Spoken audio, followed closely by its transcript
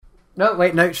No,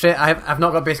 wait, no, shit. I've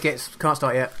not got biscuits. Can't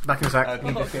start yet. Back in a sec.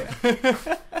 Need biscuit.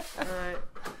 Alright.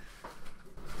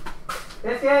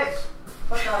 Biscuits!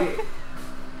 Fuck are you?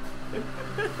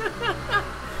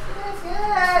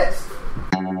 Biscuits!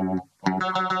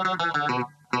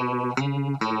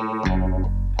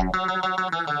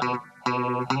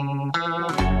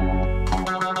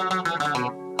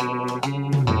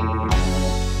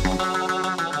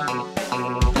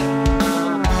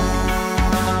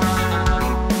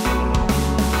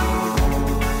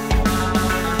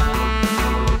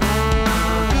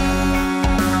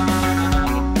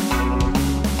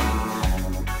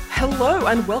 Hello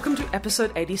and welcome to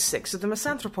episode 86 of the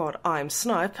Misanthropod. I'm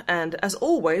Snipe, and as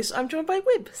always, I'm joined by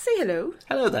Wib. Say hello.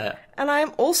 Hello there. And I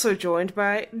am also joined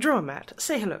by Drummer Matt.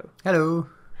 Say hello. Hello.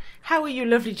 How are you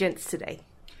lovely gents today?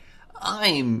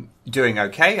 I'm doing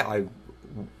okay. I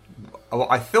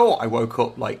thought I woke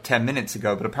up like 10 minutes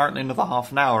ago, but apparently another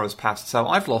half an hour has passed, so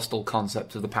I've lost all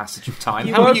concept of the passage of time.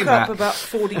 You How woke are you, up Matt? about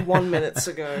 41 minutes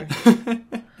ago.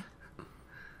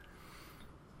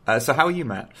 So how are you,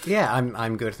 Matt? Yeah,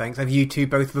 I'm good, thanks. Have you two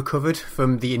both recovered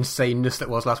from the insaneness that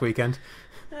was last weekend?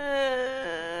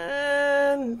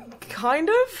 Kind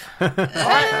of.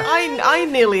 I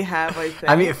nearly have, I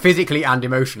think. I mean, physically and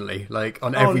emotionally, like,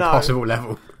 on every possible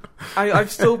level.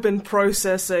 I've still been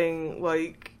processing,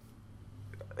 like,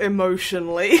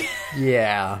 emotionally.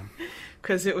 Yeah.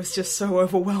 Because it was just so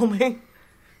overwhelming.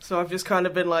 So I've just kind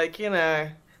of been like,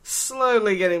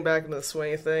 slowly getting back into the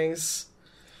swing of things.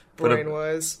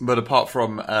 Brain-wise. But apart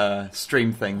from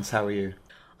stream things, how are you?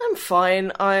 I'm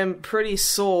fine. I'm pretty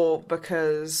sore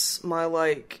because my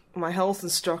health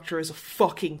instructor is a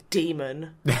fucking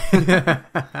demon.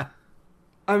 I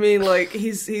mean, like,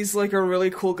 he's like a really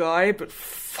cool guy, but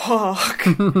fuck.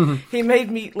 He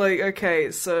made me, okay,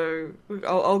 so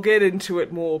I'll get into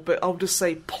it more, but I'll just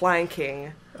say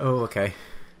planking. Oh, okay.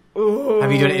 Ooh.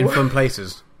 Have you done it in fun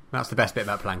places? That's the best bit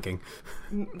about planking.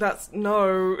 That's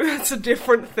a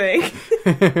different thing.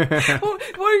 Why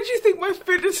did you think my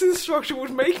fitness instructor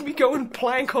would make me go and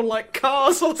plank on, like,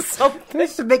 cars or something?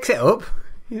 Just to mix it up,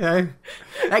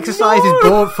 Exercise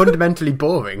is fundamentally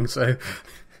boring, so...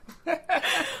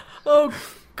 Oh,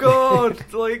 God.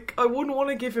 Like, I wouldn't want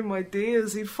to give him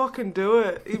ideas. He'd fucking do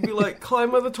it. He'd be like,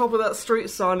 climb on the top of that street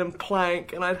sign and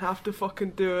plank, and I'd have to fucking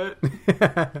do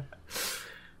it.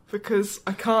 Because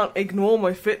I can't ignore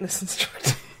my fitness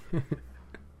instructor.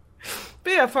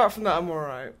 But yeah, apart from that, I'm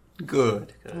alright.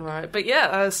 Good. Alright, but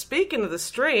yeah, speaking of the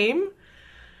stream,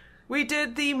 we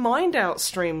did the Mind Out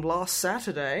stream last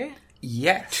Saturday.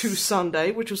 Yes. To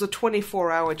Sunday, which was a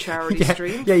 24-hour charity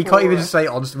stream. Yeah, you can't even say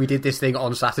we did this thing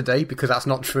on Saturday, because that's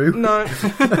not true. No.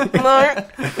 No.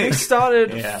 We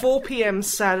started 4 p.m.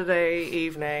 Saturday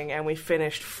evening, and we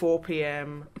finished 4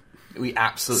 p.m. We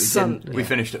absolutely didn't. We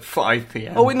finished at 5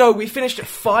 p.m. Oh, no, we finished at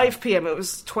 5 p.m. It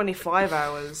was 25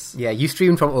 hours. Yeah, you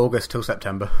streamed from August till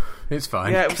September. It's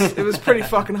fine. Yeah, it was pretty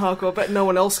fucking hardcore. I bet no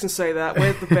one else can say that.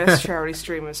 We're the best charity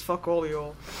streamers. Fuck all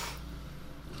y'all.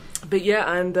 But yeah,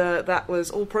 and that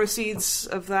was all proceeds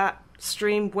of that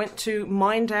stream went to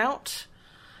Mind Out,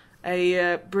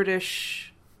 a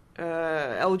British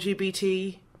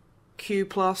LGBTQ+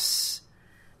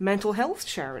 mental health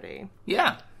charity.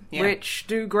 Yeah. Which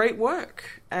do great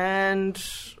work. And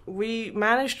we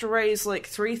managed to raise like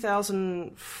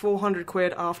 3,400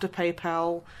 quid after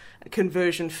PayPal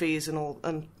conversion fees and all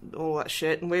that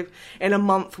shit. And in a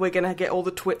month we're gonna get all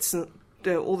the Twitch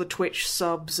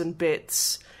subs and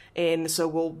bits in, so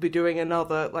we'll be doing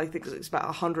another, I think it's about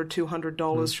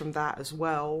 $100-200 from that as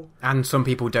well. And some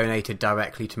people donated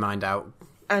directly to Mind Out.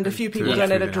 And a few people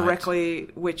donated directly,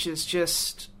 which is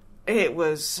just... It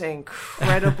was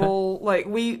incredible. Like,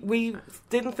 we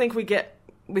didn't think we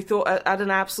thought at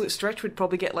an absolute stretch we'd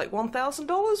probably get like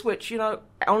 $1,000, which,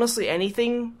 honestly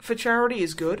anything for charity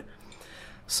is good.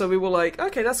 So we were like,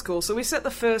 okay, that's cool. So we set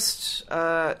the first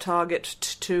target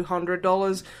to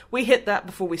 $200. We hit that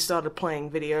before we started playing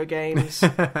video games.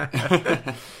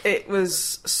 It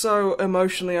was so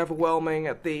emotionally overwhelming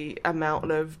at the amount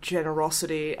of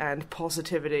generosity and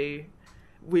positivity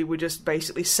we were just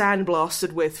basically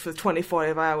sandblasted with for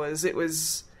 25 hours. It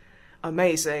was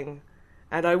amazing.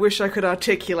 And I wish I could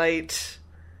articulate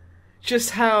just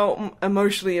how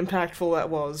emotionally impactful that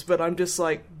was, but I'm just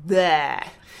like, there.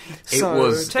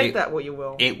 So take that what you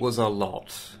will. It was a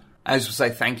lot. I just want to say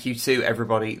thank you to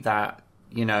everybody that,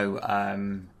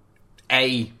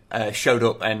 showed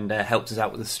up and helped us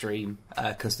out with the stream,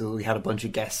 because we had a bunch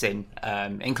of guests in,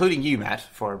 including you, Matt,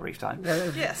 for a brief time.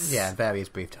 Yes. Yeah, various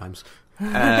brief times.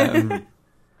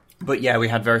 But yeah, we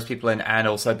had various people in, and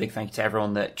also a big thank you to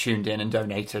everyone that tuned in and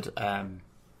donated.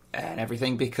 and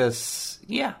everything because,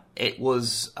 yeah, it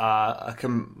was, I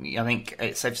think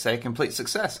it's safe to say, a complete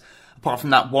success. Apart from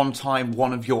that one time,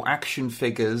 one of your action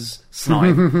figures,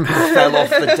 Snipe, fell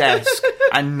off the desk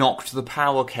and knocked the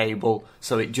power cable,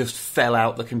 so it just fell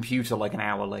out the computer like an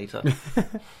hour later.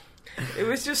 It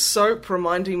was just Soap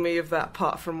reminding me of that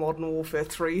part from Modern Warfare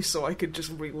 3, so I could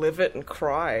just relive it and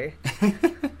cry.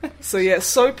 So yeah,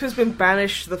 Soap has been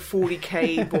banished to the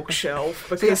 40k bookshelf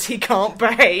because he can't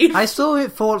behave. I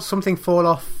saw something fall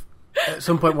off at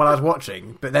some point while I was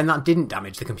watching, but then that didn't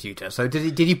damage the computer. So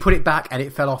did he put it back and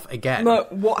it fell off again? No,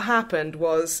 what happened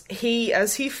was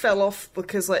as he fell off,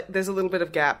 because like there's a little bit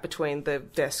of gap between the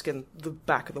desk and the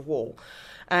back of the wall.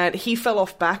 And he fell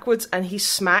off backwards and he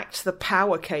smacked the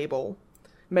power cable,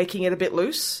 making it a bit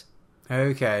loose.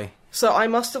 Okay. So I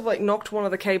must have like knocked one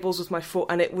of the cables with my foot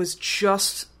and it was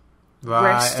just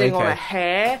resting on a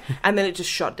hair and then it just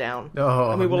shut down.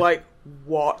 Oh, and we were like,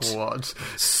 what?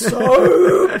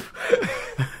 Soap!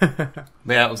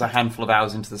 Yeah, it was a handful of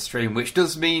hours into the stream, which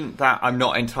does mean that I'm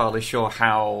not entirely sure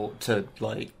how to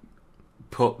like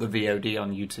put the VOD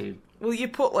on YouTube. Well, you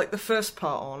put like the first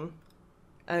part on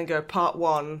and go part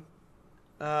 1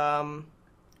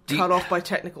 cut off by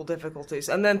technical difficulties,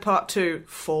 and then part 2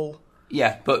 full.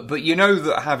 Yeah, but you know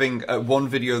that having one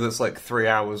video that's like 3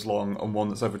 hours long and one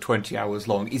that's over 20 hours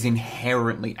long is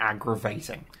inherently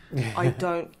aggravating. I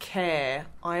don't care.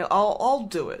 I'll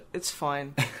do it. It's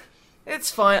fine. It's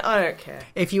fine. I don't care.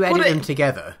 If you edit them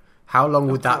together, how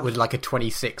long would like a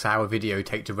 26-hour video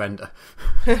take to render?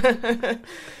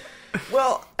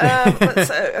 Well, let's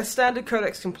say a standard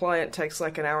codex compliant takes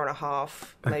like an hour and a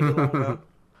half, maybe longer.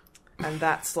 And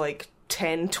that's like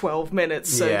 10, 12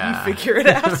 minutes, so you figure it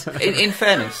out. In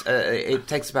fairness, it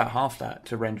takes about half that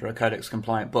to render a codex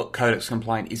compliant, but codex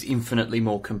compliant is infinitely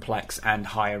more complex and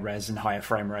higher res and higher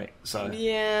frame rate. So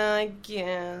yeah, I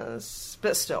guess,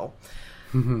 but still.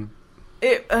 And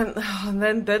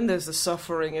then there's the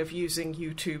suffering of using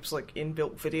YouTube's like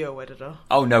inbuilt video editor.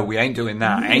 Oh no, we ain't doing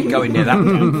that. I ain't going near that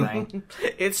damn thing.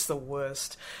 It's the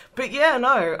worst. But yeah,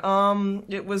 no,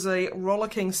 it was a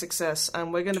rollicking success,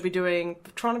 and we're going to be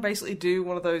trying to basically do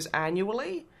one of those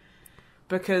annually,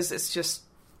 because it's just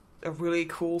a really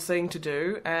cool thing to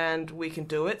do, and we can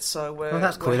do it, so we're... Well,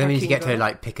 that's cool. That means you get to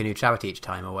like pick a new charity each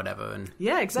time or whatever. And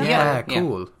yeah, exactly. Yeah,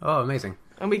 cool. Yeah. Oh, amazing.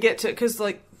 And we get to... Because,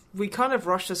 like, we kind of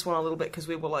rushed this one a little bit because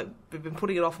we were like, we've been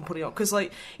putting it off and putting it off. Because,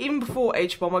 like, even before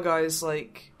H-Bomber Guy's,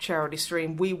 like, charity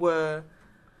stream, we were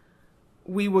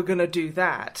going to do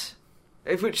that.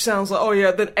 Which sounds like, oh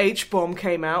yeah, then H-Bomb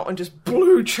came out and just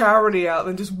blew charity out,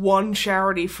 then just won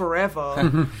charity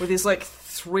forever with his, like,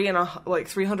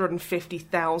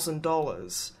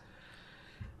 $350,000.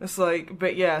 It's like,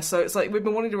 but yeah, so it's like, we've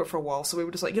been wanting to do it for a while, so we were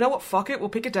just like, you know what, fuck it, we'll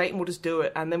pick a date and we'll just do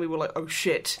it, and then we were like, oh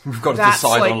shit. We've got to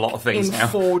decide on a lot of things in now.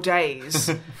 4 days.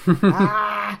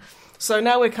 So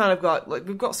now we've kind of got, like,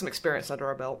 we've got some experience under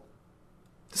our belt.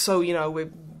 So, you know,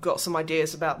 we've got some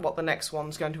ideas about what the next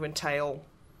one's going to entail.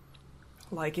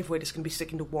 Like, if we're just going to be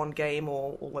sticking to one game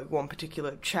or like one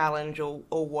particular challenge or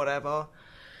whatever.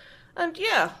 And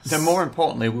yeah. Then more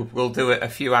importantly, we'll do it a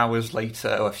few months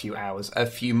later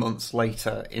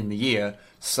in the year,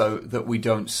 so that we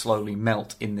don't slowly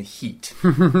melt in the heat.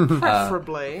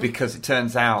 Preferably. Because it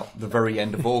turns out the very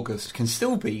end of August can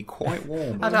still be quite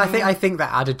warm. I think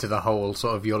that added to the whole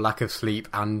sort of your lack of sleep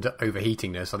and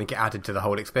overheatingness. I think it added to the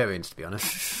whole experience, to be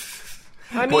honest.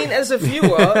 I mean, as a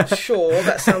viewer, sure,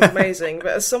 that sounds amazing,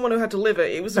 but as someone who had to live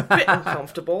it was a bit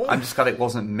uncomfortable. I'm just glad it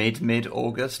wasn't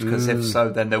mid-August, because if so,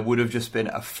 then there would have just been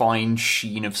a fine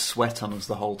sheen of sweat on us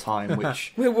the whole time,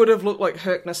 which... We would have looked like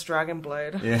Herkness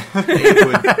Dragonblade. Yeah, it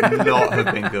would not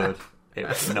have been good. It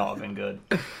would not have been good.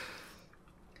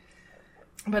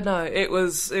 But no, it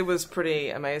was pretty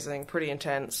amazing, pretty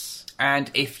intense.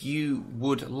 And if you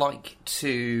would like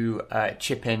to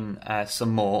chip in some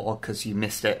more, or because you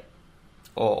missed it,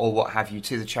 or what have you,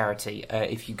 to the charity,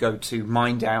 if you go to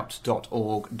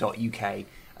mindout.org.uk,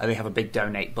 they have a big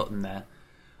donate button there,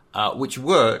 which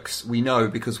works, we know,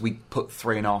 because we put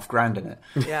 $3,500 in it.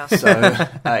 Yeah. So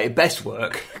it best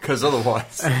work, because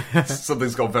otherwise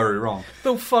something's gone very wrong.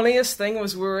 The funniest thing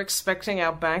was we were expecting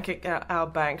our bank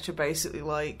to basically,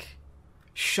 like,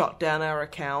 shut down our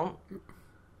account.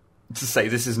 To say,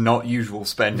 this is not usual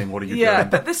spending, what are you doing? Yeah,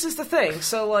 but this is the thing.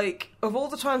 So, like, of all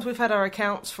the times we've had our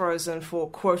accounts frozen for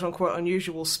quote-unquote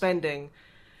unusual spending,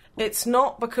 it's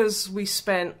not because we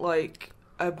spent, like,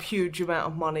 a huge amount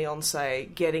of money on,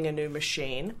 say, getting a new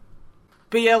machine.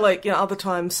 But yeah, like, you know, other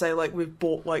times, say, like, we've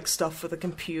bought, like, stuff for the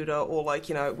computer, or, like,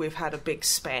 you know, we've had a big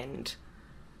spend.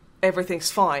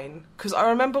 Everything's fine. Because I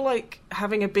remember, like,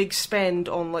 having a big spend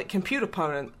on, like, computer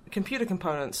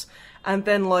components, and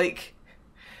then like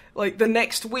the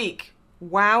next week,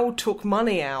 WoW took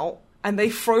money out and they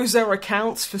froze their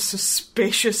accounts for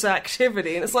suspicious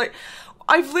activity, and it's like,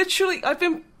 I've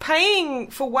been paying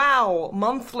for WoW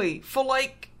monthly for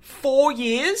like 4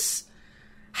 years.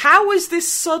 How is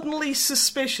this suddenly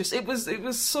suspicious? It was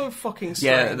so fucking strange.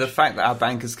 Yeah, the fact that our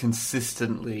bankers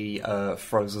consistently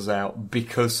froze us out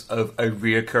because of a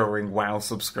reoccurring WoW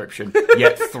subscription,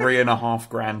 yet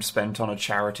 $3,500 spent on a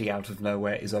charity out of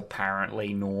nowhere is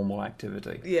apparently normal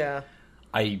activity. Yeah.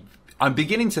 I'm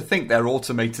beginning to think their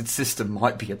automated system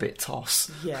might be a bit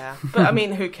toss. Yeah, but I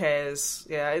mean, who cares?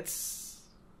 Yeah, it's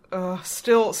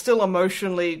still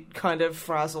emotionally kind of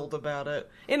frazzled about it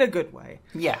in a good way.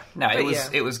 Yeah, no,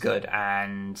 it was good,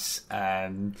 and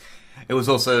it was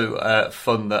also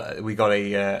fun that we got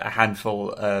a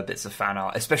handful bits of fan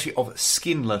art, especially of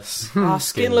Skinless.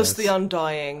 Skinless the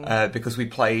Undying, because we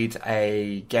played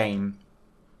a game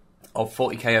of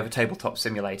 40k over Tabletop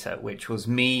Simulator, which was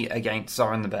me against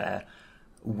Zoran the Bear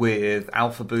with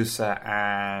Alpha Boosa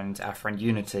and our friend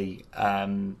Unity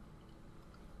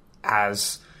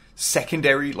as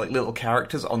secondary little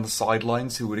characters on the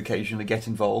sidelines who would occasionally get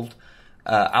involved.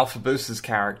 Alpha Boosa's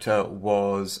character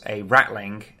was a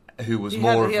ratling who was he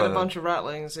had a bunch of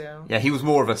ratlings, yeah. Yeah, he was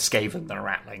more of a Skaven than a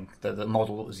ratling, the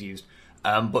model that was used.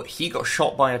 But he got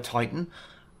shot by a Titan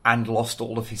and lost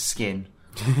all of his skin.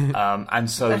 And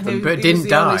so but didn't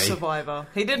die. Only survivor.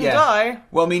 He didn't die.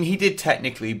 Well, I mean, he did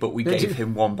technically, but we gave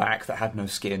him one back that had no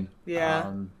skin.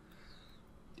 Yeah.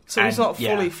 So he's not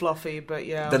fully fluffy, but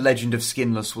yeah. The legend of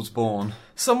Skinless was born.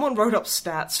 Someone wrote up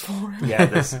stats for him. Yeah,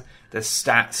 there's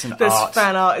stats and there's art. There's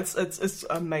fan art. It's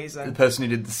amazing. The person who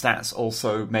did the stats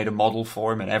also made a model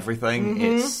for him and everything.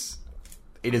 Mm-hmm.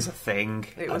 It is a thing.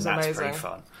 It was and that's amazing. Pretty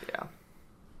fun.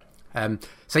 Yeah.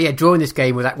 So yeah, drawing this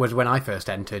game was when I first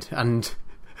entered, and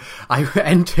I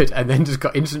entered and then just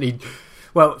got instantly,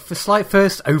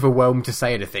 first overwhelmed to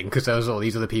say anything because there was all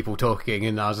these other people talking,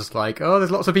 and I was just like, oh,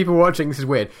 there's lots of people watching, this is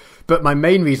weird. But my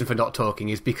main reason for not talking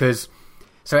is because,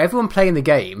 so everyone playing the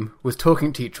game was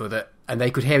talking to each other, and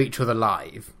they could hear each other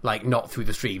live, like not through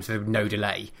the stream, so there was no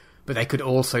delay, but they could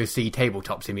also see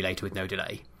Tabletop Simulator with no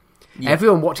delay. Yeah.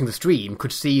 Everyone watching the stream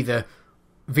could see the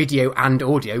video and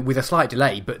audio with a slight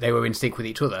delay, but they were in sync with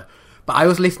each other. But I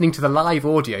was listening to the live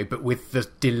audio, but with the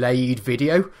delayed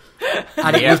video,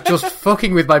 and it was just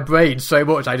fucking with my brain so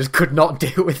much I just could not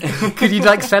deal with it. Because you'd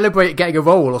like celebrate getting a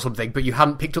roll or something, but you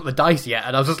hadn't picked up the dice yet,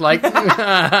 and I was just like...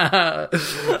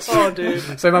 Oh,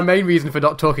 dude. So my main reason for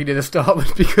not talking at the start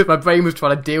was because my brain was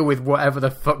trying to deal with whatever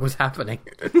the fuck was happening.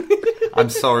 I'm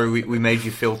sorry we made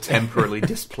you feel temporarily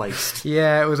displaced.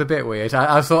 Yeah, it was a bit weird.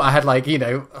 I thought I had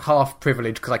half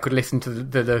privilege because I could listen to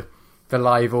the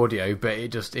live audio, but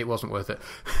it wasn't worth it.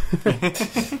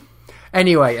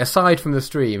 Anyway, aside from the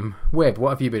stream, Wib,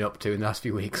 what have you been up to in the last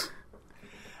few weeks?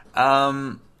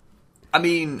 I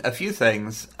mean, a few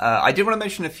things. I did want to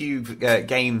mention a few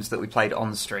games that we played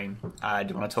on the stream. I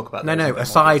do want to talk about those. No,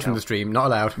 aside from the stream, not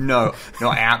allowed. No,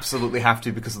 I absolutely have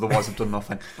to, because otherwise I've done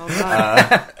nothing. Oh, no.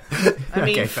 I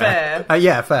mean, okay, fair.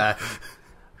 Yeah, fair.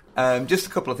 Just a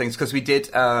couple of things, because we did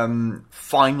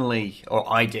finally, or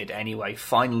I did anyway,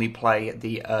 play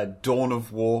the Dawn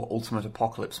of War Ultimate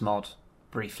Apocalypse mod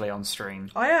briefly on stream.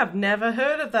 I have never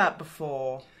heard of that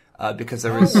before. Because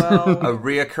there is a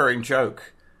reoccurring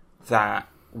joke that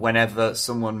whenever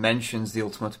someone mentions the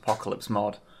Ultimate Apocalypse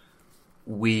mod,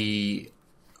 we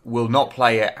will not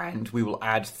play it, and we will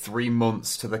add 3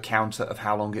 months to the counter of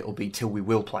how long it'll be till we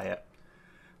will play it.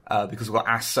 Because we got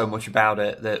asked so much about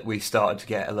it that we started to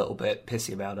get a little bit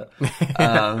pissy about it.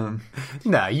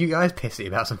 No, you guys pissy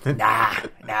about something? Nah,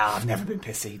 I've never been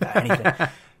pissy about anything.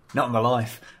 Not in my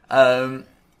life.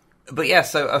 But yeah,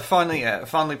 so I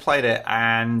finally played it,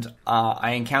 and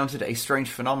I encountered a strange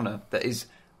phenomena that is,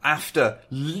 after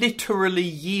literally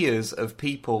years of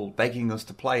people begging us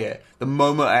to play it, the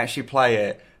moment I actually play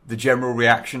it, the general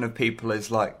reaction of people is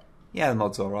like, yeah, the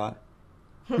mod's alright.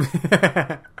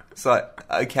 It's like,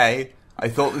 okay, I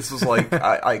thought this was like,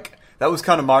 that was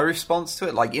kind of my response to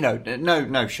it. Like,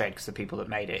 no shade, because the people that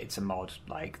made it, it's a mod.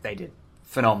 Like, they did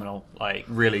phenomenal. Like,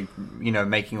 really,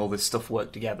 making all this stuff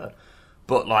work together.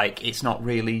 But, like, it's not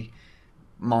really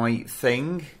my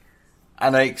thing.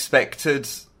 And I expected,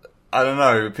 I don't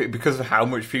know, because of how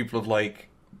much people have, like,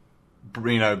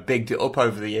 bigged it up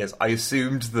over the years, I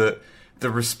assumed that the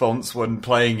response when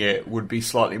playing it would be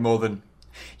slightly more than,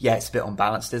 yeah, it's a bit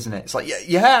unbalanced, isn't it? It's like,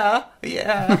 yeah.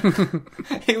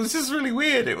 It was just really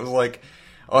weird. It was like,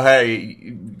 oh,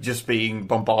 hey, just being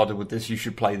bombarded with this, you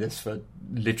should play this for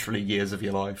literally years of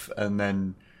your life. And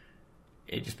then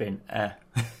it just been,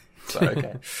 So,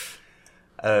 okay.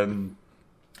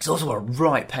 It's also a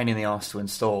right pain in the arse to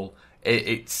install.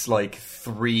 It's like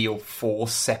 3 or 4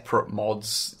 separate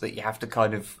mods that you have to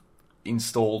kind of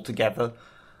install together,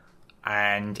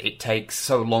 and it takes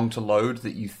so long to load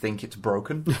that you think it's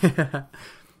broken.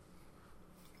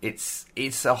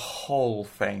 It's a whole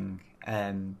thing,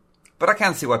 but I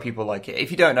can see why people like it. If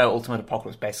you don't know, Ultimate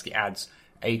Apocalypse basically adds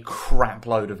a crap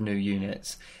load of new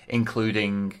units,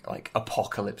 including like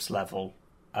Apocalypse level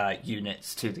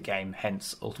units to the game,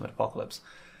 hence Ultimate Apocalypse.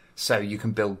 So you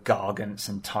can build Gargants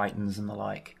and Titans and the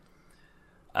like.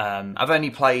 I've only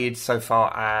played so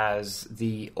far as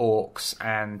the Orcs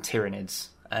and Tyranids,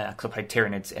 because I played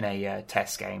Tyranids in a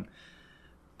test game,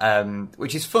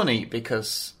 which is funny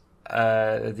because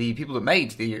the people that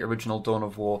made the original Dawn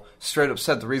of War straight up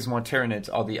said the reason why Tyranids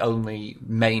are the only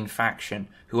main faction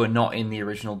who are not in the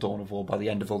original Dawn of War by the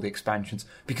end of all the expansions,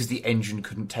 because the engine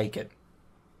couldn't take it.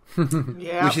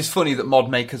 Yeah. Which is funny that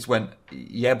mod makers went,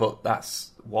 yeah, but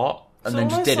that's what? And then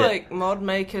just did it. It's almost like mod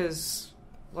makers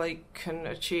can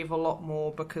achieve a lot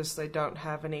more because they don't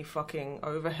have any fucking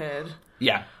overhead.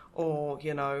 Yeah. Or,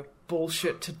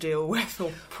 bullshit to deal with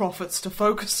or profits to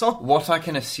focus on. What I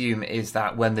can assume is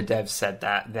that when the devs said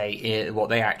that, what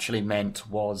they actually meant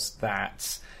was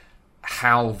that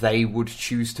how they would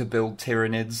choose to build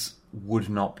Tyranids would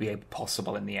not be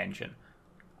possible in the engine.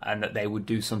 And that they would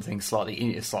do something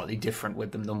slightly different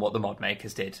with them than what the mod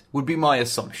makers did. Would be my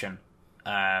assumption. You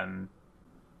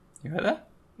heard that?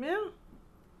 Yeah.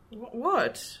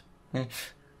 What? Yeah.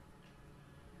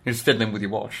 You're just fiddling with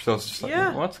your watch, so I was just like,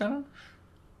 yeah. What's going on?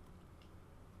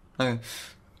 Okay.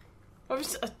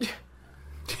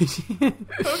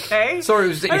 Sorry, it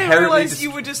was I didn't inherently... realise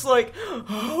you were just like,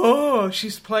 oh,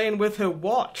 she's playing with her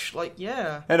watch.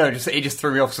 Yeah. I know, it just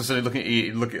threw me off, so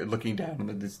suddenly looking down,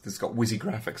 and there's got whizzy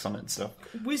graphics on it and stuff.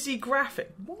 Whizzy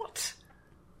graphic? What?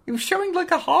 It was showing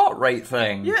a heart rate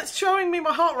thing. Yeah, it's showing me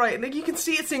my heart rate, and you can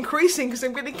see it's increasing because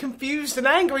I'm getting confused and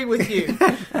angry with you.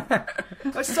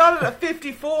 I started at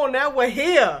 54, now we're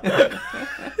here.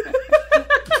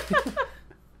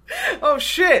 Oh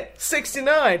shit,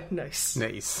 69. Nice.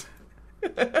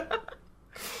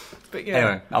 But yeah.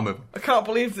 Anyway, I'll move on. I can't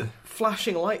believe that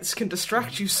flashing lights can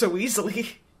distract you so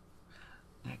easily.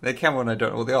 They can when I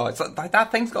don't know what they are. It's like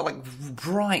that thing's got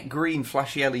bright green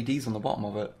flashy LEDs on the bottom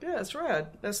of it. Yeah, it's rad.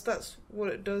 That's what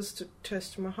it does to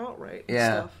test my heart rate and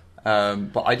yeah.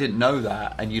 stuff. But I didn't know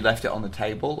that, and you left it on the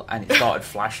table, and it started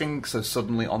flashing, so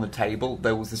suddenly on the table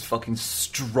there was this fucking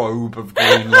strobe of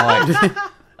green light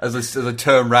as I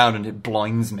turn around and it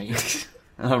blinds me.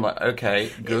 And I'm like,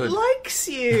 okay, good. It likes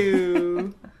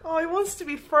you! Oh, he wants to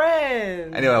be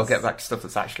friends! Anyway, I'll get back to stuff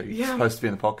that's actually supposed to be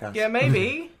in the podcast. Yeah,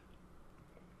 maybe.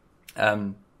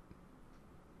 But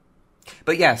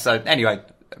yeah, so anyway,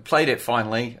 played it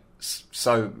finally,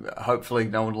 so hopefully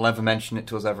no one will ever mention it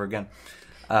to us ever again.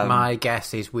 My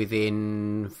guess is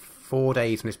within 4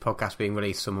 days from this podcast being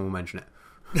released, someone will mention it.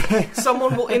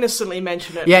 Someone will innocently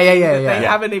mention it. Yeah. They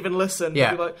haven't even listened.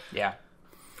 Yeah. Be like, yeah.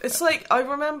 It's like, I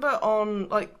remember on,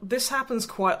 this happens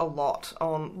quite a lot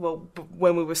on,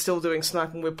 when we were still doing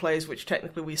Sniping with Plays, which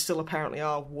technically we still apparently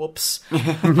are, whoops.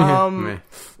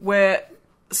 Where,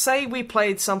 say we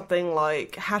played something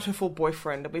like Hatoful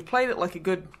Boyfriend, and we played it a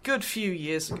good few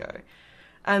years ago.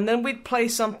 And then we'd play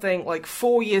something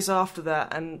 4 years after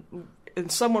that, and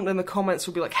someone in the comments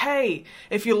would be like, hey,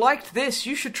 if you liked this,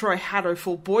 you should try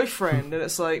Hatoful Boyfriend. And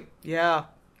it's like, yeah,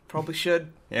 probably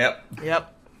should. Yep.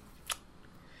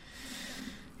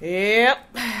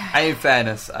 And in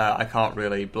fairness, I can't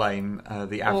really blame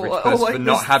the average person for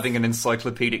not having an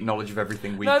encyclopedic knowledge of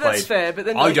everything we've played. No, that's fair, but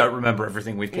then... I don't remember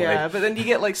everything we've played. Yeah, but then you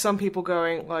get, some people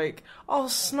going, oh,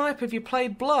 Snipe, have you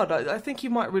played Blood? I think you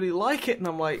might really like it. And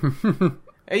I'm like,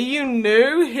 are you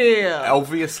new here?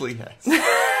 Obviously, yes.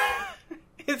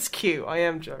 It's cute. I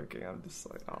am joking. I'm just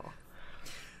like,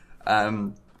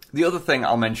 oh. The other thing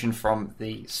I'll mention from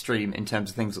the stream in terms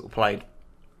of things that were played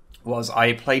was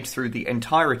I played through the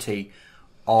entirety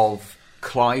of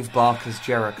Clive Barker's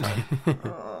Jericho.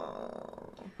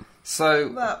 So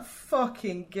that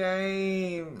fucking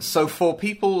game. So for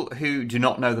people who do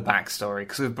not know the backstory,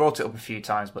 because we've brought it up a few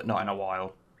times, but not in a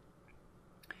while,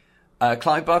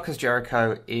 Clive Barker's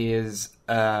Jericho is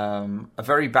a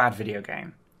very bad video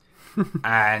game.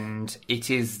 And it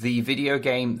is the video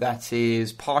game that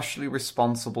is partially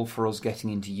responsible for us getting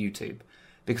into YouTube.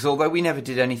 Because although we never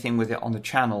did anything with it on the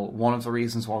channel, one of the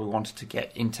reasons why we wanted to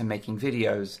get into making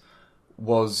videos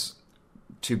was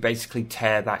to basically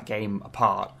tear that game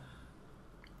apart.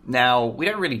 Now, we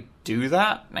don't really do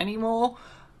that anymore,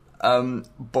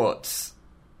 but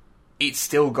it's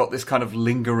still got this kind of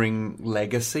lingering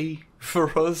legacy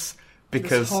for us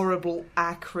because this horrible,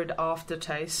 acrid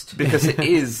aftertaste. Because it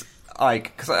is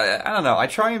like, because I don't know, I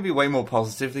try and be way more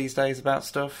positive these days about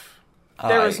stuff.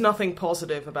 There is nothing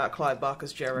positive about Clive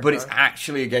Barker's Jericho. But it's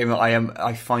actually a game that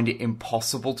I find it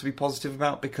impossible to be positive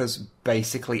about, because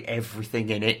basically everything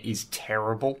in it is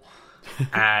terrible.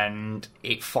 And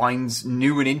it finds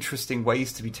new and interesting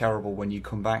ways to be terrible when you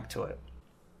come back to it.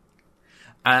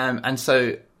 And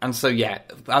so yeah,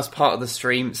 as part of the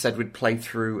stream, said we'd play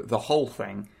through the whole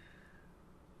thing,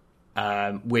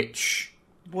 which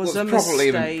was probably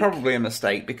a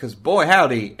mistake, because boy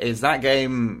howdy, is that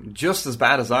game just as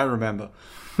bad as I remember.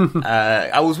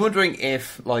 I was wondering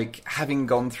if, like, having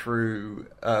gone through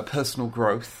personal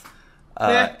growth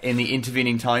in the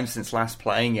intervening time since last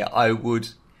playing it, I would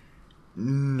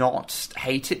not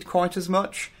hate it quite as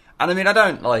much. And I mean, I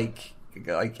don't like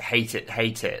hate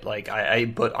it. Like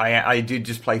I did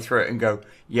just play through it and go,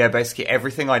 yeah, basically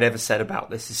everything I'd ever said about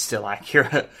this is still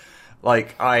accurate.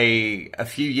 Like, a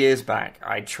few years back,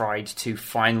 I tried to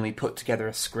finally put together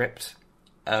a script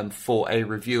for a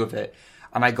review of it,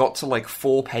 and I got to, like,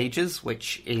 4 pages,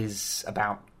 which is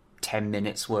about 10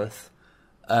 minutes worth,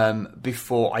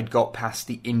 before I'd got past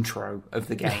the intro of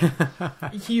the game.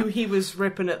 He was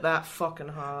ripping it that fucking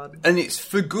hard. And it's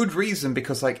for good reason,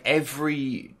 because, like,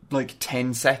 every, like,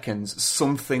 10 seconds,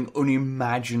 something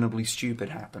unimaginably stupid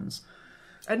happens.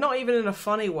 And not even in a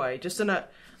funny way, just in a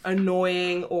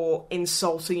annoying or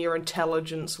insulting your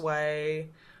intelligence way,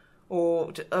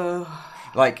 or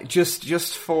like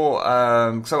just for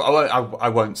so I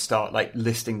won't start like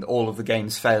listing all of the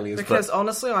game's failures, because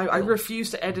honestly I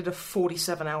refuse to edit a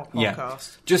 47-hour podcast.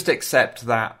 Yeah. Just accept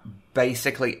that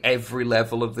basically every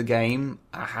level of the game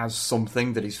has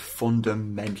something that is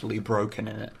fundamentally broken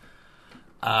in it.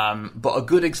 But a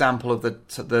good example of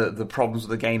the problems with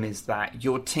the game is that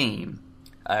your team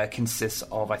consists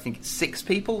of, I think, 6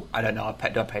 people. I don't know. I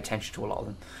don't pay attention to a lot of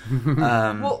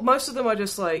them. Well, most of them are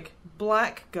just like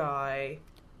black guy,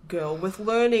 girl with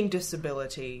learning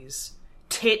disabilities,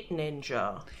 tit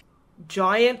ninja,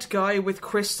 giant guy with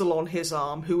crystal on his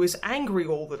arm who is angry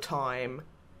all the time,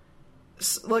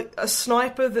 like a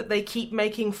sniper that they keep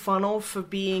making fun of for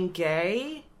being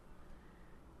gay,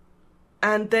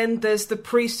 and then there's the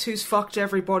priest who's fucked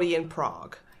everybody in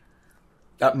Prague.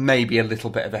 That may be a little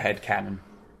bit of a headcanon.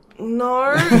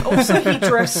 No. Also,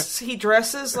 he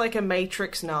dresses like a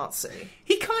Matrix Nazi.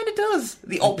 He kind of does.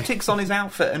 The optics on his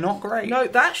outfit are not great. No,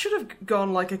 that should have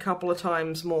gone like a couple of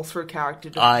times more through character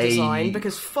design,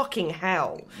 because fucking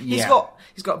hell, Yeah.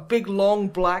 he's got big long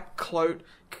black coat,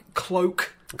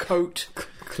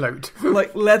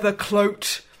 like leather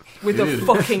cloaked, with a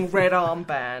fucking red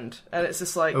armband, and it's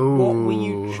just like, Ooh, what were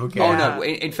you? okay. Yeah. Oh no!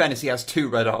 In fairness, he has 2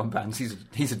 red armbands.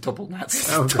 He's a double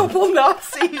Nazi. Double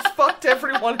Nazi. He's fucked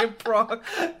everyone in Prague.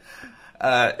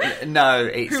 No,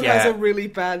 it's Who has a really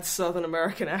bad Southern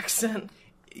American accent.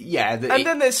 Yeah, and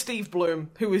then there's Steve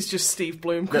Bloom, who is just Steve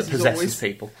Bloom because that possesses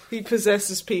people. He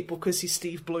possesses people because he's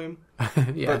Steve Bloom.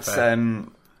 Yeah,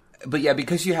 but yeah,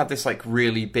 because you have this like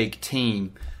really big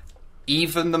team,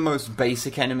 even the most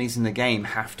basic enemies in the game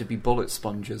have to be bullet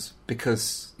sponges,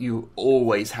 because you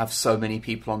always have so many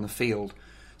people on the field.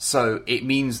 So it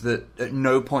means that at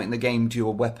no point in the game do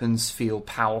your weapons feel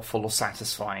powerful or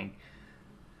satisfying.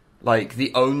 Like,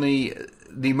 the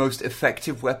most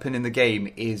effective weapon in the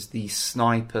game is the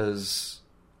sniper's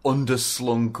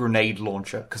underslung grenade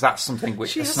launcher, because that's something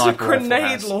which a sniper has a grenade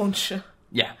has. launcher.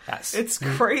 Yeah, it's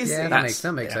crazy. Yeah, that makes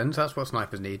sense. That's what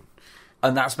snipers need.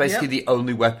 And that's basically the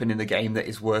only weapon in the game that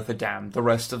is worth a damn. The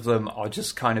rest of them are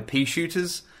just kind of pea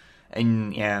shooters.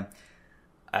 And yeah.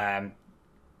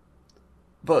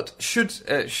 But should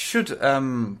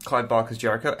Clive Barker's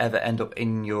Jericho ever end up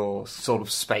in your sort of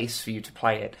space for you to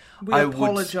play it, I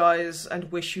apologise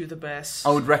and wish you the best. I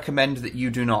would recommend that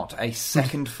you do not. A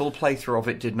second full playthrough of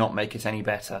it did not make it any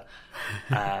better.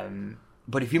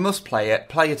 But if you must play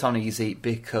it on easy,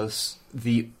 because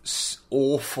the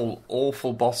awful,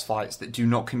 awful boss fights that do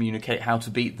not communicate how to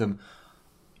beat them,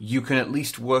 you can at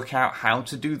least work out how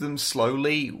to do them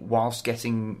slowly whilst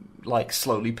getting, like,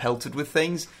 slowly pelted with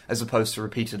things, as opposed to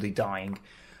repeatedly dying.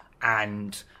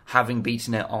 And having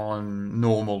beaten it on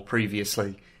normal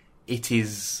previously,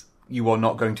 you are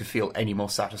not going to feel any more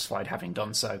satisfied having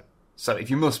done so. So if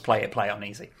you must play it on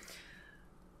easy.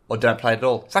 Or don't play it at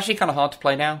all. It's actually kind of hard to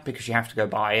play now, because you have to go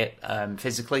buy it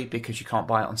physically, because you can't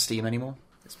buy it on Steam anymore.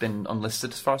 It's been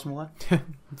unlisted as far as I'm aware.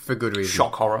 For good reason.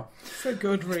 Shock horror. For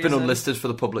good reason. It's been unlisted for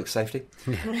the public safety.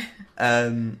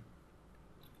 But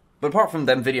apart from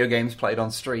them video games played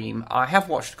on stream, I have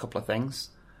watched a couple of things.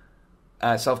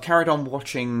 So I've carried on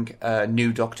watching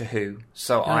new Doctor Who.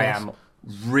 So I am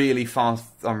really far.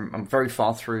 I'm very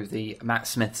far through the Matt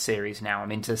Smith series now.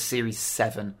 I'm into series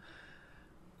 7.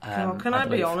 Can I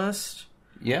be honest?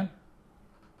 Yeah.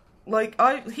 Like,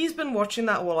 he's been watching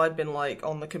that while I've been, like,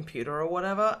 on the computer or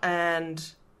whatever, and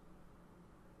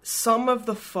some of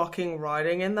the fucking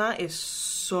writing in that is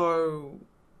so...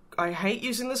 I hate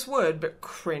using this word, but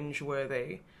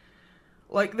cringe-worthy.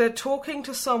 Like, they're talking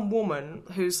to some woman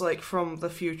who's, like, from the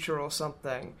future or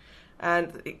something,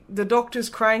 and the doctor's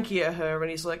cranky at her, and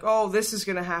he's like, oh, this is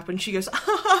gonna happen. She goes,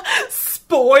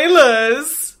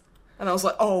 spoilers! And I was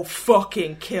like, oh,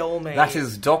 fucking kill me. That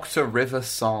is Dr. River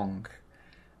Song.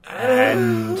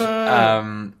 And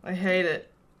I hate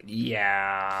it.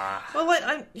 Yeah. Well,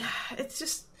 like, it's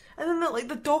just, and then like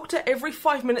the doctor every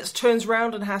 5 minutes turns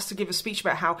around and has to give a speech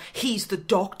about how he's the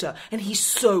doctor and he's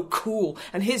so cool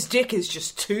and his dick is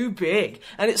just too big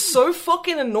and it's so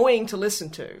fucking annoying to listen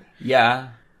to. Yeah.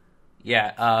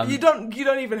 You don't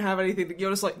even have anything that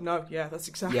you're just like, no, yeah, that's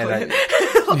exactly it.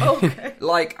 Okay.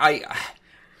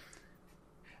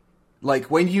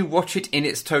 Like, when you watch it in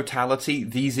its totality,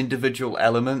 these individual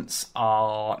elements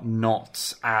are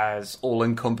not as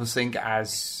all-encompassing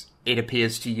as it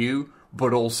appears to you,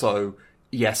 but also,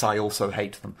 yes, I also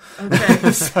hate them.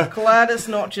 Okay, so, glad it's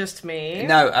not just me.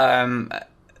 No,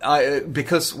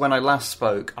 because when I last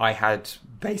spoke, I had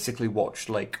basically watched,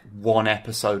 like, one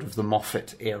episode of the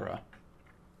Moffat era.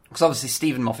 Because obviously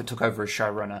Stephen Moffat took over as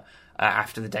showrunner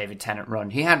after the David Tennant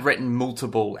run. He had written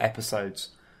multiple episodes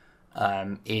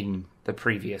in the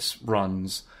previous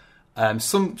runs.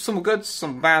 Some were good,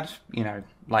 some were bad, you know,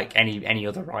 like any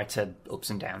other writer, ups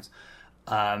and downs.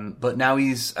 But now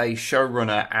he's a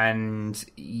showrunner, and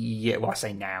yeah, well, I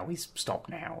say now, he's stopped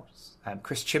now.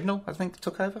 Chris Chibnall, I think,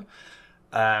 took over.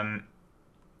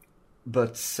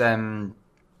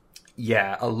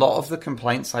 Yeah, a lot of the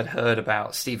complaints I'd heard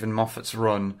about Stephen Moffat's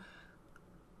run,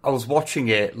 I was watching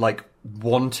it, like,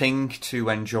 wanting to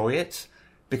enjoy it,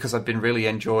 because I've been really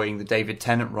enjoying the David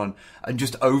Tennant run, and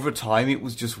just over time it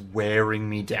was just wearing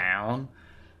me down.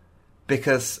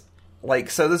 Because,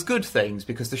 like, so there's good things,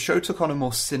 because the show took on a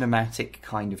more cinematic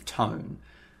kind of tone.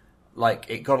 Like,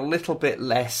 it got a little bit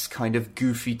less kind of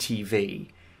goofy TV,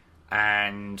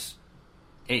 and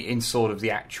in sort of the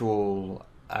actual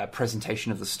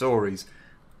presentation of the stories,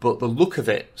 but the look of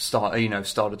it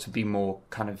started to be more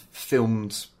kind of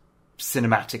filmed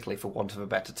cinematically, for want of a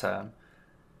better term.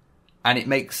 And it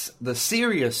makes the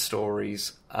serious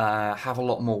stories have a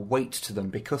lot more weight to them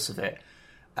because of it.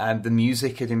 And the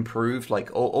music had improved, like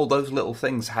all those little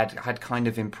things had kind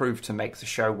of improved to make the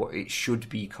show what it should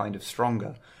be, kind of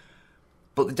stronger.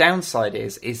 But the downside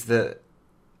is that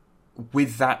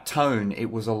with that tone,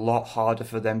 it was a lot harder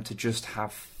for them to just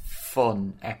have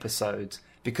fun episodes,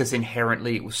 because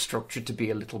inherently it was structured to be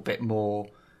a little bit more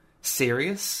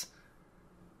serious.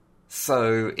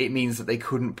 So it means that they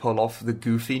couldn't pull off the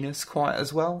goofiness quite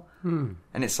as well. And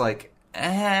it's like,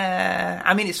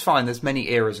 I mean, it's fine. There's many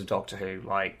eras of Doctor Who.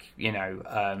 Like, you know,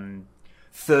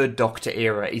 Third Doctor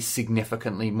era is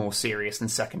significantly more serious than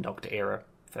Second Doctor era,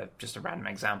 for just a random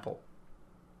example.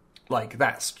 Like,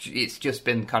 it's just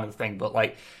been kind of the thing. But,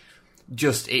 like,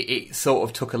 just, it sort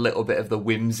of took a little bit of the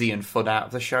whimsy and fun out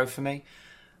of the show for me.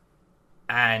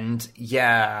 And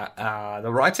yeah,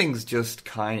 the writing's just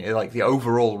kind of, like, the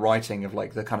overall writing of,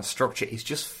 like, the kind of structure is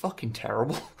just fucking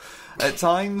terrible at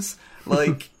times.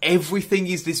 Like, everything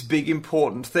is this big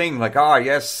important thing. Like,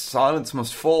 yes, silence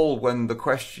must fall when the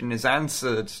question is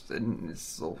answered, and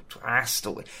it's all asked.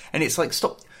 And it's like,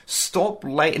 stop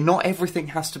late. Not everything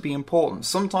has to be important.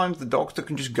 Sometimes the Doctor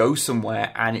can just go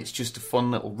somewhere and it's just a fun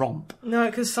little romp. No,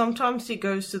 because sometimes he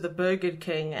goes to the Burger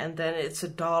King and then it's a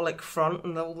Dalek front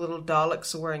and the little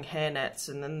Daleks are wearing hairnets,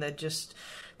 and then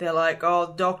they're like,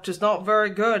 oh, Doctor's not very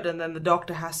good, and then the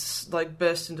Doctor has to, like,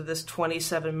 burst into this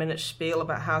 27-minute spiel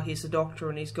about how he's the Doctor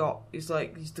and he's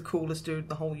the coolest dude in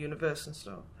the whole universe and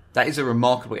stuff. That is a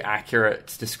remarkably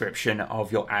accurate description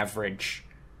of your average,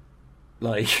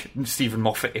 like, Stephen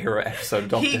Moffat era episode of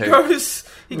Doctor Who.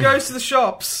 He goes to the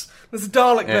shops, there's a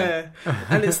Dalek there,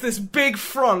 and it's this big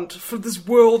front for this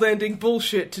world-ending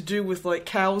bullshit to do with, like,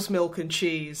 cow's milk and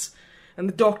cheese. And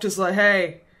the Doctor's like,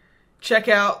 hey, check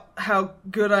out how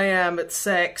good I am at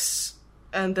sex,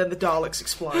 and then the Daleks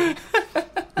explode.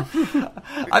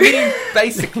 I mean,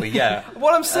 basically, yeah.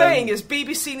 What I'm saying is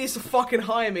BBC needs to fucking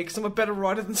hire me because I'm a better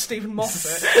writer than Stephen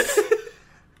Moffat.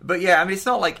 But yeah, I mean, it's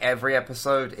not like every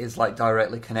episode is, like,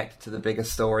 directly connected to the bigger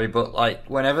story, but, like,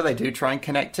 whenever they do try and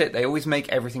connect it, they always make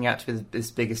everything out to be this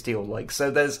biggest deal. Like,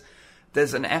 so there's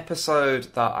an episode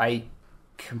that I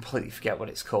completely forget what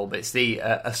it's called, but it's the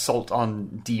Assault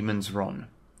on Demon's Run.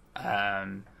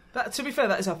 To be fair,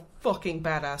 that is a fucking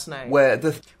badass name.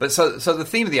 So the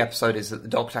theme of the episode is that the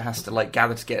Doctor has to like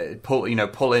gather together, pull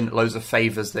in loads of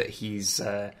favors that he's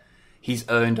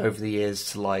earned over the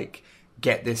years to like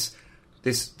get this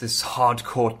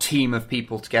hardcore team of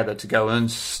people together to go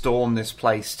and storm this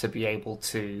place to be able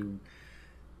to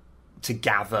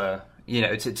gather,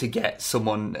 to get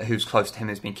someone who's close to him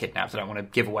who's been kidnapped. I don't want to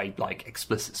give away like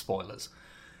explicit spoilers.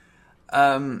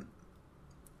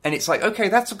 And it's like, okay,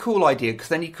 that's a cool idea, because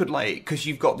then you could, because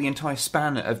you've got the entire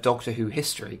span of Doctor Who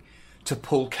history to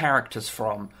pull characters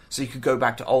from. So you could go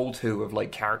back to old Who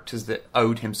of, characters that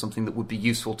owed him something that would be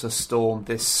useful to storm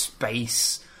this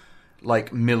space,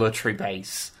 military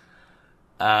base.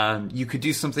 You could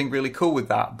do something really cool with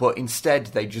that, but instead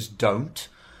they just don't.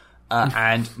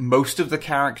 And most of the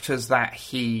characters that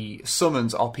he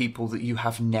summons are people that you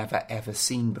have never, ever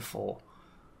seen before.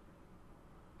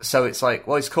 So it's like,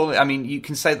 well, it's cool. I mean, you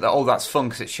can say that, that's fun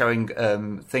because it's showing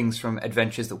things from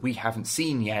adventures that we haven't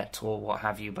seen yet or what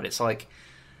have you. But it's like,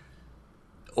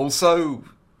 also,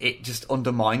 it just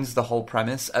undermines the whole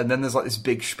premise. And then there's this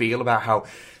big spiel about how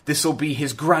this will be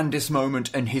his grandest moment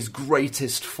and his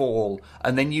greatest fall.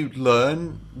 And then you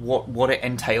learn what it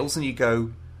entails and you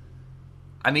go,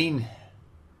 I mean,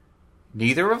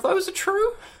 neither of those are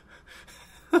true.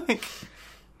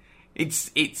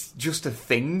 It's just a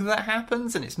thing that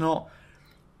happens, and it's not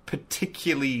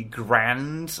particularly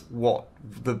grand. What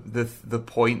the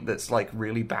point that's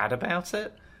really bad about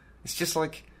it? It's just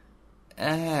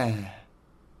And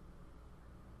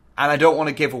I don't want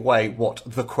to give away what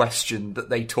the question that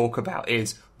they talk about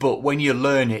is, but when you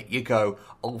learn it, you go,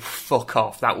 "Oh, fuck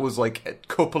off!" That was a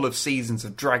couple of seasons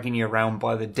of dragging you around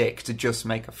by the dick to just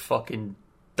make a fucking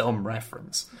dumb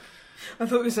reference. I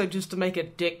thought you said just to make a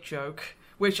dick joke.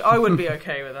 Which I would be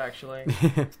okay with, actually.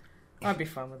 I'd be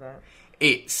fine with that.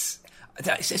 It's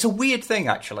a weird thing,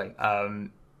 actually.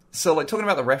 So, talking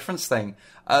about the reference thing,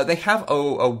 they have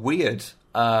a weird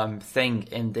thing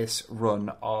in this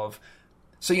run of...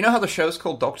 So, you know how the show's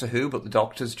called Doctor Who, but the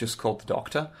Doctor's just called the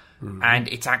Doctor? Mm-hmm. And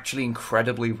it's actually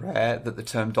incredibly rare that the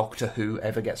term Doctor Who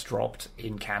ever gets dropped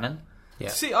in canon. Yeah.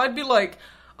 See, I'd be like...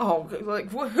 Oh,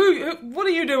 who? What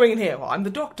are you doing in here? Well, I'm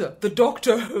the Doctor. The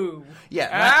Doctor Who? Yeah,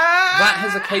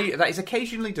 that is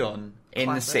occasionally done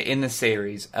in the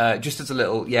series, just as a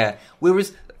little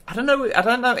Whereas I don't know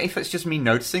if it's just me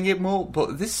noticing it more,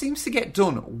 but this seems to get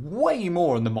done way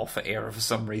more in the Moffat era for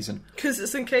some reason. Because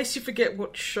it's in case you forget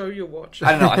what show you're watching.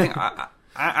 I don't know. I think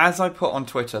as I put on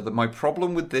Twitter that my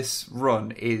problem with this run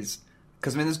is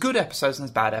because there's good episodes and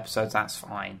there's bad episodes. That's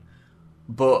fine,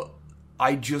 but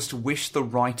I just wish the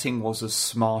writing was as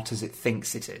smart as it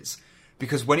thinks it is.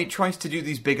 Because when it tries to do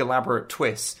these big elaborate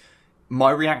twists,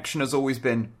 my reaction has always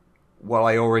been, well,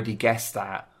 I already guessed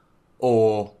that.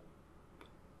 Or,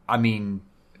 I mean,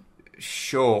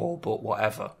 sure, but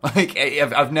whatever.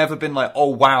 I've never been like, oh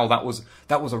wow, that was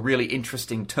a really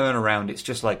interesting turnaround. It's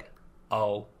just like,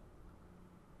 oh,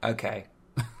 okay.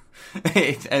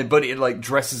 But it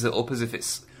dresses it up as if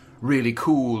it's really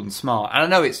cool and smart. And I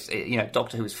know it's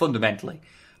Doctor Who is fundamentally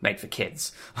made for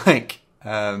kids. But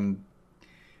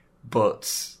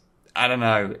I don't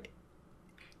know.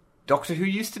 Doctor Who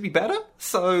used to be better,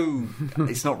 so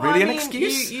it's not really an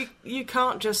excuse. You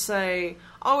can't just say,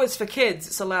 "Oh, it's for kids.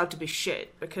 It's allowed to be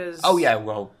shit," because just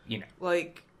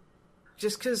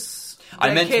because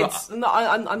they're kids.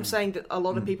 I'm saying that a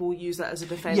lot of people use that as a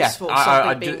defense for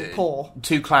something being poor.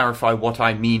 To clarify, what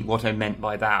I meant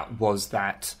by that was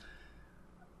that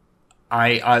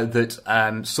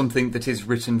something that is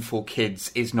written for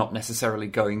kids is not necessarily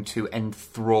going to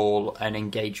enthrall and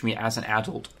engage me as an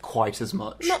adult quite as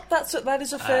much. No, that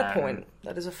is a fair point.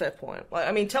 That is a fair point.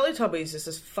 Teletubbies has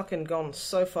just fucking gone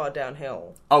so far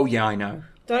downhill. Oh yeah, I know.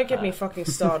 Don't get me fucking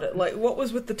started. What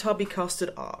was with the Tubby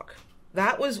Custard arc?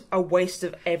 That was a waste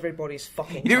of everybody's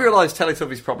fucking time. You do realise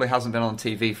Teletubbies probably hasn't been on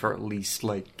TV for at least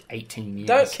 18 years.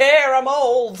 Don't care, I'm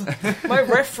old. My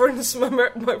reference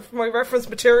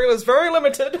material is very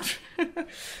limited.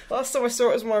 Last time I saw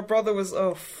it was my brother was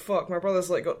my brother's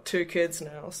got 2 kids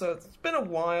now, so it's been a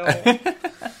while.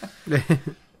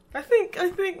 I think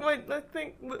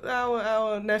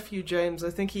our nephew James, I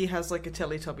think he has a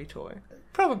Teletubby toy.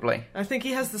 Probably. I think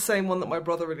he has the same one that my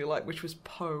brother really liked, which was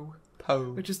Poe.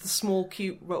 Which is the small,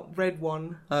 cute, red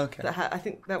one. Okay. I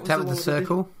think that was the one with the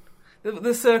circle?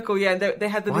 The circle, yeah. They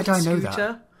had the little scooter. Know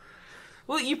that?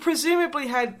 Well, you presumably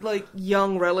had,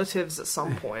 young relatives at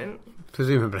some point.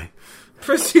 Presumably.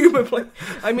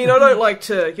 I mean, I don't like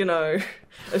to,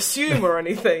 assume or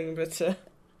anything, but...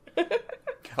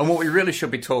 And what we really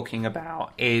should be talking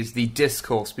about is the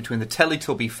discourse between the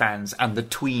Teletubby fans and the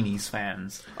Tweenies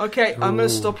fans. Okay, I'm going to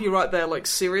stop you right there. Like,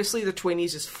 seriously, the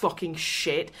Tweenies is fucking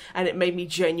shit, and it made me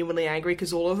genuinely angry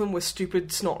because all of them were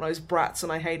stupid, snot-nosed brats,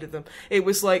 and I hated them. It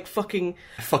was like fucking...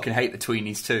 I fucking hate the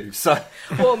Tweenies too. So,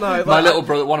 well, no, my little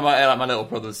brother, one of my little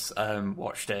brothers,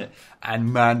 watched it,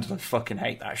 and man, did I fucking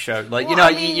hate that show. Like,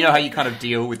 well, you know how you kind of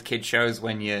deal with kid shows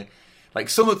when you. Like,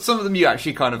 some of them you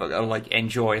actually kind of like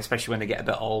enjoy, especially when they get a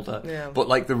bit older. Yeah. But,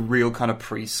 like, the real kind of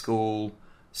preschool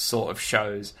sort of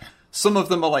shows, some of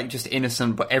them are, like, just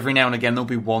innocent, but every now and again there'll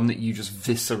be one that you just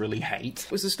viscerally hate.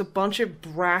 It was just a bunch of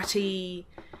bratty,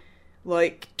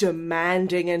 like,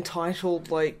 demanding,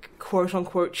 entitled, like,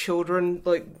 quote-unquote children,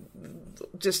 like,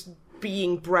 just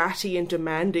being bratty and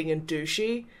demanding and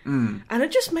douchey. And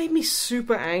it just made me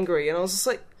super angry, and I was just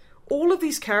like, all of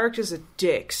these characters are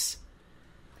dicks.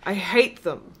 I hate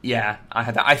them. Yeah, I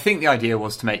had that. I think the idea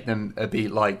was to make them be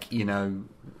like, you know,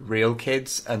 real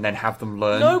kids and then have them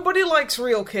learn. Nobody likes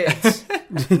real kids.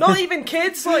 Not even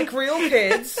kids like real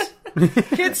kids.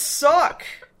 Kids suck.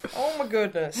 Oh my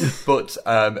goodness. But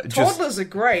toddlers are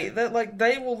great. They're like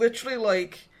they will literally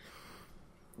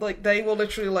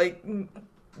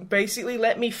basically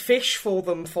let me fish for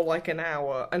them for like an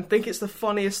hour and think it's the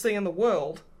funniest thing in the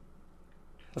world.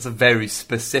 That's a very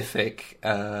specific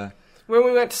When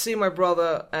we went to see my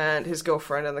brother and his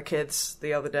girlfriend and the kids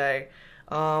the other day,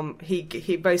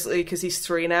 he basically, because he's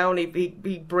 3 now, and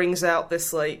he brings out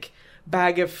this like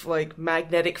bag of like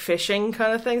magnetic fishing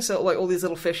kind of thing. So like all these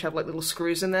little fish have like little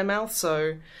screws in their mouth. So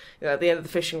you know, at the end of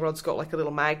the fishing rod's got like a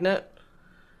little magnet.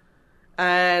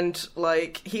 And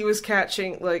like we were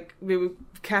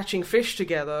catching fish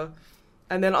together.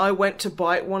 And then I went to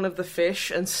bite one of the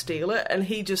fish and steal it, and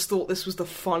he just thought this was the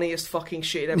funniest fucking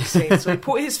shit he'd ever seen. So he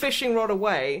put his fishing rod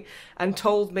away and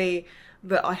told me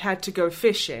that I had to go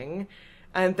fishing,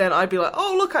 and then I'd be like,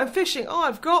 oh, look, I'm fishing. Oh,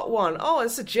 I've got one. Oh,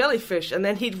 it's a jellyfish. And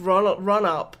then he'd run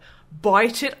up,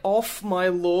 bite it off my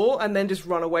lure, and then just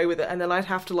run away with it. And then I'd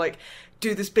have to, like,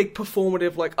 do this big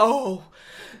performative, like, oh,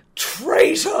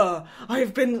 traitor! I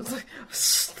have been...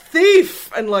 thief!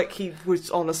 And, like, he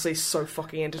was honestly so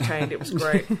fucking entertained. It was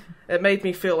great. It made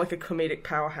me feel like a comedic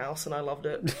powerhouse, and I loved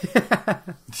it.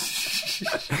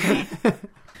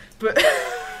 But...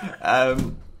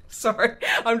 sorry.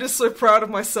 I'm just so proud of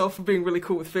myself for being really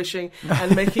cool with fishing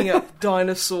and making up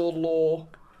dinosaur lore.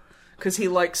 Because he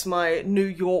likes my New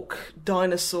York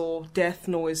dinosaur death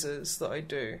noises that I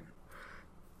do.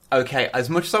 Okay, as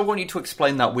much as I want you to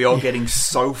explain that, we are getting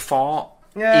so far...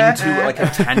 into like a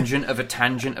tangent of a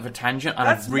tangent of a tangent, and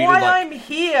that's why I'm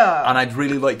here. And I'd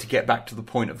really like to get back to the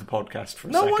point of the podcast for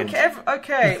a second. No one can ever.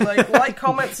 Okay, like,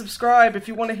 comment, subscribe if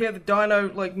you want to hear the Dino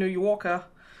like New Yorker.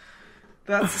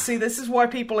 This is why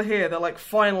people are here. They're like,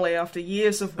 finally, after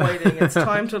years of waiting, it's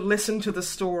time to listen to the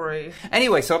story.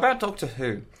 Anyway, so about Doctor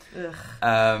Who.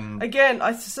 Again,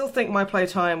 I still think my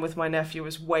playtime with my nephew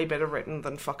is way better written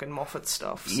than fucking Moffat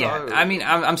stuff. So. Yeah, I mean,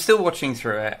 I'm still watching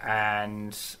through it,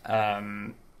 and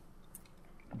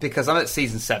because I'm at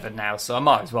season 7 now, so I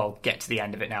might as well get to the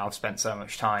end of it now. I've spent so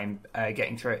much time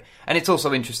getting through it, and it's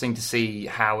also interesting to see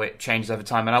how it changes over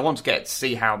time. And I want to get to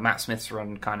see how Matt Smith's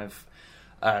run kind of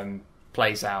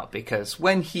plays out, because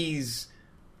when he's...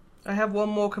 I have one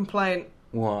more complaint.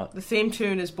 What? The theme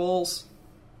tune is balls.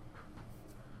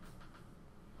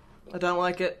 I don't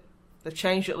like it. They've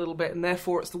changed it a little bit, and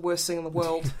therefore it's the worst thing in the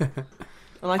world.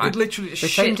 And I could literally just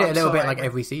shit. They change it a little bit like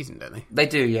every season, don't they? They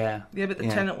do, yeah. Yeah, but the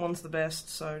Tennant one's the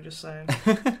best, so just saying.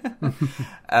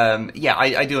 Yeah,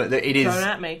 I do. It is. Don't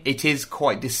at me. It is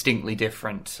quite distinctly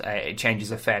different. It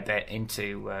changes a fair bit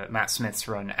into Matt Smith's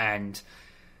run, and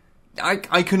I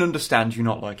can understand you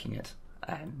not liking it.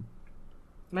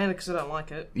 Mainly because I don't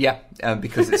like it. Yeah,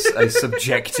 because it's a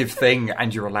subjective thing,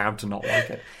 and you're allowed to not like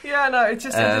it. Yeah, no, it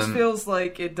just feels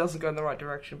like it doesn't go in the right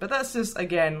direction. But that's just,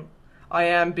 again, I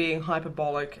am being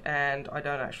hyperbolic, and I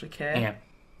don't actually care. Yeah.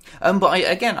 But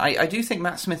I do think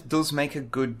Matt Smith does make a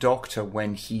good Doctor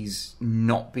when he's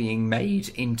not being made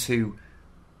into...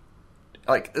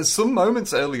 Like, there's some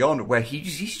moments early on where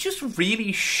he's just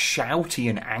really shouty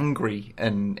and angry,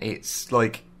 and it's,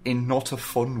 like, in not a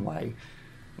fun way.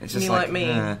 It's just like me.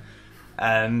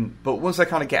 But once I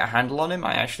kind of get a handle on him,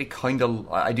 I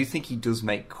do think he does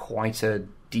make quite a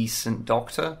decent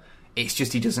Doctor. It's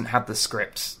just he doesn't have the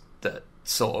script that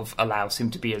sort of allows him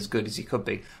to be as good as he could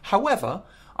be. However,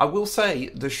 I will say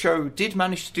the show did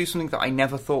manage to do something that I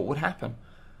never thought would happen.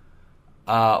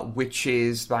 Which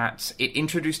is that it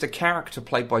introduced a character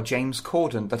played by James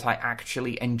Corden that I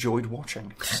actually enjoyed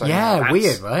watching. So yeah,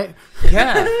 weird, right?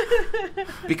 Yeah.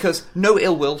 Because no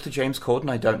ill will to James Corden.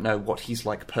 I don't know what he's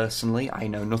like personally. I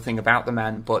know nothing about the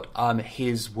man, but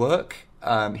his work,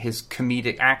 his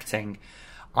comedic acting,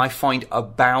 I find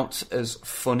about as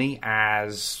funny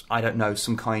as, I don't know,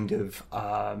 some kind of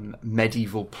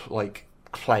medieval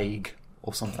plague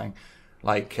or something.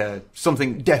 Like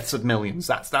something Deaths of Millions.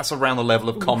 That's around the level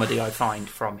of comedy I find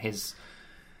from his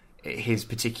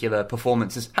particular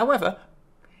performances. However,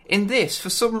 in this, for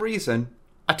some reason,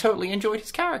 I totally enjoyed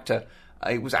his character.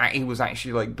 He was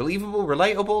actually like believable,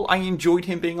 relatable. I enjoyed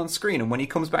him being on screen, and when he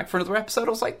comes back for another episode,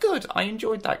 I was like, good. I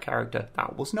enjoyed that character.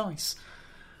 That was nice.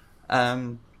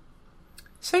 So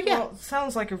yeah, well,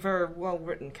 sounds like a very well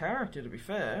written character. To be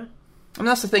fair, I mean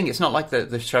that's the thing. It's not like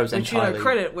the show's entirely.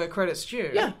 Credit where credit's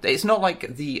due. Yeah, it's not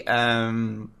like the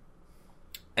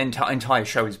entire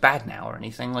show is bad now or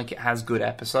anything. Like, it has good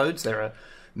episodes. There are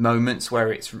moments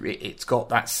where it's got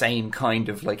that same kind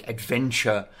of like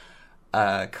adventure,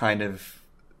 kind of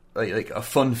like a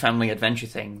fun family adventure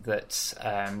thing that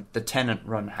the Tennant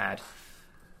run had.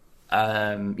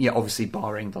 Obviously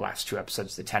barring the last 2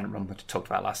 episodes, the Tennant run we talked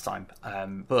about last time.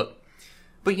 But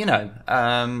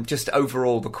just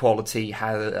overall the quality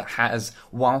has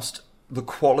whilst the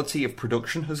quality of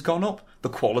production has gone up, the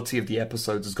quality of the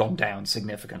episodes has gone down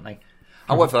significantly.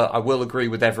 However, I will agree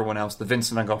with everyone else. The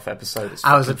Vincent Van Gogh episode is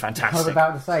fantastic. I was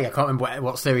about to say, I can't remember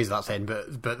what series that's in,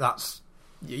 but that's...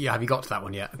 Yeah, have you got to that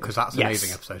one yet? Because that's an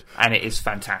amazing episode. And it is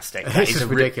fantastic. It's just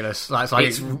ridiculous.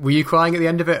 Were you crying at the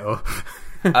end of it? Or?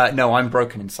 No, I'm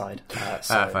broken inside.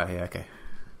 Fair, yeah, okay.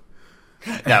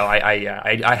 No,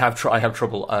 I have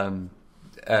trouble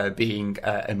being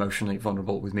emotionally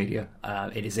vulnerable with media.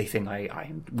 It is a thing I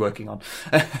am working on.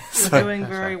 You're doing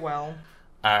very well.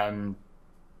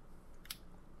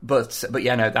 But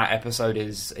yeah, no, that episode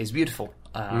is beautiful.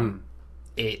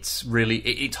 It's really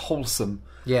it's wholesome.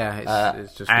 Yeah,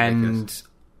 it's just ridiculous. And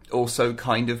also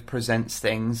kind of presents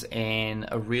things in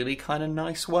a really kind of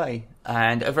nice way,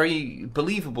 and a very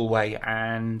believable way,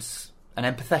 and an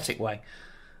empathetic way.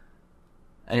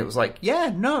 And it was like,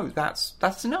 yeah, no, that's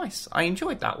nice. I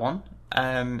enjoyed that one.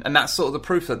 And that's sort of the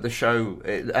proof that the show...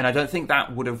 And I don't think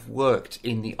that would have worked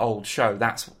in the old show.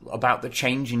 That's about the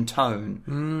change in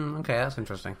tone. Okay, that's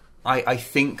interesting. I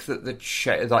think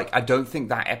that I don't think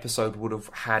that episode would have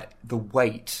had the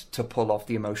weight to pull off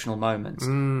the emotional moments.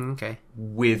 Okay.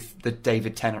 With the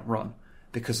David Tennant run,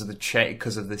 because of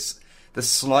the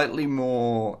slightly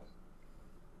more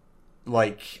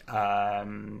like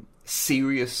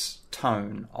serious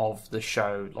tone of the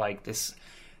show, like this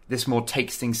more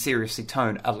takes things seriously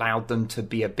tone allowed them to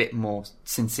be a bit more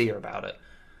sincere about it.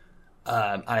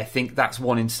 And I think that's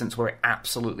one instance where it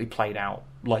absolutely played out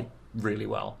like really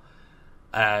well.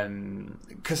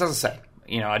 Because as I say,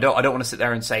 I don't want to sit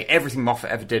there and say everything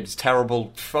Moffat ever did is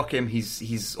terrible. Fuck him,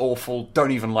 he's awful.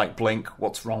 Don't even like Blink.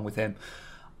 What's wrong with him?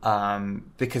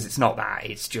 Because it's not that.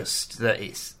 It's just that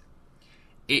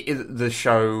the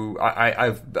show.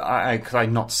 Because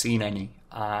I've not seen any.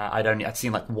 I'd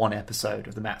seen like one episode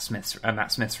of the Matt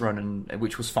Smith's run, and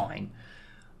which was fine.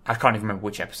 I can't even remember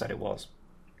which episode it was.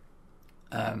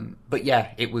 But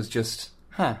yeah, it was just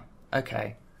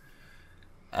okay.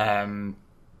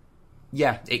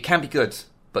 Yeah, it can be good,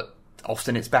 but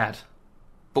often it's bad.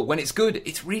 But when it's good,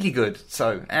 it's really good.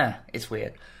 So, it's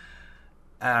weird.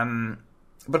 But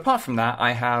apart from that,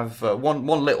 I have one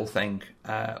little thing.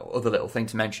 Other little thing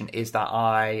to mention is that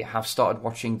I have started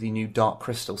watching the new Dark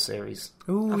Crystal series.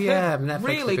 Oh yeah, Netflix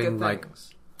really has been good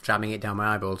jamming it down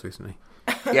my eyeballs recently.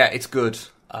 Yeah, it's good.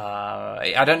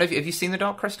 I don't know have you seen the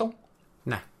Dark Crystal?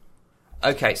 No.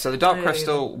 Okay, so the Dark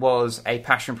Crystal was a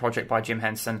passion project by Jim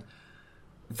Henson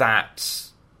that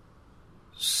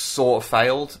sort of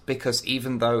failed, because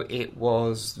even though it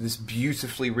was this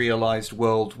beautifully realized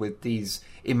world with these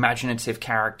imaginative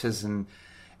characters and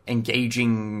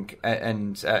engaging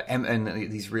and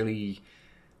these really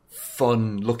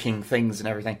fun-looking things and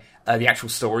everything, the actual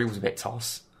story was a bit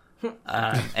toss.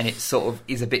 And it sort of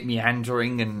is a bit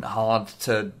meandering and hard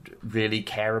to really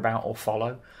care about or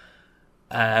follow.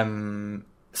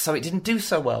 So it didn't do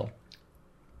so well,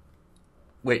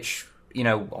 which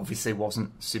obviously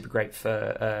wasn't super great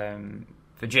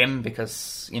for Jim,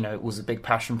 because it was a big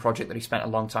passion project that he spent a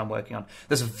long time working on.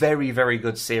 There's a very, very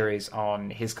good series on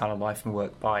his kind of life and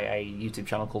work by a YouTube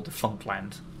channel called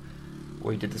Defunctland,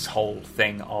 where he did this whole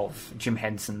thing of Jim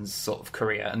Henson's sort of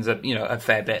career, and a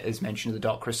fair bit is mentioned of the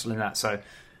Dark Crystal in that. So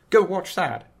go watch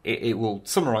that. It will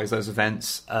summarise those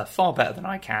events far better than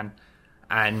I can,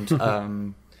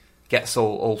 and gets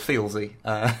all feelsy.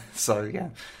 So yeah,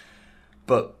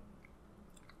 but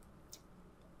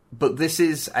this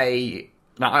is a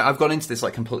Now, I've gone into this,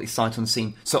 like, completely sight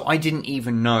unseen, so I didn't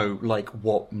even know, like,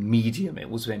 what medium it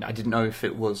was in. I didn't know if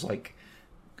it was, like,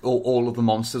 all of the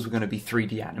monsters were going to be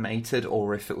 3D animated,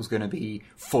 or if it was going to be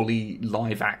fully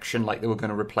live action, like they were going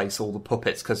to replace all the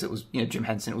puppets, because it was, Jim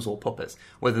Henson, it was all puppets.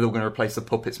 Whether they were going to replace the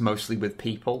puppets mostly with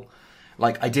people.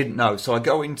 Like, I didn't know, so I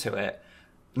go into it,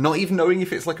 not even knowing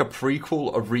if it's, like, a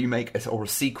prequel, a remake, or a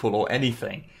sequel, or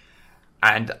anything.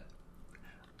 And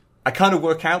I kind of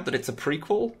work out that it's a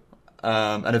prequel,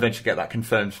 and eventually get that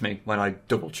confirmed for me when I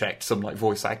double-checked some, like,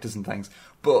 voice actors and things.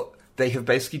 But they have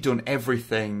basically done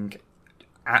everything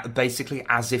basically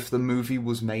as if the movie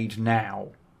was made now.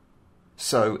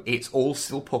 So it's all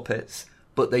still puppets,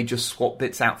 but they just swap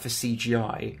bits out for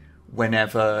CGI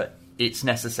whenever it's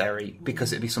necessary,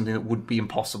 because it'd be something that would be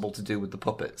impossible to do with the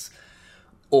puppets.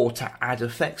 Or to add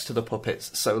effects to the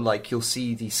puppets. So, like, you'll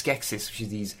see the Skeksis, which is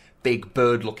these big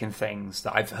bird-looking things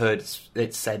that I've heard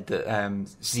it's said that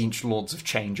Zinch Lords of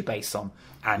Change are based on.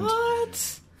 And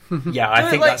what? Yeah, I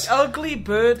think like that's ugly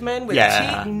birdmen with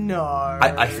teeth. No,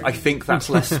 I think that's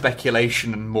less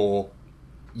speculation and more.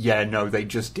 Yeah, no, they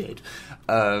just did.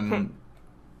 But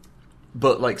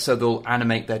like, so they'll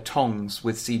animate their tongues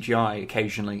with CGI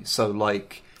occasionally. So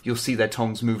like, you'll see their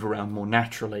tongues move around more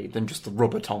naturally than just the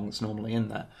rubber tongues normally in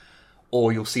there.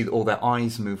 Or you'll see all their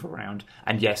eyes move around.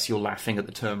 And yes, you're laughing at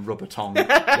the term rubber tongue.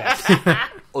 Yes,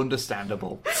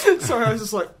 understandable. Sorry, I was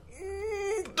just like,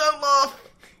 don't laugh.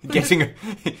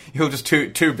 You're just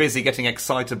too busy getting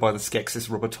excited by the Skeksis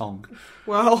rubber tongue.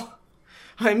 Well,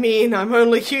 I mean, I'm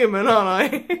only human,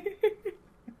 aren't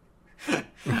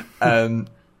I?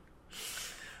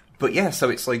 But yeah, so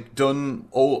it's like done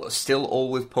all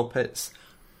with puppets,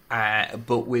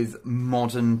 but with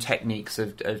modern techniques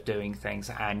of doing things,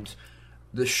 and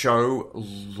the show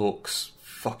looks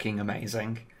fucking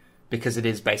amazing because it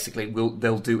is basically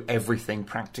they'll do everything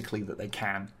practically that they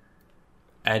can.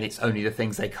 And it's only the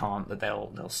things they can't that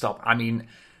they'll stop. I mean,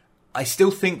 I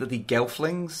still think that the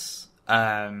Gelflings...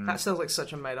 that sounds like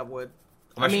such a made-up word.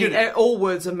 I mean, all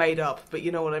words are made up, but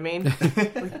you know what I mean?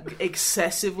 Like,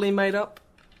 excessively made up.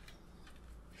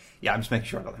 Yeah, I'm just making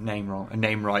sure I got the name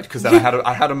right, because then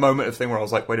I had a moment of thing where I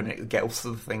was like, wait a minute, the Gelfs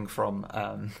are the thing from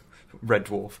Red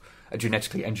Dwarf, a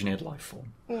genetically engineered life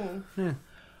form.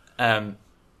 Mm.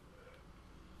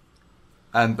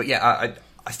 But yeah,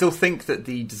 I still think that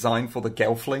the design for the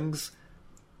Gelflings,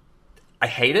 I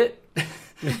hate it.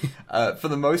 For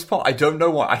the most part, I don't know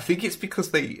why. I think it's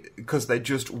because they're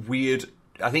just weird.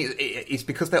 I think it's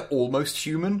because they're almost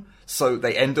human, so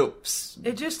they end up...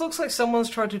 It just looks like someone's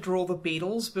tried to draw the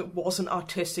Beatles, but wasn't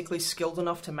artistically skilled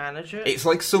enough to manage it. It's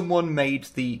like someone made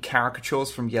the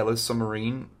caricatures from Yellow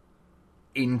Submarine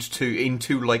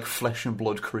into like flesh and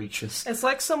blood creatures. It's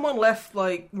like someone left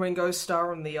like Ringo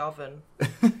Starr in the oven.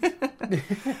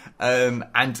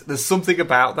 And there's something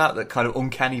about that kind of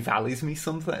uncanny valleys me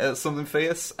something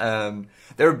fierce. They're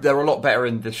a lot better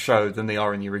in this show than they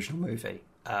are in the original movie.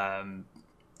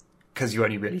 Because you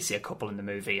only really see a couple in the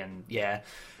movie, and yeah,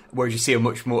 whereas you see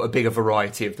a bigger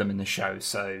variety of them in the show.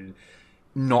 So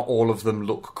not all of them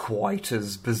look quite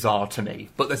as bizarre to me,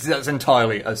 but that's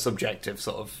entirely a subjective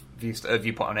sort of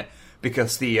viewpoint on it,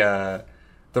 because the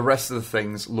rest of the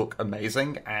things look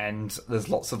amazing, and there's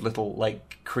lots of little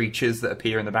like creatures that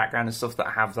appear in the background and stuff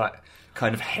that have that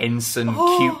kind of Henson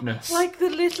cuteness. Like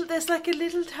there's like a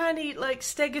little tiny like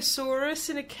Stegosaurus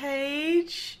in a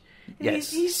cage.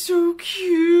 Yes. He's so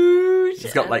cute.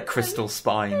 He's got like crystal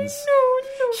spines. No.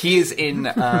 He is in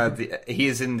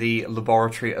the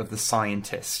laboratory of the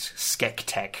scientist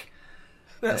Skektek.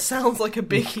 That sounds like a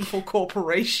big evil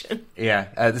corporation. Yeah,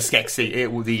 the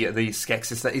Skeksis, the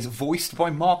Skeksis that is voiced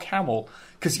by Mark Hamill.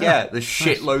 Because there's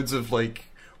shitloads of like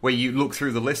where you look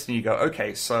through the list and you go,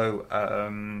 okay, so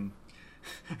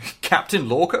Captain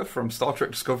Lorca from Star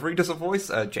Trek Discovery does a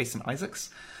voice. Jason Isaacs.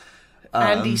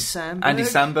 Andy Samberg. Andy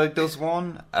Samberg does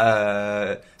one.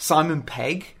 Simon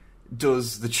Pegg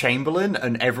does the Chamberlain,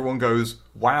 and everyone goes,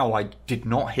 "Wow, I did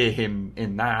not hear him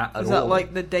in that at all." Is that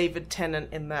like the David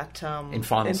Tennant in that in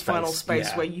Final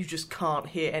Space, where you just can't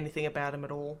hear anything about him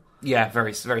at all? Yeah,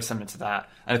 very very similar to that.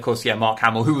 And of course, Mark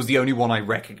Hamill, who was the only one I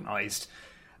recognised,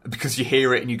 because you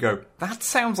hear it and you go, "That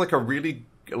sounds like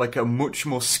a much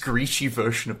more screechy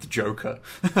version of the Joker."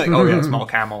 Like, oh yeah, it's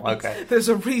Mark Hamill. Okay, there's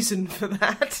a reason for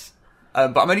that.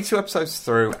 But I'm only 2 episodes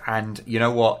through, and you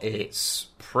know what? It's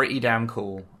pretty damn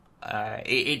cool.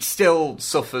 It still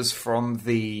suffers from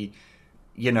the,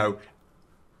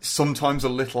 sometimes a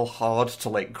little hard to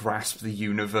like grasp the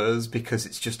universe, because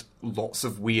it's just lots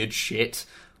of weird shit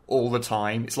all the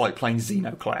time. It's like playing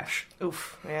Xenoclash.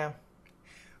 Oof, yeah.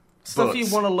 Stuff you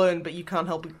want to learn, but you can't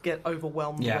help but get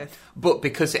overwhelmed with. But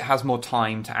because it has more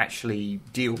time to actually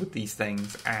deal with these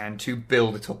things and to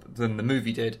build it up than the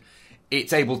movie did,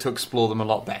 it's able to explore them a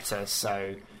lot better.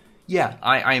 So, yeah,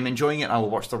 I am enjoying it. I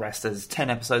will watch the rest. There's 10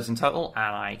 episodes in total,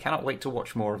 and I cannot wait to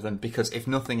watch more of them, because if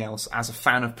nothing else, as a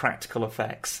fan of practical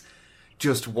effects,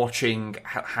 just watching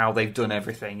how they've done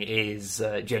everything is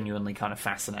genuinely kind of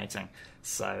fascinating.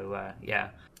 So, yeah.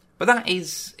 But that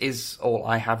is all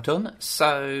I have done.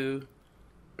 So,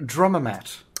 Drummer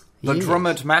Matt, the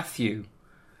drummered Matthew,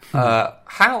 how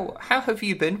have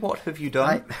you been? What have you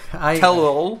done? Tell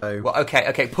all. Well,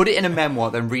 okay. Put it in a memoir,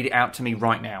 then read it out to me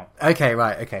right now. Okay.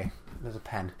 There's a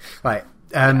pen. Right.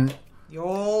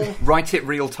 Y'all write it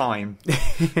real time.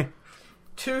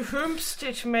 To whomst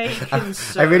it may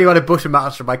concern. I really want to button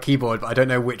mash on my keyboard, but I don't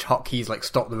know which hotkeys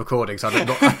stop the recording, so I'm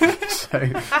not.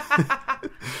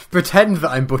 Pretend that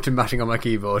I'm button mashing on my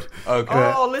keyboard.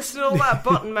 Okay. Oh, listen to all that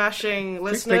button mashing,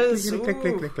 listeners.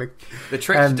 Click. The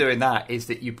trick to doing that is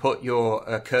that you put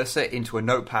your cursor into a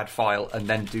notepad file and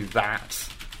then do that.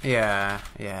 Yeah.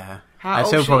 I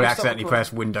still probably accidentally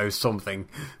press Windows something.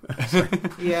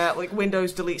 Yeah, like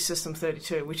Windows delete System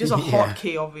 32, which is a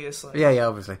hotkey, obviously. Yeah,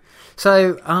 obviously.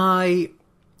 So I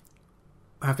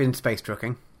have been space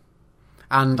trucking,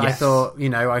 and I thought,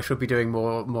 I should be doing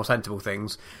more sensible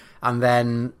things. And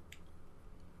then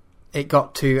it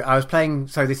got to, I was playing,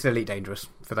 so this is Elite Dangerous,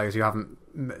 for those who haven't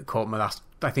caught my last,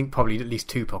 I think probably at least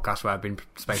 2 podcasts where I've been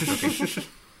space trucking.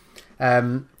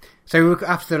 So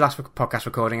after the last podcast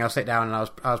recording, I'll sit down and I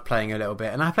was playing a little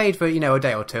bit, and I played for a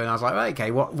day or two, and I was like, right, okay,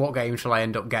 what game shall I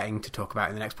end up getting to talk about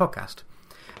in the next podcast?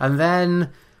 And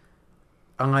then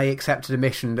I accepted a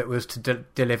mission that was to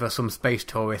deliver some space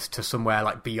tourists to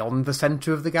somewhere beyond the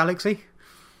centre of the galaxy.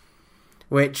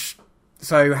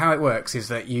 So how it works is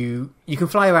that you can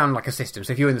fly around like a system.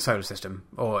 So if you're in the solar system,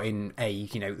 or in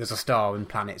there's a star and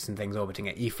planets and things orbiting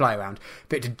it, you fly around.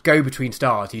 But to go between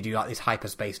stars, you do this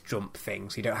hyperspace jump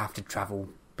thing. So you don't have to travel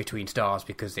between stars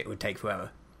because it would take forever.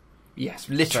 Yes,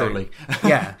 literally. So,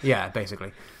 yeah,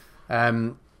 basically. But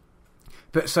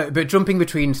jumping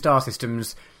between star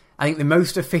systems, I think the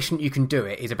most efficient you can do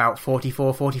it is about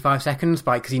 45 seconds,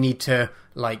 because you need to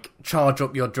charge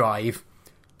up your drive,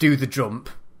 do the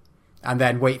jump, and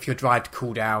then wait for your drive to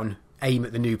cool down, aim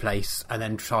at the new place, and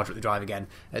then charge up the drive again.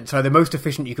 And so the most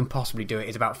efficient you can possibly do it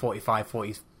is about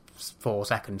 44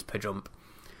 seconds per jump.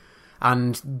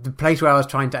 And the place where I was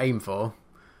trying to aim for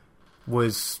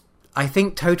was, I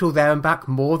think, total there and back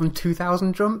more than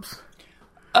 2,000 jumps.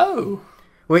 Oh!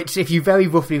 Which, if you very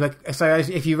roughly,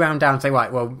 if you round down and say,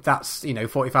 right, well, that's,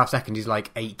 45 seconds is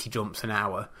 80 jumps an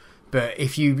hour. But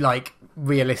if you,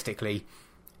 realistically,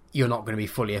 you're not going to be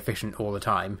fully efficient all the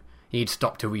time. You need to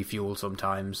stop to refuel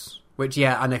sometimes. Which,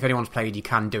 and if anyone's played, you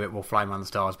can do it while flying around the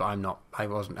stars, but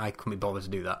I couldn't be bothered to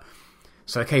do that.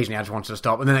 So occasionally I just wanted to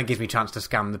stop, and then that gives me a chance to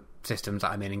scan the systems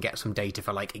that I'm in and get some data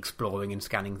for, exploring and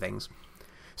scanning things.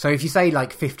 So if you say,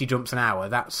 50 jumps an hour,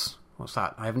 that's... What's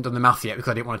that? I haven't done the math yet because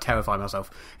I didn't want to terrify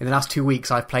myself. In the last 2 weeks,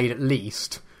 I've played at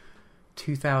least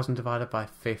 2,000 divided by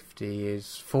 50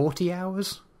 is 40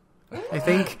 hours, I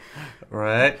think.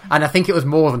 Right. And I think it was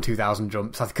more than 2,000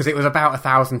 jumps, because it was about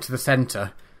 1,000 to the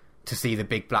centre to see the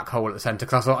big black hole at the centre.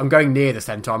 Because I thought, I'm going near the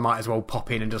centre, I might as well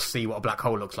pop in and just see what a black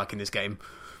hole looks like in this game.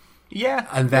 Yeah.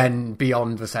 And then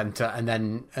beyond the centre, and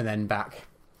then back.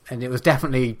 And it was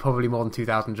definitely probably more than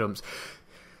 2,000 jumps.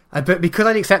 But because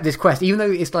I didn't accept this quest, even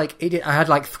though it's I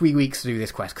had 3 weeks to do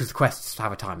this quest, because the quests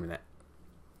have a time limit.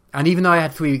 And even though I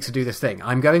had 3 weeks to do this thing,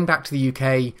 I'm going back to the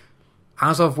UK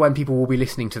as of when people will be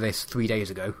listening to this 3 days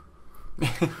ago.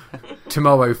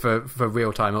 Tomorrow for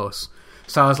real-time us.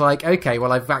 So I was like, okay,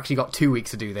 well, I've actually got 2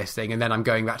 weeks to do this thing, and then I'm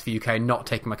going back to the UK and not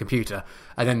taking my computer,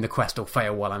 and then the quest will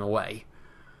fail while I'm away.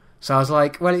 So I was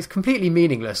like, well, it's completely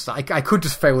meaningless. I could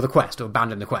just fail the quest or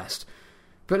abandon the quest.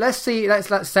 But let's see, let's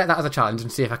set that as a challenge and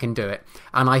see if I can do it.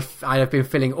 And I have been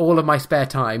filling all of my spare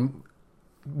time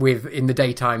in the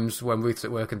daytimes when Ruth's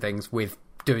at work and things with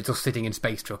just sitting in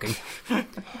space trucking.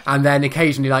 And then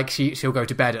occasionally she'll go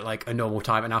to bed at a normal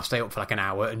time, and I'll stay up for an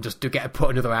hour and just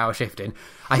put another hour shift in.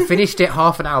 I finished it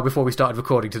half an hour before we started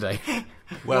recording today.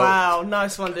 Well, wow,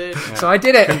 nice one, dude. Yeah. So I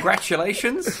did it.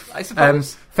 Congratulations, I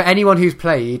suppose. For anyone who's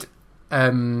played,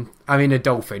 I'm in a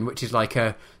Dolphin, which is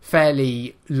a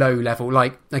fairly low level.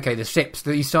 Okay, the ships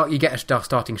that you get a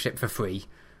starting ship for free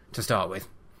to start with,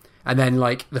 and then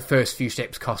the first few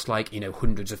ships cost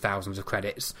hundreds of thousands of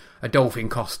credits. A Dolphin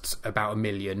costs about 1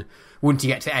 million. Once you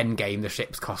get to end game, the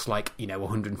ships cost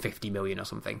 150 million or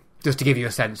something. Just to give you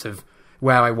a sense of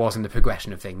where I was in the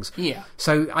progression of things. Yeah.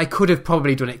 So I could have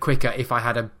probably done it quicker if I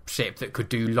had a ship that could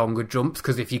do longer jumps,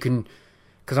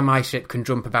 because because my ship can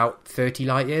jump about 30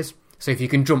 light years. So if you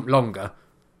can jump longer,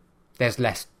 there's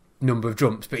less number of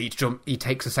jumps, but each jump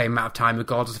takes the same amount of time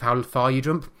regardless of how far you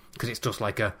jump, because it's just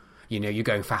like you're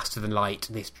going faster than light.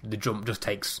 The jump just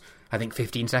takes, I think,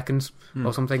 15 seconds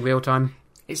or something real time.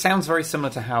 It sounds very similar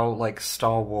to how like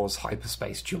Star Wars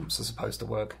hyperspace jumps are supposed to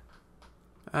work.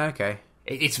 Okay.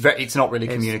 It's not really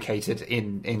communicated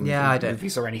in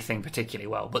movies or anything particularly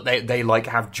well, but they like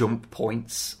have jump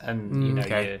points, and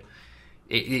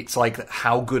it's like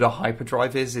how good a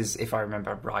hyperdrive is if I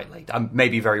remember rightly. I may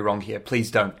be very wrong here. Please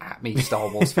don't at me, Star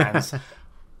Wars fans.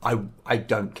 I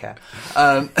don't care.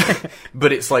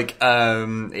 But it's like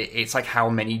how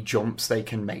many jumps they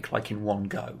can make like in one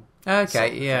go.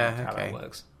 Okay, How that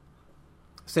works.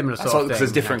 Similar sort of thing. Because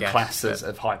there's different classes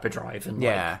of hyperdrive, and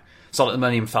so like the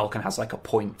Millennium Falcon has like a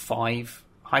 0.5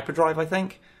 hyperdrive, I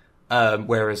think.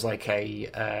 Whereas like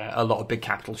a lot of big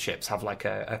capital ships have like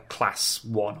a class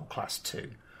 1 or class 2.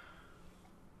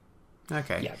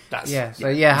 Okay.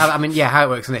 Yeah, how it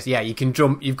works in this. Yeah, you can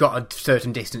jump. You've got a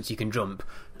certain distance you can jump,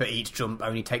 but each jump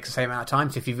only takes the same amount of time.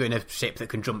 So if you've got a ship that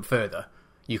can jump further,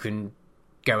 you can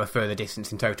go a further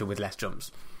distance in total with less jumps.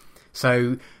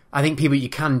 So I think you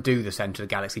can do the centre of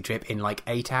the galaxy trip in like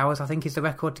 8 hours, I think is the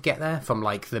record to get there from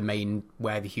like the main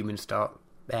where the humans start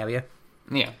area.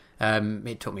 Yeah.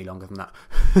 It took me longer than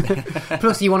that.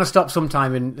 Plus you want to stop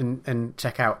sometime and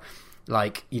check out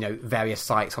like, various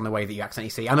sites on the way that you accidentally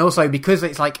see. And also because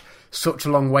it's like such a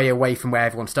long way away from where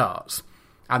everyone starts,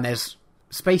 and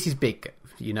space is big,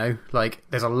 like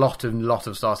there's a lot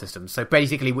of star systems. So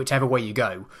basically whichever way you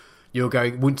go, you're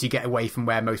going, once you get away from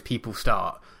where most people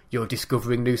start, you're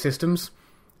discovering new systems.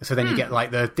 So then you get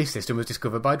like this system was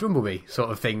discovered by Drumblebee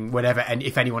sort of thing, whenever, and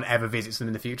if anyone ever visits them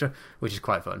in the future, which is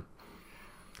quite fun.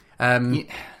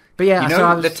 But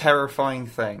yeah, the terrifying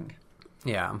thing.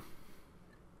 Yeah.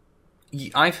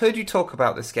 I've heard you talk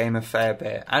about this game a fair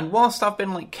bit, and whilst I've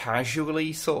been like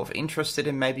casually sort of interested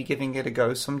in maybe giving it a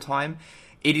go sometime,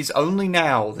 it is only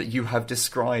now that you have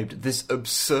described this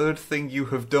absurd thing you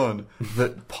have done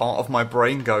that part of my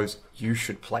brain goes, you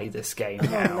should play this game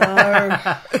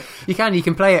now. You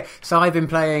can play it. So I've been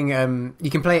playing,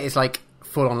 you can play it, it's like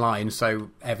full online,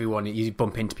 so everyone, you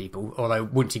bump into people, although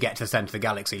once you get to the centre of the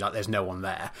galaxy, like there's no one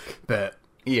there, but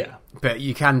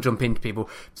you can jump into people.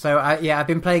 So I've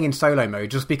been playing in solo mode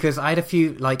just because I had a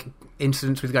few like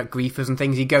incidents with like griefers and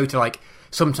things. You go to like,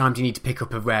 sometimes you need to pick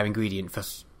up a rare ingredient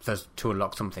to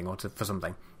unlock something or for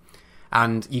something,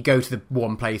 and you go to the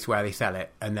one place where they sell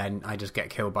it, and then I just get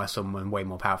killed by someone way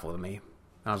more powerful than me.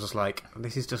 And I was just like,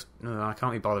 this is just, I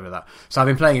can't be bothered with that. So I've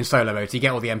been playing in solo mode, so you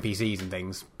get all the NPCs and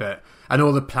things, and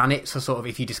all the planets are sort of,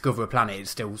 if you discover a planet,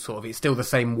 it's still the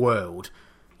same world.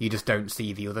 You just don't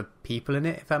see the other people in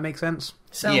it, if that makes sense.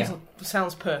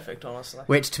 Sounds perfect, honestly.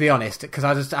 Which, to be honest, because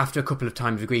I just, after a couple of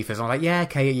times with griefers, I'm like,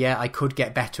 I could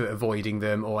get better at avoiding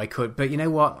them, or I could, but you know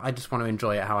what? I just want to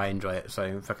enjoy it how I enjoy it,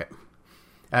 so fuck it.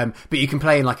 But you can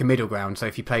play in like a middle ground, so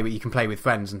if you play, you can play with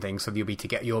friends and things, so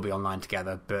you'll be online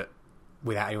together, but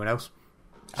without anyone else.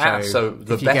 So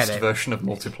the best version of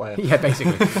multiplayer. Yeah,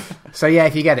 basically. So yeah,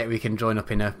 if you get it, we can join up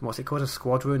in what's it called, a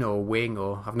squadron or a wing,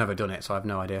 or I've never done it, so I have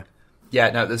no idea. Yeah,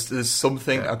 no, there's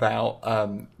something about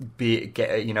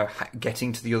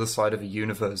getting to the other side of a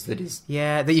universe that is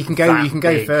that you can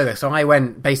go further. So I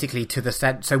went basically to the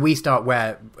set. So we start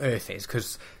where Earth is,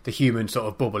 because the human sort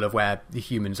of bubble of where the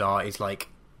humans are is like,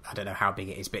 I don't know how big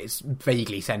it is, but it's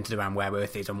vaguely centered around where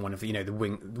Earth is on one of the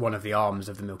one of the arms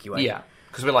of the Milky Way. Yeah,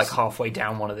 because we're like halfway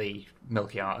down one of the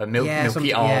Milky arms.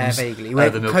 Yeah, vaguely. We're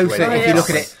closer.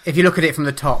 If you look at it from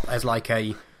the top as like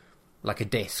a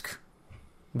disc,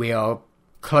 we are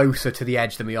closer to the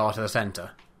edge than we are to the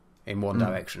centre in one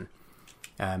direction.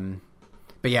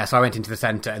 But yeah, so I went into the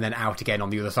centre and then out again on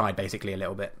the other side, basically a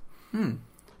little bit.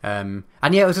 And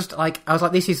yeah, it was just like, I was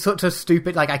like, this is such a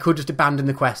stupid, like I could just abandon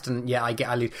the quest and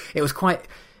I lose. It was quite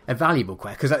a valuable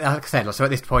quest because, like I said, so at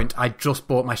this point I just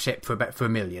bought my ship for $1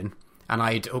 million and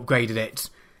I'd upgraded it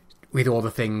with all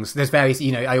the things. There's various,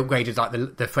 I upgraded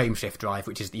like the frame shift drive,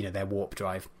 which is their warp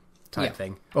drive type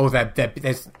thing. Or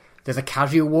there's a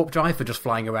casual warp drive for just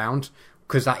flying around,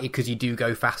 because you do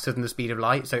go faster than the speed of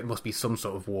light, so it must be some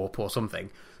sort of warp or something.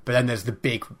 But then there's the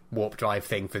big warp drive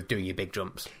thing for doing your big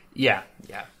jumps. Yeah.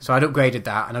 So I'd upgraded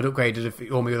that, and I'd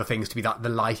upgraded all my other things to be the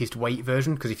lightest weight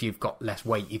version, because if you've got less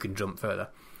weight, you can jump further.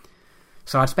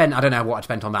 So I don't know what I'd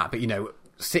spent on that, but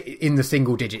in the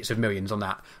single digits of millions on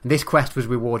that. And this quest was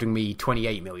rewarding me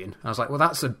 28 million. I was like, well,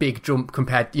 that's a big jump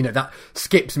compared, that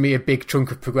skips me a big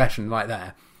chunk of progression right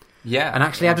there. Yeah. And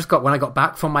actually, when I got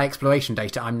back from my exploration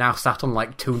data, I'm now sat on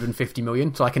like 250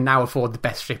 million, so I can now afford the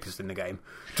best shippers in the game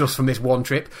just from this one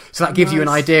trip. So that gives you an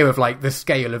idea of like the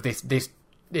scale of this. It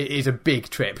is a big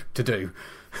trip to do.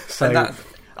 So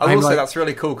I will say that's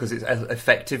really cool because it's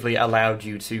effectively allowed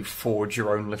you to forge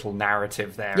your own little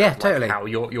narrative there. Yeah, of, totally. How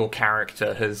your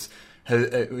character has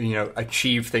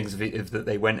achieved things that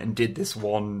they went and did this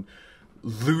one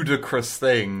ludicrous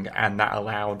thing, and that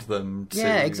allowed them to.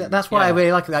 Yeah, exactly. That's why I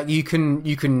really like that. You can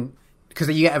because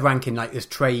you get a ranking like there's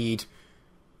trade,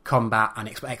 combat, and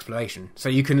exploration. So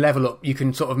you can level up. You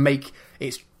can sort of make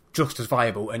it's just as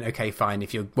viable. And okay, fine.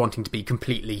 If you're wanting to be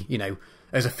completely,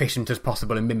 as efficient as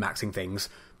possible and min-maxing things,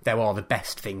 there are the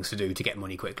best things to do to get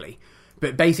money quickly.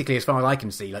 But basically, as far as I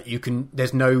can see, like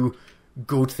there's no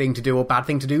good thing to do or bad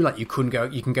thing to do. Like you can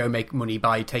go make money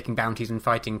by taking bounties and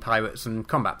fighting pirates and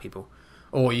combat people,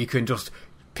 or you can just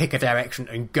pick a direction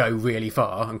and go really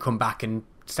far and come back and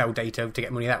sell data to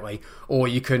get money that way, or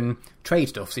you can trade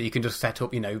stuff. So you can just set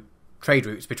up trade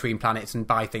routes between planets and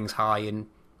buy things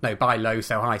buy low,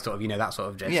 sell high, sort of that sort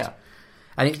of gist. Yeah.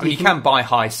 And you can buy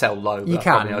high, sell low. But you can.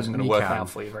 Probably isn't going to work out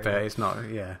for you very but well. It's not.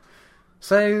 Yeah.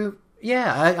 So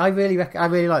yeah, I really like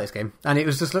this game, and it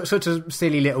was just such a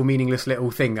silly little meaningless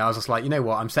little thing. I was just like, you know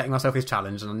what, I'm setting myself this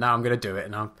challenge, and now I'm going to do it,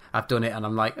 and I've done it, and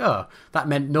I'm like, oh, that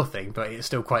meant nothing, but it's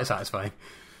still quite satisfying.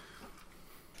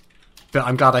 But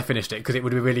I'm glad I finished it because it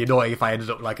would be really annoying if I ended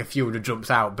up like a few hundred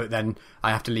jumps out, but then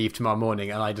I have to leave tomorrow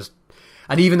morning,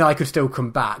 and even though I could still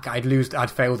come back, I'd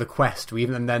fail the quest,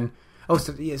 and then.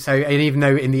 And even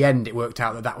though in the end it worked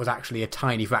out that was actually a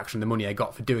tiny fraction of the money I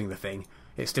got for doing the thing,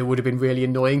 it still would have been really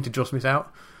annoying to just miss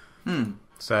out.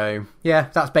 So yeah,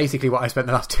 that's basically what I spent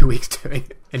the last 2 weeks doing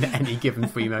in any given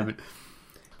free moment.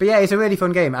 But yeah, it's a really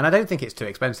fun game, and I don't think it's too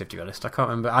expensive, to be honest. I can't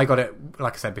remember. I got it,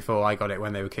 like I said before, I got it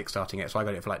when they were kickstarting it, so I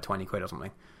got it for like 20 quid or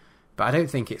something. But I don't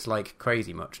think it's like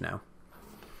crazy much now.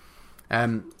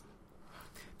 But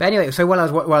anyway, so while I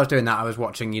was doing that, I was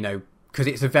watching, because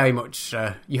it's a very much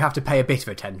you have to pay a bit of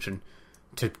attention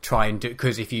to try and do,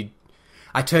 because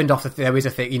I turned off there is a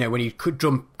thing, when you could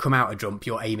come out a jump,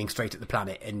 you're aiming straight at the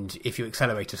planet, and if your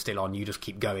accelerator's still on, you just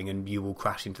keep going and you will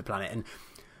crash into the planet and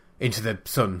into the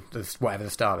sun, whatever the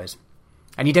star is.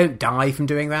 And you don't die from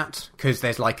doing that because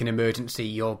there's like an emergency,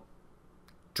 your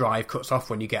drive cuts off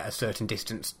when you get a certain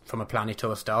distance from a planet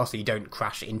or a star, so you don't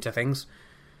crash into things.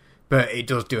 But it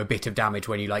does do a bit of damage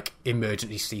when you like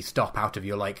emergency stop out of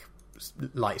your like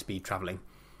light speed travelling.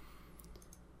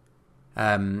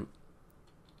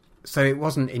 So it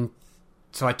wasn't in.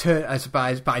 So I turned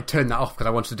that off because I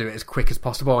wanted to do it as quick as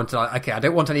possible. I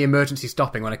don't want any emergency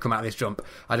stopping when I come out of this jump.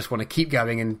 I just want to keep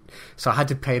going, and so I had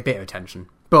to pay a bit of attention.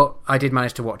 But I did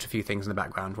manage to watch a few things in the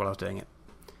background while I was doing it.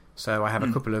 So I have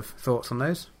a couple of thoughts on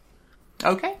those.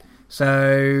 Okay.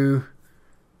 So,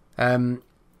 well,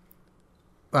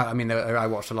 I mean, I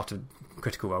watched a lot of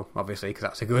Critical Role, obviously, because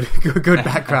that's a good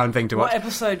background thing to watch. What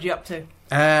episode are you up to?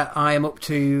 I am up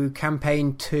to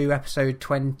Campaign 2, Episode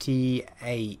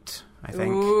 28, I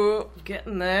think. Ooh,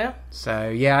 getting there. So,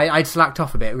 yeah, I'd slacked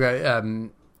off a bit.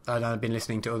 I'd been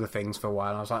listening to other things for a while,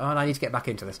 and I was like, I need to get back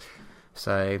into this.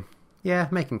 So, yeah,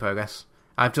 making progress.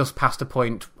 I've just passed the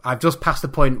point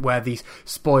where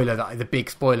the big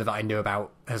spoiler that I knew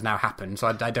about has now happened. So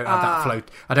I don't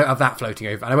have that floating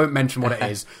over, and I won't mention what it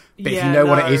is. But if you know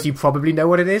what it is, you probably know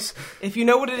what it is. If you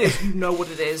know what it is, you know what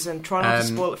it is, and try not to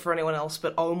spoil it for anyone else.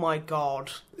 But oh my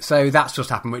god! So that's just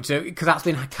happened, because that's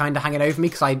been kind of hanging over me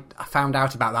because I found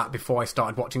out about that before I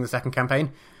started watching the second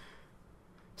campaign.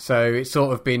 So it's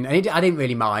sort of been, and I didn't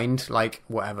really mind, like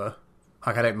whatever.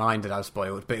 Like, I don't mind that I was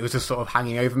spoiled, but it was just sort of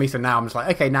hanging over me. So now I'm just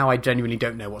like, okay, now I genuinely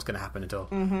don't know what's going to happen at all,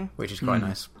 which is quite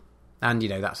nice. And,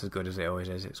 that's as good as it always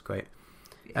is. It's great.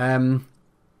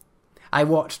 I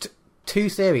watched the 2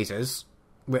 series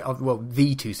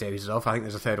of, I think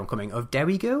there's a third one coming, of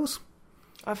Derry Girls.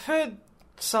 I've heard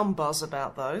some buzz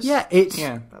about those. Yeah,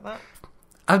 about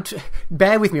that.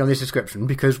 Bear with me on this description,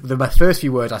 because the first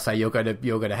few words I say, you're going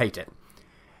to hate it.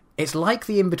 It's like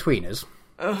the In-Betweeners.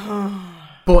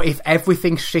 But if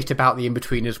everything shit about the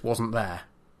In-Betweeners wasn't there.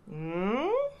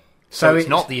 So it's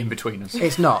not the In-Betweeners.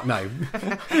 It's not, no.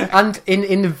 And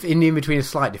in the In-Betweeners'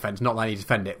 slight defence, not that I need to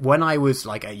defend it, when I was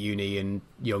like at uni and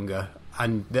younger,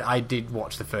 and I did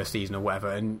watch the first season or whatever,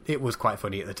 and it was quite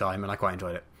funny at the time, and I quite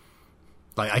enjoyed it.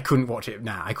 Like, I couldn't watch it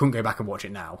now. I couldn't go back and watch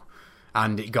it now.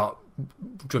 And it got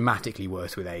dramatically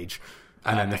worse with age.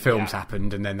 And then the films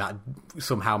happened, and then that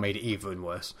somehow made it even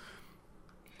worse.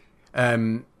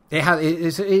 It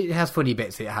has funny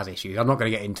bits. It has issues. I'm not going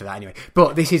to get into that anyway.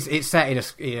 But it's set in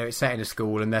a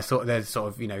school, and they're sort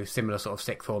of similar sort of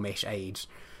sixth form-ish age.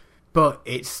 But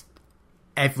it's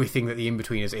everything that the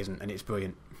In-Betweeners isn't, and it's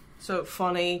brilliant. So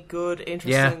funny, good,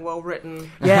 interesting, well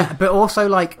written. Yeah, but also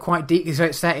like quite deep. So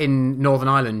it's set in Northern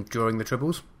Ireland during the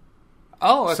Troubles.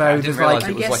 Oh, okay. So I didn't realise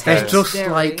it was like there's just scary.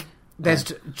 like there's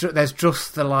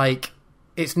just the like.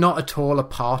 It's not at all a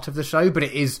part of the show, but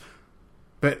it is.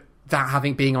 But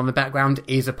that being on the background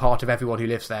is a part of everyone who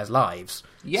lives there's lives.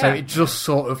 Yeah. So it just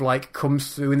sort of like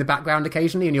comes through in the background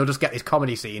occasionally, and you'll just get this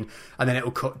comedy scene, and then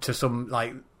it'll cut to some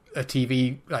like a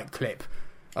TV like clip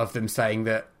of them saying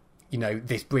that, you know,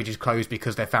 this bridge is closed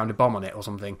because they found a bomb on it or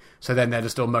something. So then they're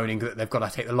just all moaning that they've got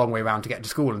to take the long way around to get to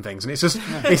school and things. And it's just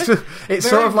it's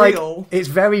sort of like real. It's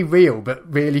very real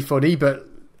but really funny, but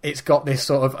it's got this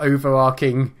sort of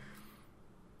overarching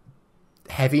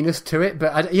heaviness to it,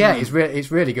 but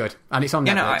it's really good, and it's on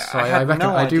Netflix, so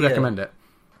I do recommend it.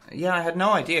 Yeah, I had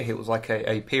no idea it was like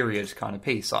a period kind of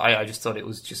piece. I just thought it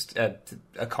was just a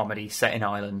comedy set in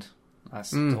Ireland.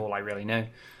 That's all I really knew.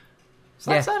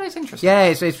 So that is interesting. Yeah,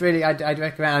 it's really I'd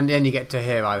recommend, and then you get to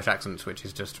hear Irish accents, which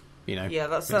is just, you know,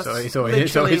 that's it's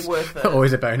always worth it.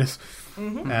 Always a bonus.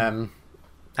 Mm-hmm.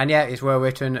 And yeah, it's well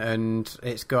written, and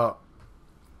it's got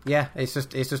it's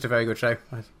just a very good show.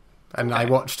 And I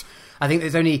watched. I think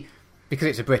there's only, because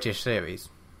it's a British series,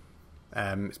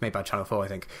 it's made by Channel 4, I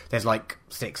think, there's like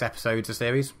 6 episodes a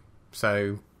series,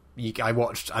 so I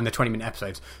watched, and they're 20-minute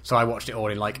episodes, so I watched it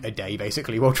all in like a day,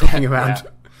 basically, while driving around.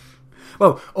 Yeah.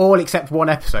 Well, all except one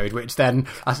episode, which then,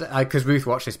 because Ruth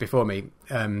watched this before me,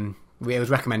 it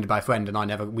was recommended by a friend,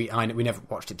 and we never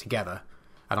watched it together,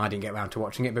 and I didn't get around to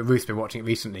watching it, but Ruth's been watching it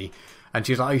recently, and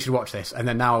she was like, "Oh, you should watch this." And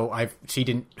then now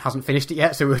she hasn't finished it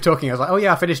yet, so we were talking. I was like, "Oh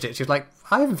yeah, I finished it." She was like,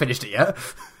 "I haven't finished it yet."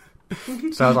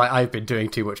 So I was like, "I've been doing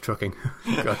too much trucking."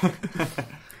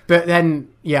 But then,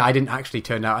 I didn't actually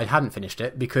turn out I hadn't finished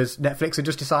it because Netflix had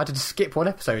just decided to skip one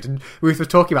episode, and Ruth was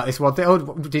talking about this one thing. Oh,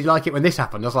 did you like it when this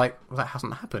happened? I was like, "Well, that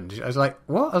hasn't happened." I was like,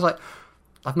 "What?" I was like,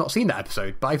 "I've not seen that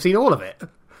episode, but I've seen all of it."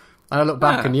 And I look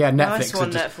back, and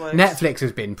Netflix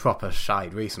has been proper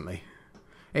shite recently.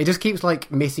 It just keeps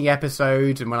like missing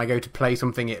episodes, and when I go to play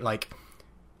something, it like,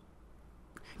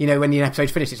 you know, when the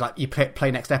episode's finished, it's like you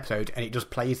play next episode, and it just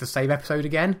plays the same episode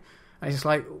again. And it's just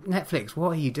like, Netflix, what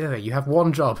are you doing? You have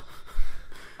one job.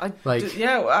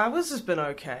 Ours has been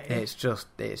okay. It's just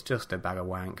a bag of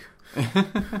wank.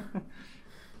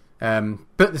 But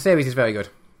the series is very good.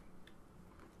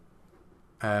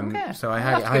 So I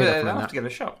have to give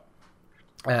it a shot.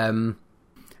 The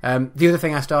other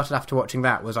thing I started after watching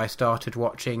that was I started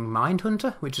watching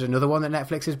Mindhunter, which is another one that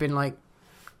Netflix has been like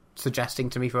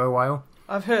suggesting to me for a while.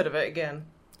 I've heard of it again.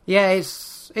 Yeah,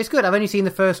 it's good. I've only seen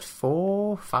the first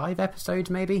 4-5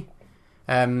 episodes, maybe.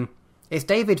 It's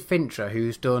David Fincher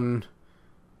who's done.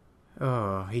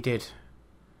 Oh, he did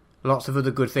lots of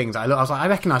other good things. I was like, I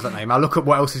recognise that name. I look up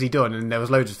what else has he done, and there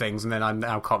was loads of things, and then I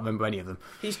now can't remember any of them.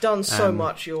 He's done so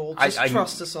much. You'll just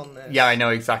trust us on this. Yeah, I know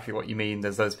exactly what you mean.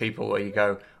 There's those people where you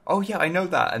go, "Oh yeah, I know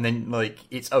that," and then like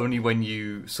it's only when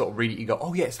you sort of read it, you go,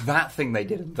 "Oh yeah, it's that thing they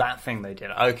did, and that thing they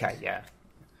did." Okay, yeah.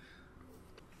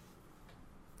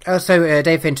 So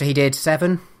Dave Fincher, he did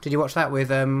Seven. Did you watch that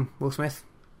with Will Smith?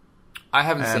 I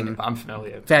haven't seen it, but I'm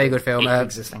familiar. Very good film.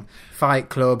 Existing. Fight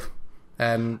Club,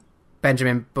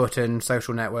 Benjamin Button,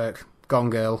 Social Network, Gone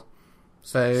Girl.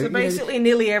 So basically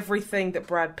nearly everything that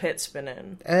Brad Pitt's been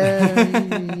in.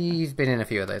 He's been in a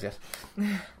few of those, yes.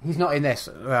 He's not in this,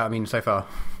 I mean, so far.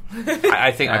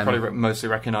 I think I probably mostly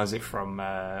recognise it from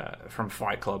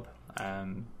Fight Club. I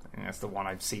think that's the one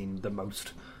I've seen the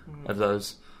most of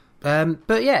those.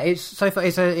 But yeah, it's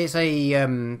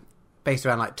a based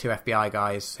around like 2 FBI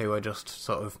guys who are just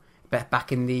sort of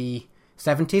back in the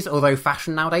 70s. Although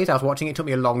fashion nowadays, I was watching it took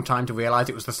me a long time to realise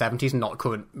it was the 70s and not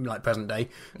current, like present day.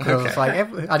 Okay. I was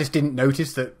like, I just didn't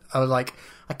notice that. I was like,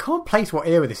 I can't place what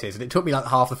era this is, and it took me like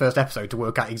half the first episode to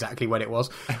work out exactly when it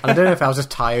was. And I don't know if I was just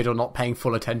tired or not paying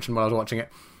full attention while I was watching it.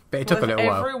 But it took a little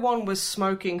while. Everyone was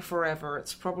smoking forever.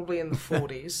 It's probably in the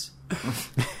 40s.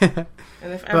 And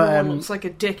if everyone looks like a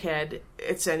dickhead,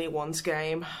 it's anyone's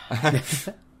game.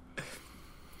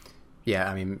 Yeah,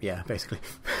 I mean, yeah, basically.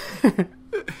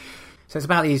 So it's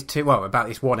about these about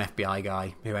this one FBI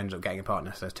guy who ends up getting a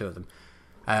partner. So there's 2 of them,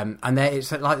 and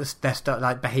it's like they're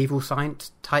like behavioural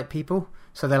science type people.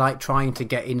 So they're like trying to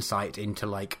get insight into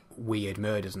like weird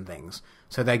murders and things.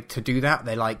 So to do that,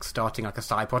 they're like starting like a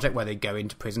side project where they go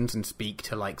into prisons and speak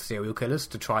to like serial killers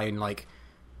to try and like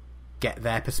get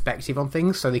their perspective on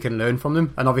things, so they can learn from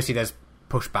them. And obviously, there's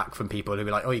pushback from people who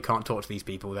be like, "Oh, you can't talk to these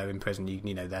people; they're in prison.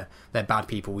 You know, they're bad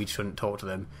people. We shouldn't talk to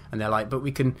them." And they're like, "But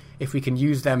if we can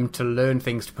use them to learn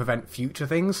things to prevent future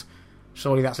things,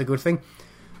 surely that's a good thing."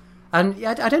 And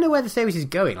I don't know where the series is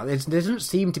going. Like, there doesn't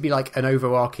seem to be like an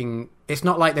overarching. It's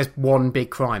not like there's one big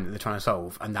crime that they're trying to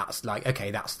solve, and that's like,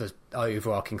 okay, that's the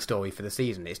overarching story for the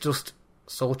season. It's just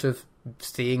sort of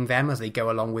seeing them as they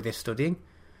go along with this studying.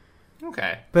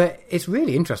 Okay. But it's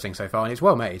really interesting so far, and it's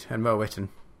well made and well written.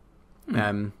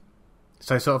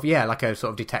 So sort of, yeah, like a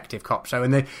sort of detective cop show.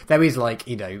 And there is like,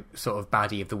 you know, sort of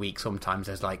baddie of the week sometimes.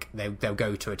 There's like, they'll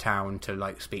go to a town to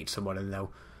like speak to someone, and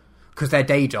because their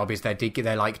day job is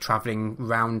they're like travelling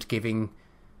around giving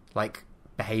like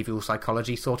behavioural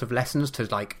psychology sort of lessons to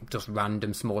like just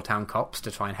random small town cops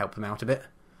to try and help them out a bit.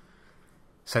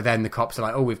 So then the cops are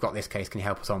like, oh, we've got this case, can you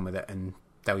help us on with it? And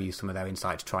they'll use some of their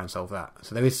insight to try and solve that.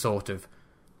 So there is sort of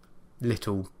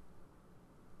little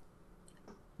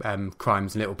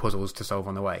crimes and little puzzles to solve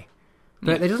on the way.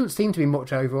 But there doesn't seem to be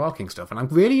much overarching stuff, and I'm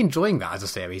really enjoying that as a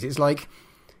series. It's like,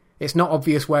 it's not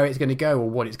obvious where it's going to go or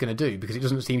what it's going to do, because it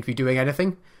doesn't seem to be doing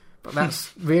anything. But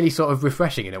that's really sort of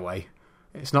refreshing in a way.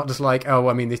 It's not just like, oh,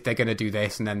 I mean, they're going to do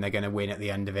this, and then they're going to win at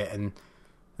the end of it, and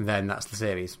then that's the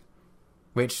series.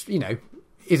 Which, you know,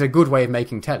 is a good way of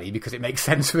making telly, because it makes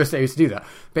sense for a series to do that.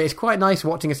 But it's quite nice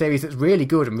watching a series that's really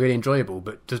good and really enjoyable,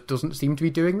 but just doesn't seem to be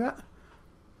doing that.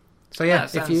 So yeah,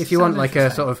 if you want like a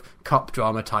sort of cop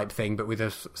drama type thing, but with a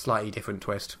slightly different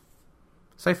twist.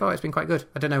 So far, it's been quite good.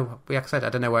 I don't know, like I said, I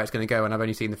don't know where it's going to go, and I've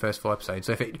only seen the first 4 episodes.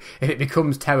 So if it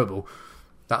becomes terrible,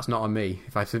 that's not on me,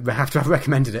 if I have to have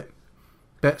recommended it.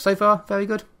 But so far, very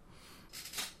good.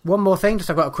 One more thing, just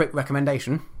I've got a quick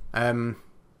recommendation.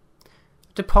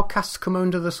 Do podcasts come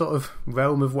under the sort of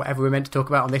realm of whatever we're meant to talk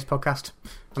about on this podcast?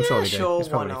 I'm sure they do. Sure, it's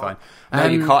probably fine. No,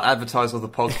 you can't advertise other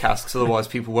podcasts, because otherwise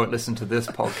people won't listen to this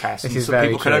podcast. This is so very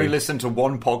people true. can only listen to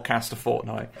one podcast a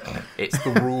fortnight. It's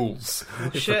the rules.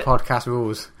 It's the podcast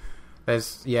rules.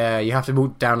 You have to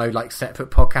download like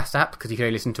separate podcast app, because you can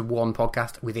only listen to one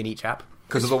podcast within each app.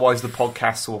 Because otherwise the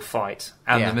podcasts will fight,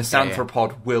 and the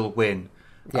Misanthropod will win.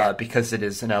 Because it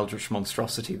is an eldritch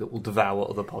monstrosity that will devour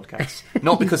other podcasts.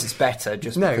 Not because it's better,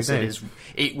 just because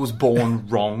it was born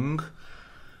wrong.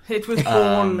 It was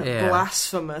born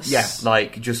blasphemous. Yeah,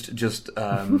 like just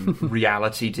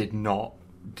reality did not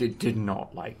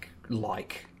like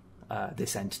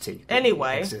this entity.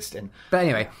 Anyway, existing. But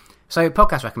anyway, so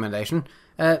podcast recommendation,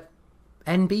 NB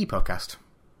podcast.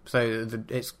 So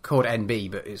it's called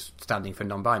NB, but it's standing for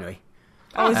non-binary.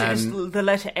 Oh, is it just the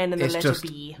letter N and the letter just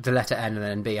B? The letter N and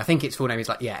then B. I think its full name is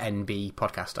like, NB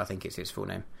Podcast. I think it's its full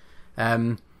name.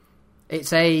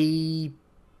 It's a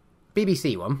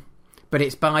BBC one, but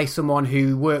it's by someone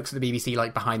who works at the BBC,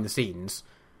 like behind the scenes,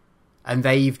 and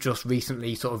they've just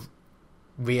recently sort of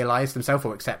realised themselves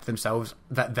or accept themselves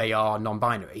that they are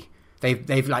non-binary.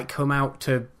 They've like come out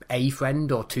to a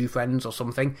friend or 2 friends or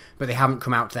something, but they haven't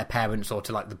come out to their parents or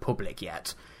to like the public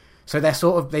yet. So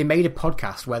they made a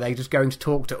podcast where they're just going to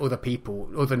talk to other people,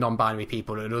 other non-binary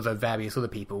people, and various other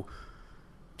people,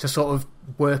 to sort of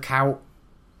work out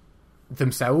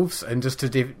themselves and just to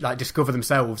discover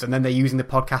themselves. And then they're using the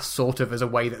podcast sort of as a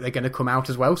way that they're going to come out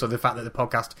as well. So the fact that the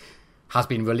podcast has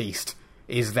been released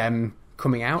is them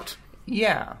coming out.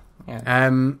 Yeah. So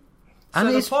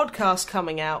the podcast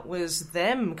coming out was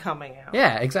them coming out.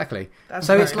 Yeah, exactly. That's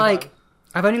so it's very like, fun.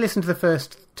 I've only listened to the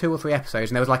first 2 or 3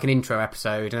 episodes, and there was like an intro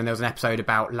episode, and then there was an episode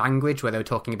about language where they were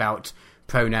talking about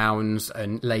pronouns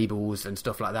and labels and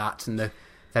stuff like that, and then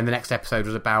the next episode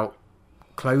was about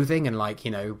clothing and like,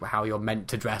 you know, how you're meant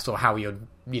to dress, or how you're,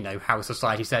 you know, how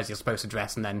society says you're supposed to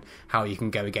dress, and then how you can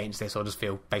go against this or just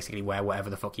feel basically wear whatever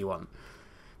the fuck you want.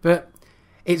 But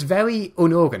it's very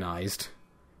unorganised,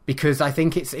 because I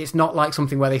think it's not like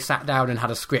something where they sat down and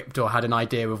had a script or had an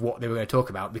idea of what they were going to talk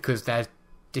about, because they're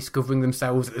discovering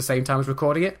themselves at the same time as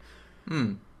recording it.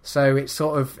 So it's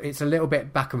it's a little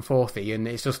bit back and forthy, and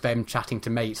it's just them chatting to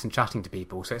mates and chatting to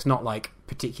people, so it's not like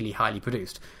particularly highly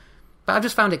produced. But I've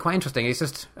just found it quite interesting. It's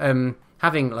just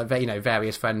having like, you know,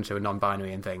 various friends who are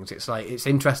non-binary and things. It's like, it's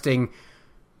interesting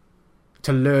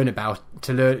to learn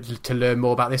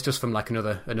more about this just from like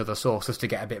another source, just to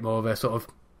get a bit more of a sort of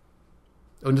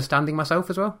understanding myself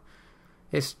as well.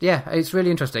 It's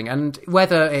really interesting, and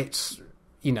whether it's,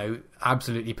 you know,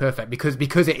 absolutely perfect,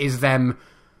 because it is them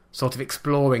sort of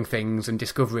exploring things and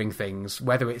discovering things,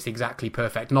 whether it's exactly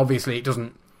perfect. And obviously it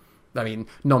doesn't, I mean,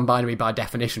 non-binary by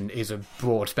definition is a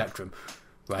broad spectrum,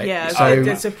 right? Yeah, so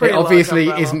it's a pretty it obviously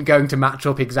large umbrella. isn't going to match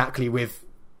up exactly with,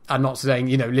 I'm not saying,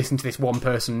 you know, listen to this one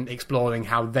person exploring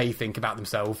how they think about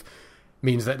themselves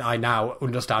means that I now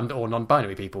understand all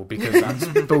non-binary people, because that's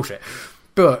bullshit.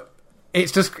 But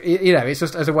it's just, you know, it's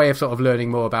just as a way of sort of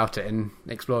learning more about it and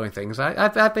exploring things.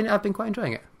 I've been quite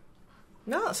enjoying it.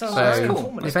 No, that sounds So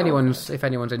cool. if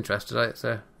anyone's interested,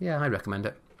 I recommend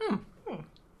it.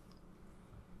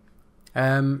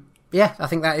 Yeah, I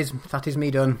think that is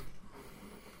me done.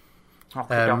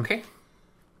 Okay.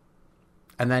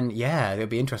 And then, yeah, it'll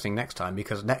be interesting next time,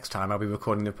 because next time I'll be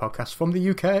recording the podcast from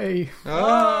the UK.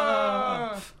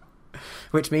 Ah!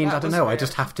 Which means, I don't know, I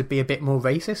just have to be a bit more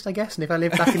racist, I guess, and if I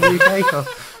live back in the UK. Or,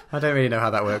 I don't really know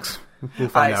how that works. We'll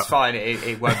find out. It's fine.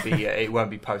 It won't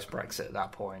be post-Brexit at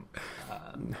that point.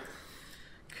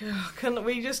 Can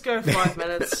we just go 5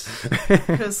 minutes?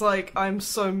 Because, like, I'm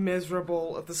so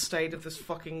miserable at the state of this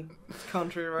fucking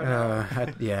country right now.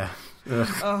 Yeah.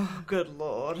 Oh, good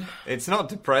lord. It's not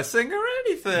depressing or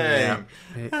anything.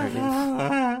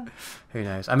 Yeah. Who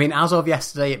knows? I mean, as of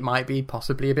yesterday, it might be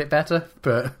possibly a bit better,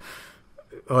 but...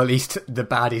 Or at least the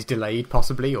bad is delayed,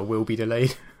 possibly, or will be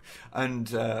delayed. And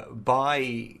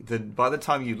by the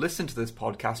time you listen to this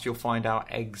podcast, you'll find out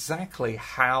exactly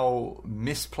how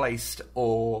misplaced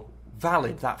or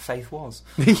valid that faith was.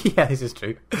 Yeah, this is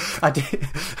true. I did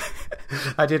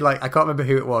I can't remember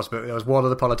who it was, but there was one of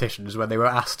the politicians when they were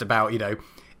asked about,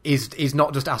 is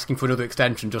not just asking for another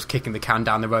extension, just kicking the can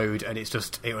down the road, and it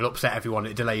will upset everyone,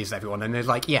 it delays everyone. And there's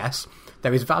like, yes,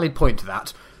 there is valid point to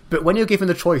that, but when you're given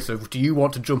the choice of, do you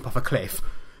want to jump off a cliff,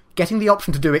 getting the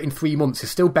option to do it in 3 months is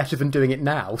still better than doing it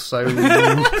now. So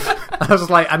I was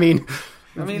like, I mean,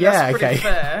 yeah, that's pretty okay.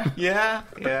 fair. Yeah.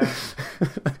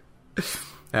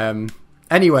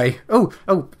 Anyway, I'm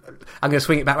going to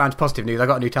swing it back around to positive news. I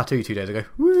got a new tattoo 2 days ago.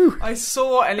 Woo! I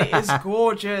saw, and it is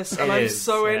gorgeous, and I'm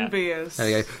so envious. There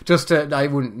you go. Just, I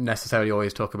wouldn't necessarily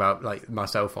always talk about like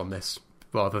myself on this,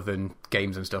 rather than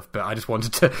games and stuff, but I just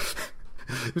wanted to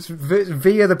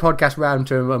veer the podcast round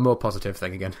to a more positive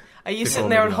thing again. Are you sitting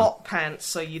there in hot pants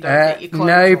so you don't get your clothes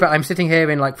No, on? but I'm sitting here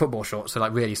in like football shorts, so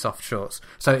like really soft shorts.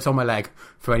 So it's on my leg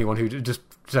for anyone who just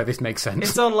so this makes sense.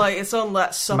 It's on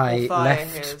that supple my thigh.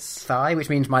 left thigh, which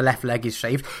means my left leg is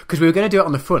shaved, because we were going to do it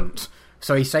on the front.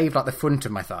 So he saved like the front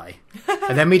of my thigh,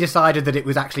 and then we decided that it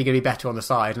was actually going to be better on the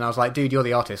side. And I was like, "Dude, you're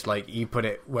the artist. Like, you put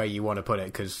it where you want to put it."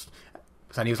 Because,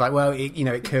 and he was like, "Well,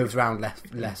 it curves around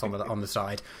less on the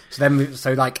side." So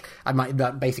I might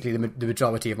basically the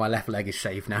majority of my left leg is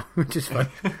shaved now, which is fun.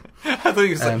 I thought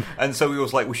he was and so he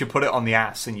was like, "We should put it on the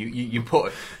ass," and you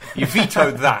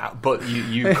vetoed that, but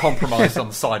you compromised on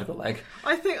the side of the leg.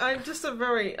 I think I'm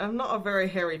not a very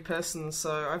hairy person,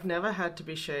 so I've never had to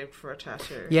be shaved for a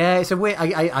tattoo. Yeah, it's a weird.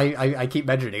 I keep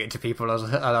mentioning it to people,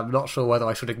 and I'm not sure whether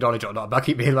I should acknowledge it or not. But I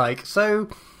keep being like, so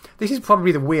this is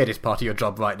probably the weirdest part of your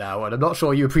job right now, and I'm not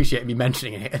sure you appreciate me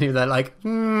mentioning it. And they're like,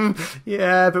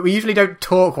 yeah, but we usually don't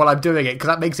talk while I'm doing it because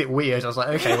that makes it weird. I was like,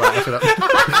 okay, right, shut up.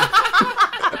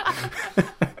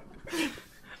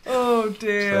 Oh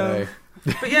dear.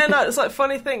 But yeah, no, it's like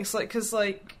funny things, like because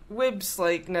like Wibbs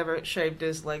like never shaved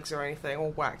his legs or anything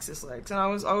or waxed his legs, and I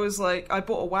was like, I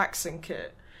bought a waxing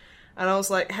kit, and I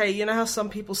was like, hey, you know how some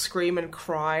people scream and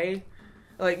cry?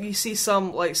 Like, you see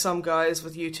some guys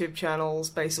with YouTube channels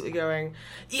basically going,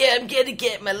 yeah, I'm gonna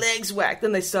get my legs whacked.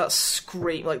 Then they start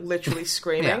literally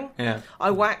screaming. Yeah. I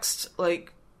waxed,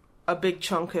 like, a big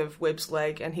chunk of Wibb's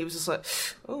leg, and he was just like,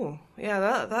 oh,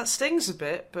 yeah, that stings a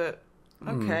bit, but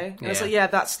okay. And it's like, yeah,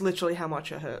 that's literally how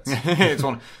much it hurts. It's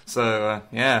one. So,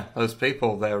 those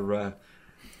people, they're...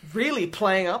 really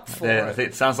playing up for it.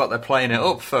 It sounds like they're playing it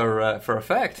up for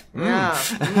effect. Yeah.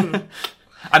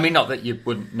 I mean, not that you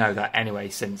wouldn't know that anyway,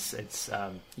 since it's, I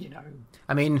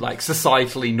mean, like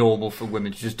societally normal for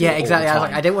women to just do it exactly. all the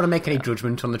time. I don't want to make any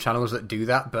judgment on the channels that do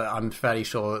that, but I'm fairly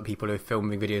sure that people who are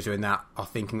filming videos doing that are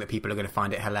thinking that people are going to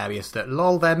find it hilarious that,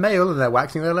 lol, they're male and they're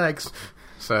waxing their legs.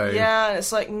 So yeah,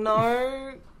 it's like,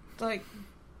 no, like,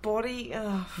 body,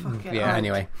 fucking... Yeah,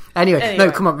 anyway,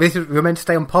 no, come on, we're meant to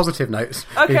stay on positive notes.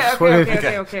 Okay.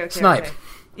 Snipe,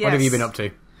 Yes. what have you been up to?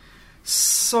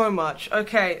 So much.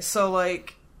 Okay, so,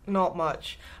 like, not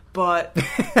much, but...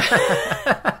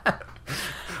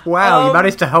 Wow, you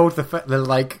managed to hold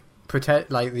the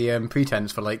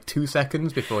pretense for like 2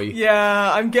 seconds before you...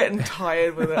 Yeah, I'm getting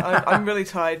tired with it. I'm really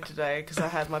tired today because I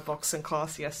had my boxing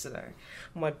class yesterday.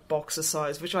 My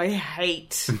boxercise, which I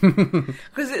hate.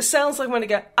 Because it sounds like when I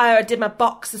go, oh, I did my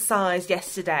boxercise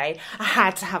yesterday. I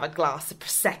had to have a glass of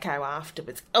Prosecco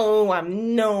afterwards. Oh,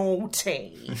 I'm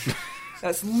naughty.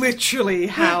 That's literally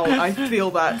how I feel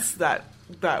that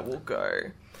will go.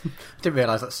 I didn't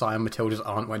realise that Cy and Matilda's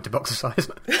aunt went to boxercise.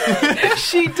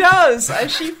 She does,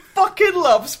 and she fucking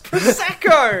loves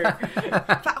Prosecco.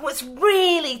 That was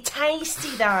really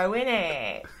tasty though,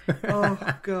 innit?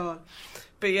 Oh, God.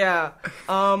 But yeah,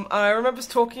 I remember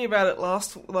talking about it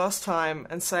last time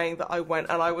and saying that I went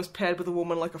and I was paired with a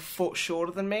woman like a foot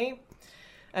shorter than me.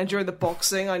 And during the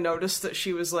boxing, I noticed that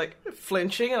she was, like,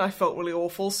 flinching, and I felt really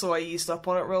awful, so I eased up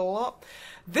on it real lot.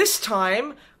 This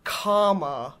time,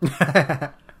 calmer.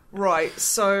 Right,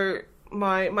 so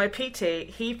my PT,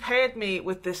 he paired me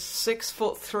with this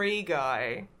 6'3"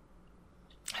 guy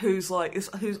who's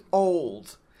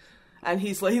old. And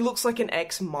he looks like an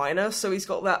ex-miner, so he's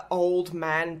got that old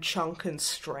man chunk and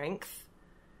strength.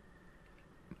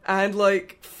 And,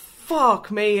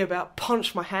 fuck me, about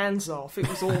punched my hands off. It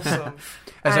was awesome.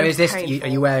 So is this, are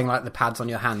you wearing, the pads on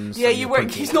your hands? Yeah,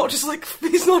 he's not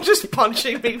just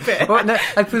punching me, Ben. Well, no,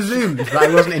 I presumed, but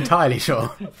I wasn't entirely sure.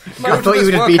 I thought you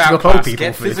would have beaten up old people.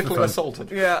 Get physically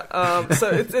assaulted. Yeah, so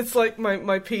it's like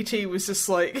my PT was just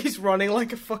he's running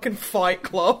like a fucking fight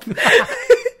club.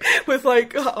 With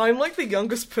I'm the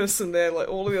youngest person there,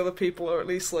 all of the other people are at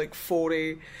least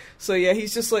 40. So yeah,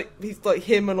 he's just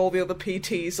him and all the other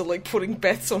PTs are putting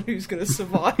bets on who's going to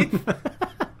survive.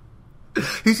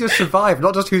 Who's going to survive?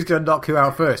 Not just who's going to knock who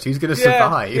out first, who's going to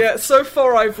survive. Yeah, so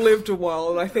far I've lived a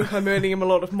while, and I think I'm earning him a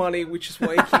lot of money, which is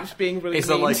why he keeps being really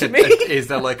mean to me. Is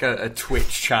there a Twitch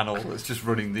channel that's just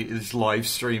running this live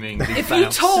streaming? If you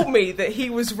told me that he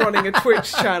was running a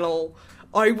Twitch channel,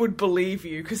 I would believe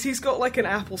you, because he's got an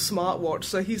Apple smartwatch,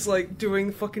 so he's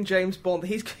doing fucking James Bond.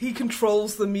 He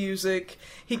controls the music,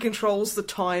 he controls the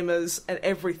timers and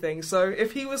everything. So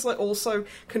if he was also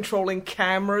controlling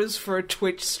cameras for a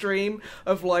Twitch stream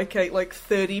of a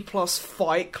 30+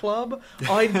 Fight Club,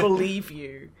 I'd believe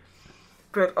you.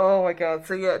 But oh my god,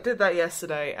 so yeah, did that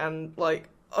yesterday, and my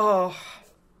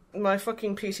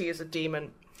fucking PT is a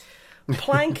demon.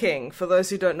 Planking, for those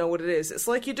who don't know what it is, it's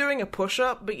like you're doing a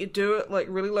push-up, but you do it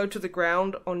really low to the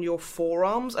ground on your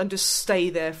forearms and just stay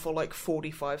there for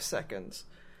 45 seconds.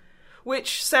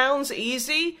 Which sounds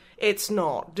easy, it's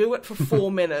not. Do it for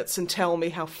 4 minutes and tell me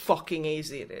how fucking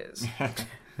easy it is.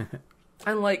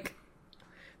 And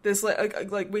there's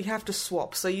we have to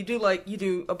swap. So you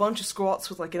do a bunch of squats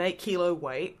with an 8 kilo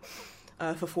weight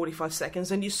for 45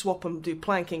 seconds, and you swap and do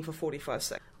planking for 45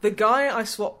 seconds. The guy I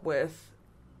swapped with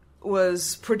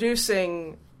was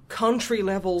producing country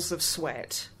levels of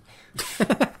sweat.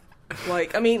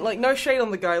 No shade on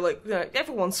the guy,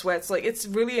 everyone sweats, it's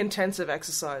really intensive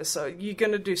exercise, so you're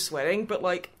gonna do sweating, but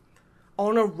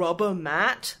on a rubber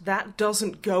mat, that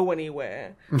doesn't go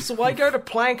anywhere. So I go to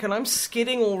plank and I'm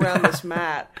skidding all around this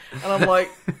mat, and I'm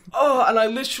and I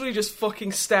literally just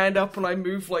fucking stand up and I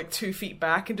move 2 feet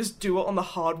back and just do it on the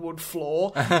hardwood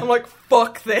floor. I'm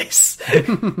fuck this.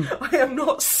 I am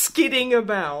not skidding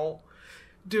about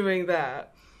doing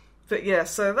that. But yeah,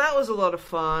 so that was a lot of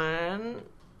fun.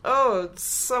 Oh, it's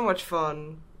so much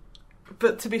fun.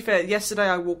 But to be fair, yesterday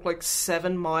I walked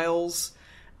 7 miles,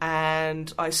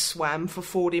 and I swam for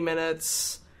 40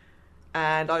 minutes,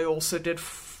 and I also did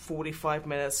 45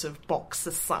 minutes of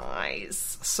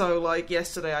boxercise. So,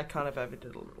 yesterday I kind of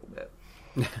overdid a little bit.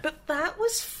 But that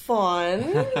was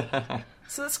fun.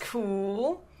 So that's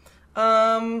cool.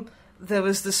 There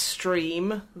was the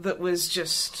stream that was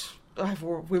just...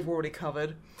 we've already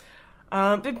covered.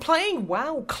 Been playing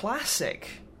WoW Classic.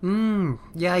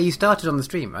 Yeah, you started on the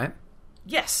stream, right?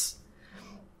 Yes.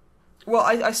 Well,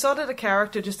 I started a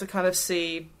character just to kind of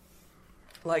see,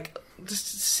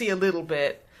 just to see a little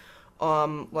bit,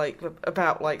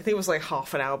 about, I think it was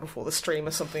half an hour before the stream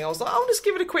or something. I was I'll just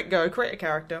give it a quick go, create a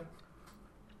character,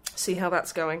 see how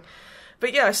that's going.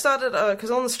 But yeah, I started, because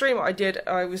on the stream I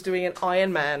was doing an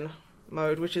Iron Man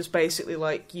mode, which is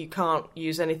basically, you can't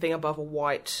use anything above a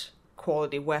white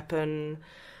quality weapon,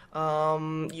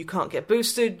 you can't get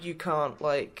boosted, you can't,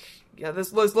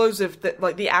 there's loads of...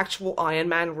 the actual Iron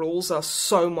Man rules are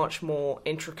so much more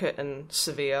intricate and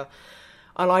severe.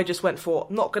 And I just went for,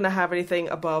 not going to have anything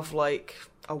above,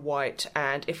 a white,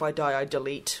 and if I die, I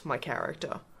delete my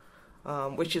character.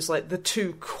 Which is, the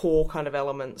 2 core kind of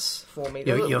elements for me.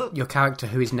 Your character,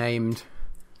 who is named...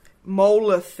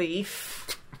 Molar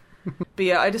Thief. But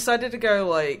yeah, I decided to go,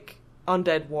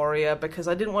 Undead Warrior, because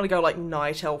I didn't want to go,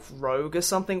 Night Elf Rogue or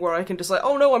something, where I can just,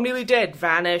 oh no, I'm nearly dead,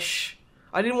 vanish...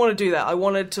 I didn't want to do that. I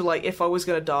wanted to, if I was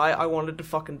going to die, I wanted to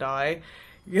fucking die.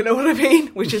 You know what I mean?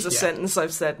 Which is a sentence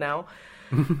I've said now.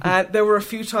 There were a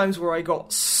few times where I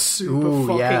got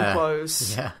super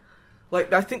close. Yeah.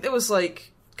 I think there was,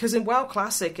 because in WoW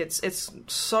Classic, it's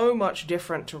so much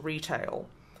different to retail.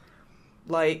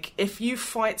 If you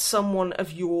fight someone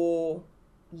of your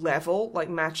level,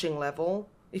 matching level,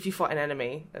 if you fight an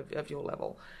enemy of your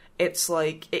level, it's,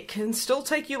 it can still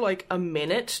take you, a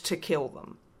minute to kill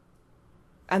them.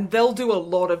 And they'll do a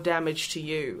lot of damage to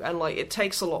you, and it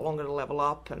takes a lot longer to level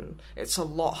up, and it's a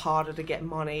lot harder to get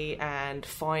money and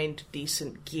find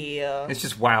decent gear. It's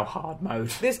just WoW hard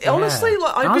mode. Honestly,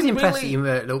 I was impressed that you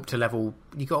were up to level.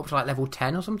 You got up to level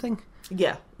 10 or something.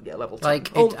 Yeah, level 10. I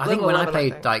think when I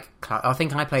played, I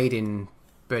think I played in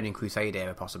Burning Crusade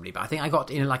era, possibly. But I think I got,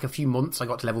 in like a few months, I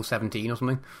got to level 17 or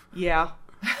something. Yeah.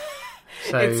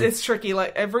 So it's tricky.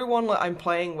 Like, everyone I'm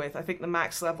playing with, I think the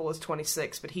max level is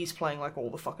 26, but he's playing like all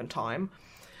the fucking time.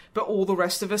 But all the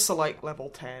rest of us are like level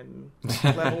 10,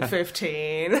 level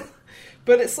 15.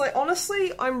 But it's like,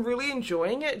 honestly, I'm really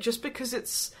enjoying it just because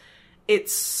it's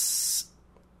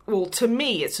well, to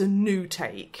me, it's a new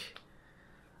take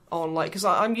on, like, because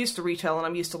I'm used to retail and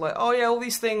I'm used to, like, oh yeah, all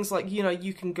these things, like, you know,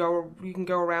 you can go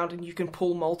around and you can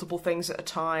pull multiple things at a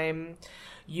time.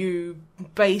 You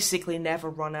basically never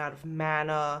run out of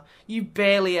mana. You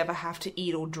barely ever have to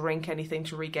eat or drink anything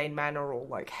to regain mana or,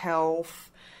 like, health.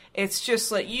 It's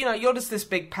just like, you know, you're just this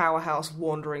big powerhouse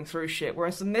wandering through shit.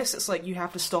 Whereas in this, it's like you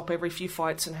have to stop every few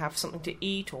fights and have something to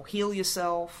eat or heal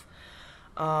yourself.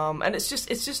 And it's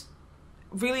just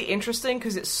really interesting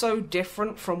because it's so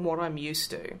different from what I'm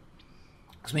used to.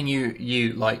 I mean,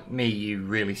 you like me, you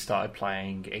really started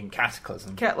playing in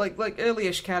Cataclysm. Like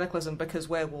early-ish Cataclysm, because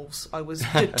werewolves, I was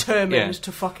determined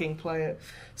to fucking play it.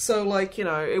 So, like, you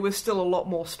know, it was still a lot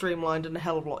more streamlined and a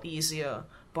hell of a lot easier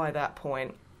by that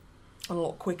point. And a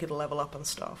lot quicker to level up and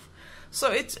stuff.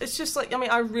 So it's just like, I mean,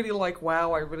 I really like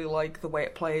WoW, I really like the way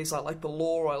it plays, I like the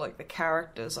lore, I like the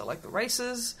characters, I like the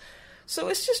races. So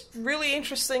it's just really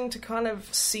interesting to kind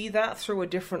of see that through a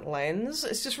different lens.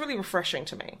 It's just really refreshing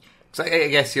to me. So I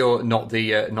guess you're not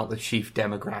the chief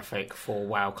demographic for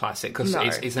WoW Classic, because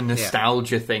it's a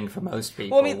nostalgia thing for most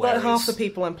people. Well, I mean, like, half the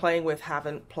people I'm playing with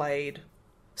haven't played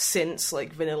since,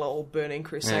 like, Vanilla or Burning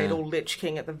Crusade or Lich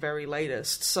King at the very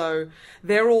latest. So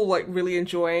they're all, like, really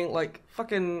enjoying, like,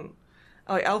 fucking...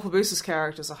 Like, Alpha Boost's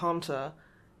character as a hunter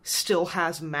still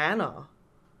has mana.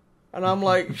 And I'm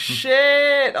like,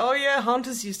 shit! Oh yeah,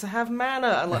 hunters used to have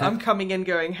mana. And, like, I'm coming in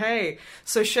going, hey,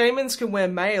 so shamans can wear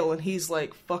mail, and he's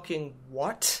like, fucking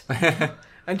what?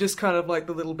 And just kind of, like,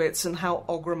 the little bits, and how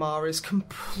Orgrimmar is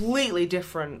completely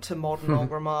different to modern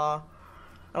Orgrimmar.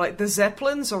 Like, the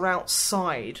Zeppelins are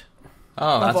outside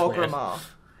of Orgrimmar. Weird.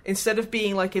 Instead of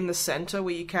being, like, in the center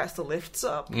where you catch the lifts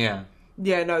up. Yeah.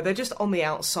 Yeah, no, they're just on the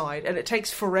outside, and it takes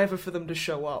forever for them to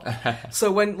show up.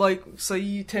 So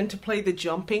you tend to play the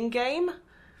jumping game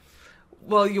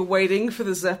while you're waiting for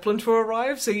the Zeppelin to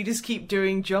arrive, so you just keep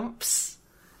doing jumps,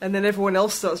 and then everyone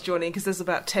else starts joining, because there's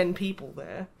about 10 people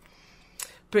there.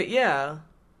 But yeah...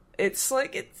 It's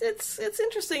like it's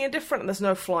interesting and different, and there's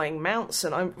no flying mounts,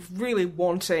 and I'm really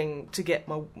wanting to get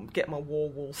my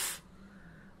werewolf.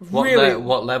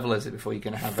 What level is it before you're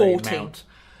going to have 40. A mount?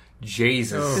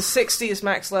 Jesus. The 60 is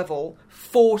max level.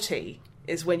 40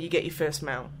 is when you get your first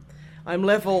mount. I'm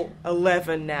level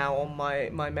 11 now on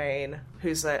my main,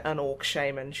 who's an orc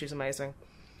shaman. She's amazing,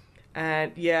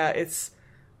 and yeah, it's.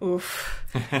 Oof.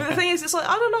 But the thing is, it's like,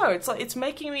 I don't know, it's like, it's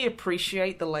making me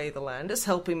appreciate the lay of the land. It's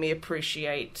helping me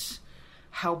appreciate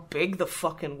how big the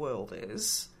fucking world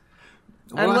is.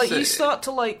 And, like, you start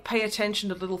to, like, pay attention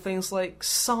to little things like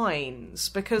signs,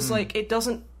 because, like, it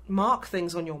doesn't mark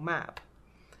things on your map.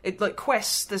 It, like,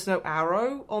 quests, there's no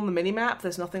arrow on the minimap,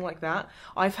 there's nothing like that.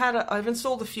 I've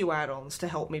installed a few add-ons to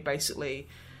help me basically...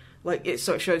 Like,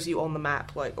 so it shows you on the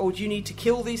map, like, oh, do you need to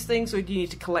kill these things, or do you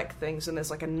need to collect things? And there's,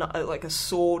 like, a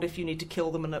sword if you need to kill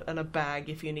them, and a bag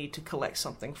if you need to collect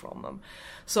something from them.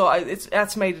 So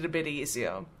that's made it a bit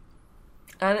easier.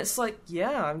 And it's like,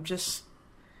 yeah,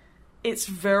 it's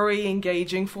very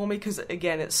engaging for me, because,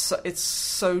 again, it's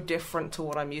so different to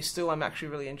what I'm used to. I'm actually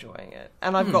really enjoying it.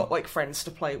 And I've got, like, friends to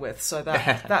play with, so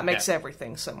that makes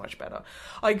everything so much better.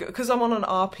 Because I'm on an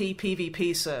RP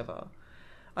PvP server.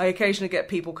 I occasionally get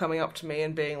people coming up to me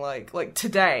and being like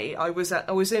today I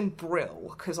was in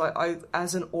Brill, because I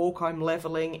as an orc I'm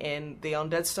leveling in the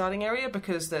undead starting area,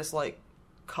 because there's, like,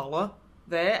 colour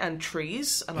there and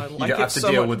trees, and I like it so much. You don't have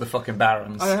to deal with the fucking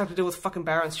barons. I don't have to deal with fucking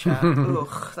barons chat.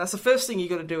 Ugh. That's the first thing you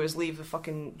got to do, is leave the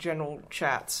fucking general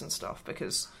chats and stuff,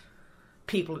 because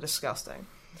people are disgusting.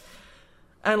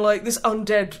 And, like, this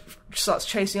undead starts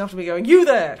chasing after me going, "You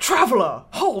there, traveller,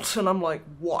 halt!" And I'm like,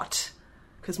 what?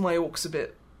 Because my orc's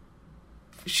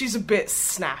she's a bit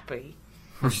snappy.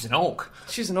 She's an orc.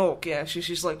 She's an orc, yeah.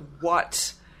 She's like,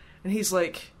 what? And he's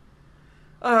like,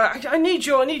 I need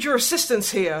your assistance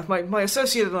here. My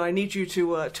associate and I need you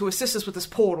to assist us with this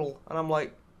portal. And I'm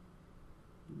like,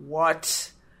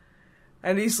 what?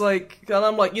 And he's like, and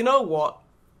I'm like, you know what?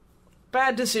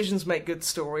 Bad decisions make good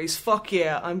stories. Fuck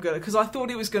yeah, I'm gonna. Because I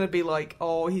thought he was gonna be like,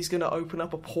 oh, he's gonna open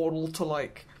up a portal to,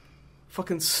 like,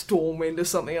 fucking Stormwind or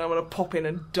something, and I'm gonna pop in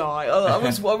and die. I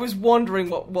was wondering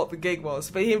what the gig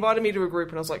was, but he invited me to a group,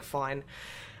 and I was like, fine.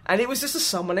 And it was just a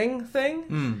summoning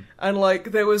thing. And,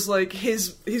 like, there was, like,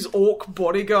 his orc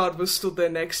bodyguard was stood there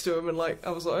next to him. And, like,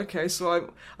 I was like, okay,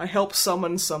 so I help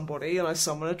summon somebody. And I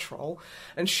summon a troll.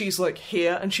 And she's, like,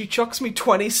 here. And she chucks me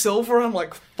 20 silver. And I'm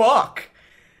like, fuck.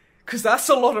 Because that's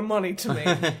a lot of money to me.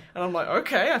 And I'm like,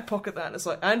 okay, I pocket that. And it's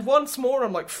like, and once more.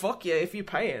 I'm like, fuck yeah, if you're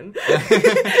paying.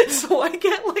 So I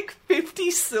get, like, 50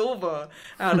 silver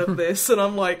out of this. And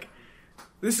I'm like...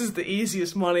 This is the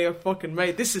easiest money I've fucking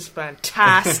made. This is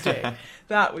fantastic.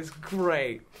 That was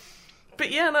great.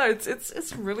 But yeah, no,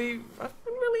 it's really, I've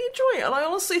been really enjoying it. And I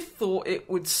honestly thought it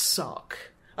would suck.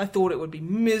 I thought it would be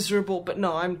miserable, but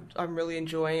no, I'm really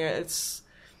enjoying it.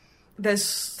 There's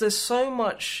so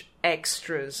much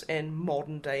extras in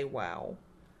modern day WoW.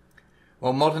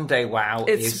 Well, modern day WoW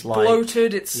is like... It's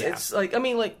bloated, it's like, I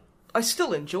mean, like, I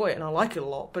still enjoy it and I like it a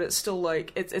lot, but it's still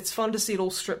like it's fun to see it all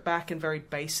stripped back and very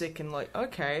basic and like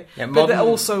okay, but they're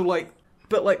also like,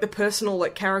 but like the personal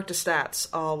like character stats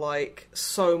are like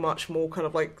so much more kind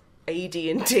of like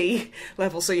AD&D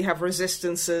level. So you have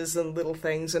resistances and little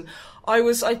things. And I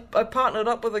partnered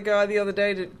up with a guy the other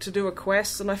day to do a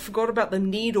quest, and I forgot about the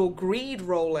need or greed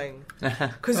rolling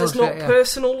because there's not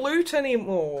personal loot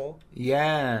anymore.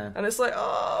 Yeah, and it's like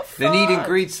fuck. The need and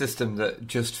greed system that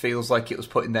just feels like it was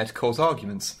put in there to cause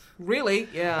arguments. Really?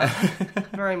 Yeah,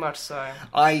 very much so.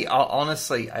 I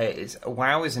honestly,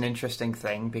 WoW is an interesting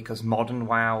thing because modern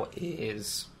WoW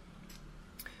is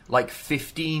like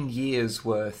 15 years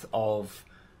worth of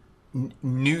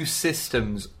new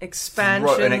systems,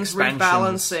 expansions,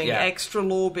 rebalancing, extra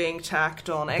lore being tacked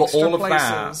on, extra but all places. Of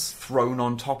that thrown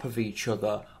on top of each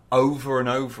other over and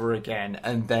over again,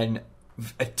 and then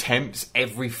attempts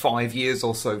every 5 years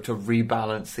or so to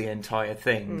rebalance the entire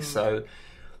thing. So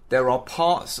there are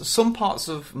some parts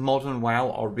of modern WoW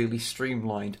are really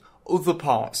streamlined. Other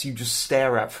parts you just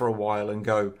stare at for a while and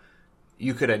go,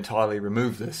 you could entirely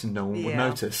remove this and no one would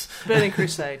notice. Burning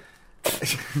Crusade.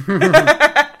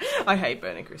 I hate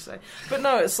Burning Crusade. But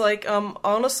no, it's like,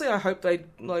 honestly, I hope they,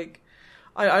 like,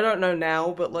 I don't know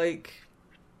now, but, like,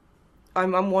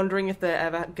 I'm wondering if they're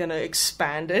ever going to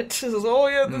expand it.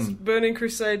 This Burning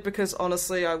Crusade, because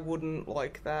honestly, I wouldn't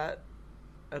like that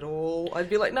at all.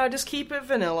 I'd be like, no, just keep it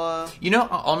vanilla. You know,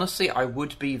 honestly, I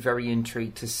would be very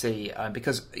intrigued to see,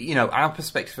 because, you know, our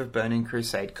perspective of Burning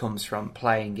Crusade comes from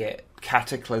playing it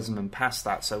Cataclysm and past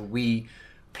that, so we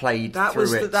played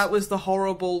through it. That was the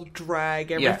horrible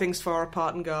drag, everything's far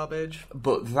apart and garbage.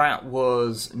 But that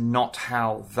was not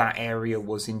how that area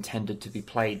was intended to be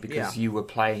played, because you were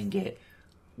playing it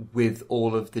with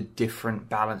all of the different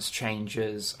balance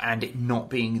changes and it not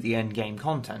being the end game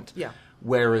content. Yeah.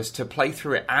 Whereas to play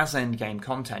through it as endgame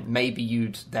content, maybe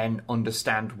you'd then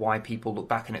understand why people look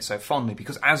back on it so fondly,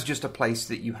 because as just a place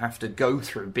that you have to go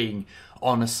through, being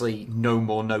honestly no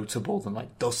more notable than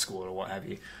like Duskwood or what have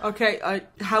you. Okay,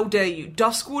 how dare you?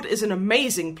 Duskwood is an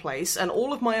amazing place, and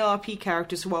all of my RP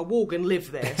characters who are Worgen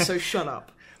live there, so shut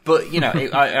up. But, you know,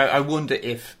 I wonder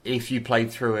if you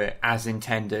played through it as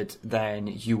intended, then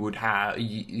you would have,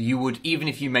 you would, even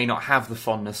if you may not have the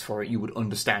fondness for it, you would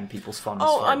understand people's fondness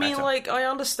for it. Oh, I mean, like, I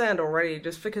understand already,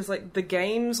 just because, like, the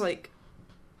games, like,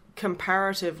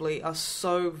 comparatively are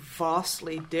so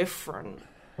vastly different.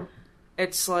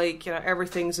 It's like, you know,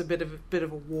 everything's a bit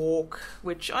of a walk,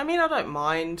 which, I mean, I don't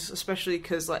mind, especially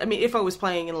because, like, I mean, if I was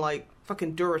playing in, like,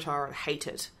 fucking Durotar, I'd hate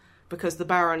it, because the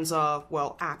Barons are,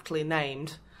 well, aptly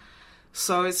named.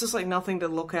 So it's just, like, nothing to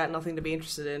look at, nothing to be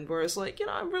interested in. Whereas, like, you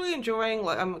know, I'm really enjoying,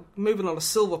 like, I'm moving on to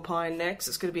Silver Pine next.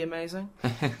 It's going to be amazing.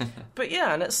 But,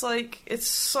 yeah, and it's, like, it's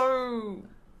so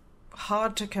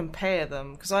hard to compare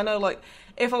them. Because I know, like,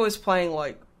 if I was playing,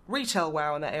 like, retail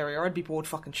WoW in that area, I'd be bored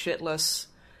fucking shitless.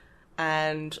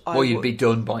 And you'd be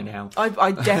done by now.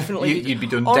 I definitely... You'd be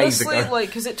done days ago. Honestly, like,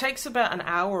 because it takes about an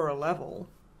hour a level.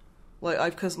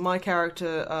 Like, because my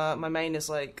character, my main is,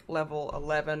 like, level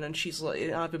 11, and she's,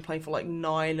 like, I've been playing for, like,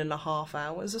 9.5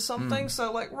 hours or something,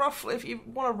 so, like, roughly, if you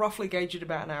want to roughly gauge it,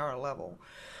 about an hour a level.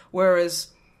 Whereas,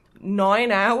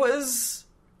 9 hours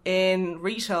in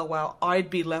retail WoW, I'd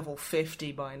be level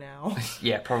 50 by now.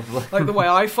 Yeah, probably. Like, the way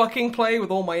I fucking play with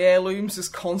all my heirlooms is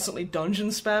constantly dungeon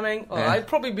spamming, I'd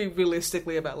probably be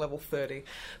realistically about level 30.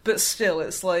 But still,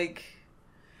 it's like...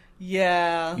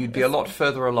 Yeah. You'd be a lot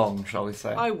further along, shall we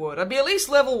say. I would. I'd be at least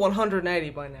level 180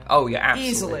 by now. Oh, yeah,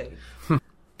 absolutely. Easily.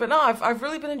 But no, I've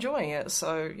really been enjoying it,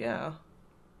 so yeah.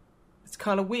 It's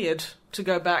kind of weird to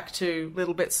go back to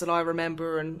little bits that I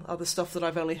remember and other stuff that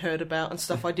I've only heard about and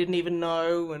stuff I didn't even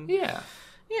know. And yeah.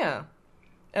 Yeah.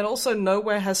 And also,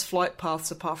 nowhere has flight paths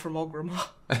apart from Orgrimmar.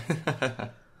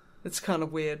 It's kind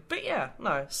of weird. But yeah,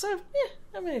 no. So, yeah,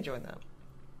 I've been enjoying that.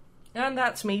 And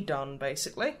that's me done,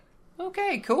 basically.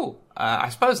 Okay, cool. I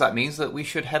suppose that means that we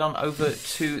should head on over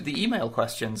to the email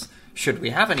questions. Should we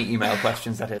have any email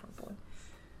questions, that is?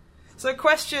 So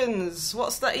questions.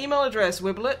 What's that email address,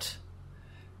 Wiblet?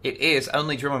 It is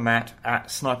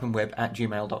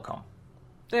onlydrummermatt@snipeandweb@gmail.com.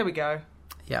 There we go.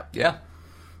 Yep. Yeah.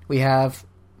 We have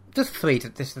just 3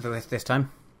 this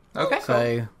time. Okay.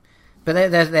 So,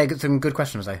 but they're some good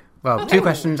questions though. Well, 2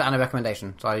 questions and a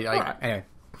recommendation. So Alright. Anyway,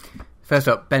 first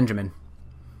up, Benjamin.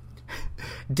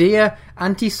 Dear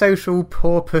antisocial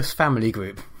porpoise family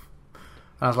group.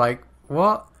 I was like,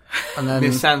 what? And then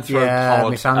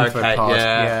Misanthropod. Misanthropod. Okay,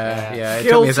 yeah. It Guilty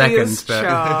took me a second, as but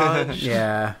charged.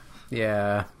 yeah.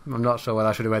 I'm not sure whether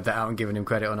I should have read that out and given him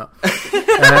credit or not.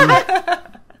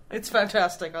 It's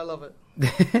fantastic. I love it.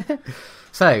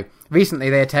 So, recently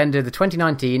they attended the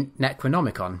 2019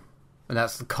 Necronomicon. And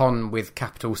that's the con with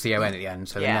capital C-O-N at the end.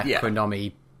 So the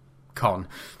Necronomicon.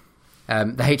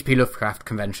 The H.P. Lovecraft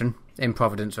convention in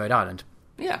Providence, Rhode Island.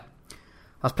 Yeah.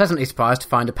 I was pleasantly surprised to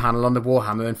find a panel on the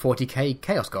Warhammer and 40k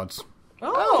Chaos Gods.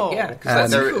 Oh, yeah.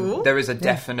 Because cool. there is a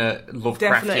definite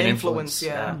Lovecraftian influence.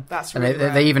 Yeah. That's And really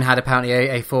they even had apparently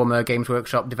a former Games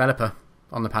Workshop developer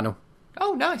on the panel.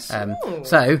 Oh, nice.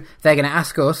 So, they're going to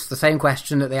ask us the same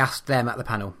question that they asked them at the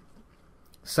panel.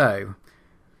 So,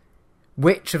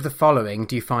 which of the following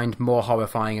do you find more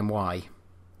horrifying and why?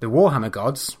 The Warhammer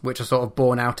gods, which are sort of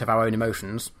born out of our own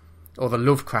emotions, or the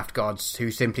Lovecraft gods,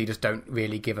 who simply just don't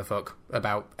really give a fuck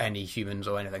about any humans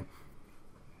or anything?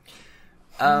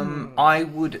 I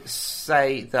would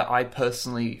say that I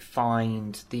personally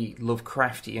find the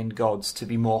Lovecraftian gods to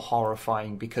be more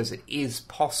horrifying because it is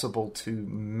possible to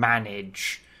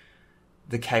manage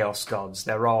the Chaos gods.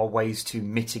 There are ways to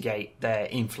mitigate their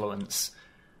influence,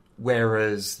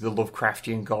 whereas the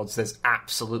Lovecraftian gods, there's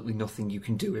absolutely nothing you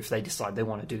can do if they decide they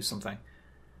want to do something.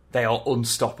 They are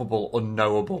unstoppable,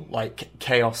 unknowable. Like,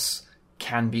 Chaos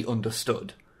can be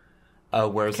understood.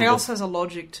 Whereas Chaos has a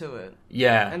logic to it,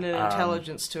 and an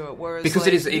intelligence to it. Whereas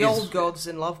because the old gods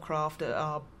in Lovecraft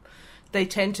they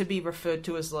tend to be referred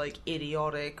to as like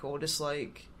idiotic or just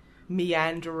like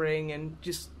meandering and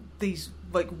just these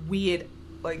like weird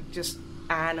like just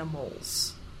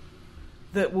animals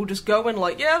that will just go and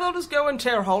they'll just go and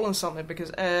tear a hole in something because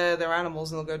they're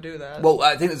animals and they'll go do that. Well,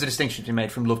 I think there's a distinction to be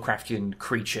made from Lovecraftian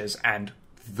creatures and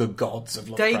the gods of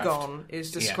Lovecraft. Dagon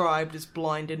is described as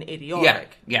blind and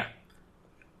idiotic. Yeah.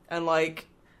 And,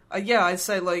 I'd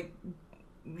say,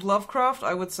 Lovecraft,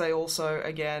 I would say also,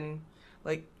 again,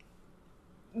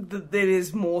 that it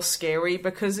is more scary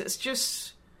because it's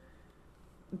just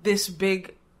this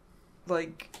big,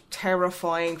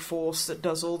 terrifying force that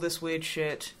does all this weird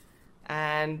shit.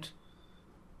 And,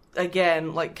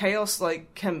 again, Chaos,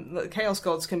 Chaos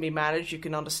gods can be managed, you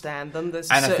can understand them. There's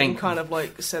a certain kind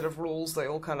of, set of rules they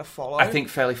all kind of follow. I think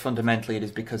fairly fundamentally it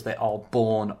is because they are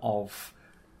born of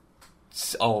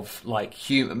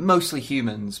mostly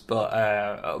humans, but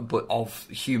of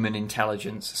human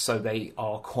intelligence, so they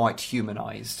are quite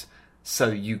humanized. So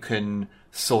you can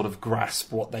sort of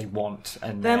grasp what they want,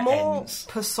 and they're more ends.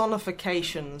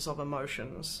 Personifications of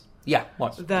emotions. Yeah,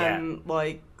 than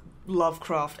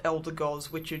Lovecraft elder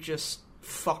gods, which are just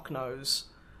fuck-knows.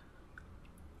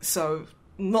 So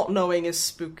not knowing is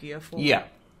spookier for me. Yeah.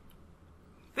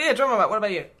 But yeah, Drummer Matt, what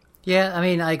about you? Yeah, I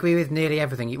mean, I agree with nearly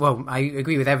everything. I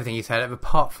agree with everything you said,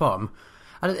 apart from,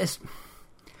 I've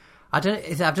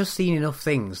just seen enough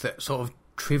things that sort of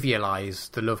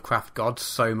trivialise the Lovecraft gods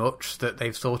so much that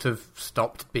they've sort of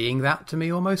stopped being that to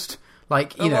me almost. I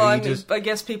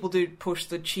guess people do push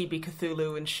the chibi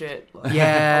Cthulhu and shit.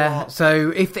 Yeah.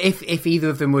 So if either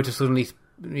of them were to suddenly,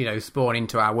 spawn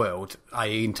into our world, I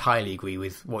entirely agree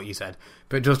with what you said.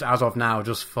 But just as of now,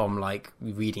 just from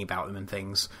reading about them and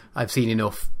things, I've seen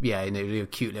enough,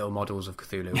 cute little models of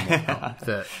Cthulhu and whatnot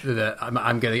that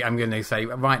I'm gonna say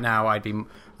right now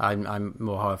I'm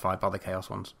more horrified by the Chaos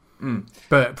ones.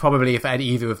 But probably if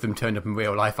either of them turned up in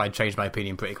real life, I'd change my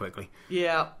opinion pretty quickly.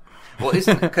 Yeah. Well,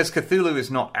 because Cthulhu is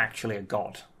not actually a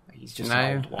god; he's just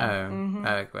an old one.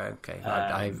 Okay.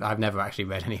 I've never actually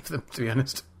read any of them, to be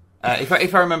honest.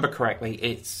 If I remember correctly,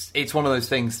 it's one of those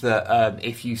things that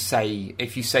if you say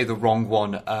the wrong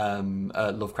one,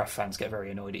 Lovecraft fans get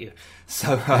very annoyed at you.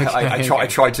 So I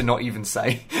try to not even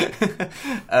say. But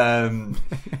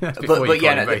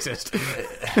yeah, racist.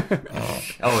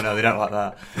 Oh no, they don't like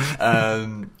that.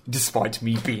 Despite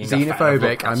me being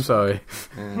xenophobic, I'm sorry.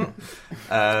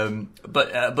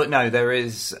 But no, there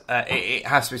is. It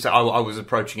has to be said. I was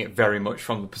approaching it very much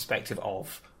from the perspective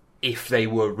of if they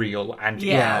were real and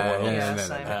in our world.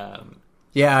 I know.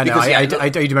 I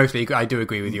do mostly. I do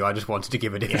agree with you. I just wanted to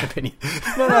give a different opinion.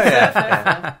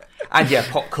 Yeah. And yeah,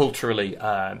 pop culturally,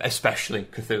 especially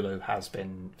Cthulhu, has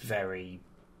been very,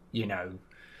 it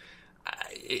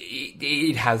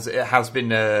has been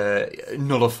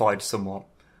nullified somewhat.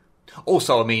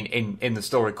 Also, I mean, in the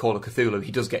story Call of Cthulhu,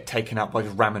 he does get taken out by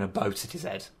just ramming a boat at his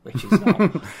head, which is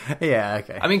not... Yeah,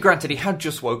 okay. I mean, granted, he had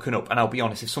just woken up, and I'll be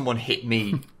honest, if someone hit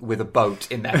me with a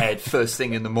boat in the head first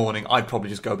thing in the morning, I'd probably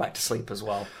just go back to sleep as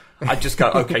well. I'd just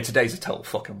go, okay, today's a total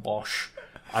fucking wash.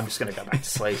 I'm just going to go back to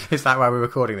sleep. Is that why we're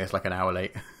recording this like an hour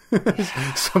late?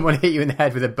 Someone hit you in the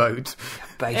head with a boat.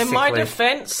 Basically. In my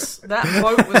defence, that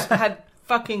boat had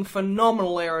fucking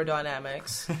phenomenal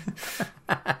aerodynamics.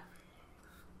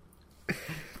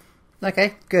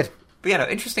 Okay, good. But yeah, no,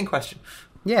 interesting question.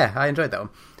 Yeah, I enjoyed that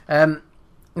one.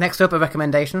 Next up, a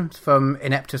recommendation from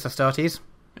Ineptus Astartes.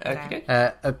 Okay.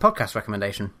 A podcast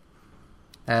recommendation.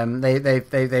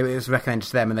 It was recommended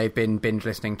to them, and they've been binge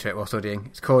listening to it while studying.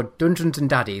 It's called Dungeons and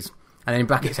Daddies, and in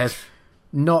brackets says,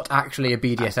 not actually a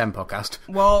BDSM podcast.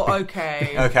 Well,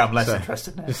 okay. Okay, I'm less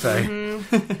interested now. So,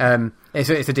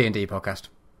 it's a D&D podcast.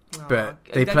 But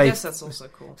I guess that's also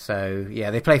cool. So yeah,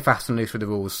 they play fast and loose with the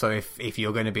rules. So if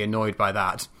you're going to be annoyed by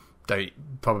that, don't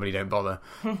bother.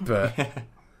 But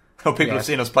people have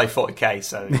seen us play 40k,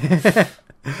 so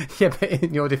yeah. But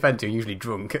in your defence, you're usually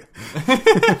drunk.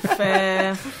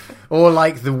 Fair. Or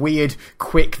like the weird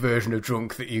quick version of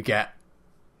drunk that you get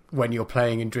when you're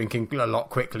playing and drinking a lot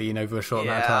quickly, over a short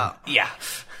amount of time. Yeah.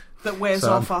 That wears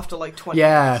off after like 20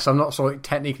 Yeah, minutes. so I'm not sure it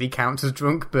technically counts as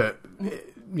drunk, but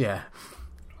yeah.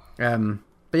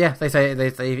 But yeah, they say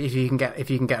if you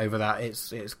can get over that,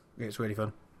 it's really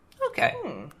fun. Okay.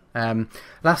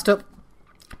 Last up,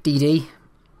 DD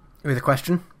with a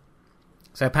question.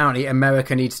 So apparently,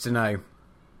 America needs to know.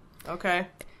 Okay.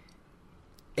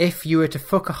 If you were to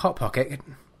fuck a hot pocket,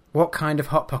 what kind of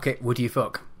hot pocket would you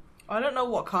fuck? I don't know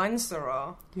what kinds there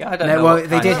are. Yeah, I don't know. Well,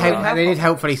 they did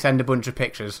helpfully send a bunch of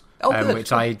pictures,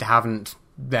 which I haven't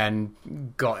then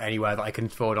got anywhere that I can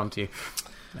forward on to you.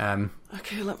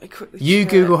 Okay, let me quickly You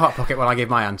check. Google Hot Pocket while I give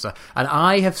my answer. And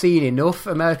I have seen enough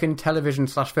American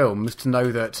television/films to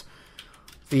know that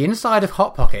the inside of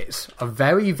Hot Pockets are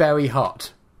very, very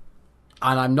hot.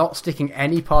 And I'm not sticking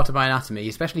any part of my anatomy,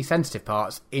 especially sensitive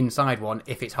parts, inside one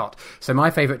if it's hot. So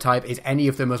my favourite type is any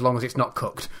of them as long as it's not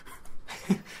cooked.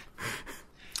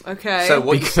 Okay. So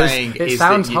what you're saying it is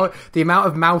sounds that hot. The amount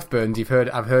of mouth burns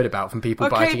I've heard about from people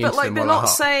biting into them they're while not they're hot.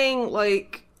 saying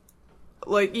like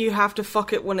you have to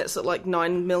fuck it when it's at like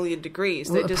 9 million degrees.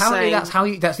 They're just apparently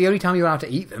saying that's the only time you're allowed to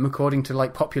eat them according to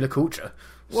like popular culture.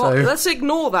 Well, So let's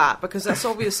ignore that because that's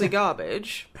obviously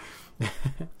garbage.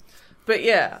 But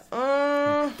yeah,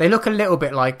 they look a little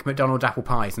bit like McDonald's apple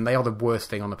pies, and they are the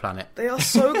worst thing on the planet. they are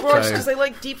so gross because they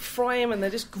like deep fry them and they're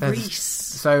just grease.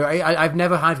 So I've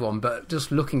never had one, but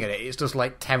just looking at it, it's just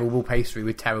like terrible pastry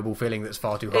with terrible filling that's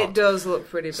far too hot. It does look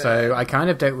pretty bad. So I kind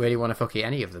of don't really want to fuck it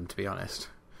any of them, to be honest.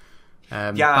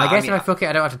 But Yeah, I guess I mean, if I fuck it,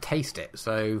 I don't have to taste it.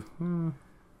 So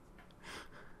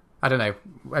I don't know.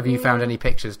 Have you found any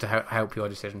pictures to help your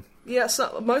decision? Yeah,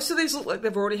 so most of these look like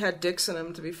they've already had dicks in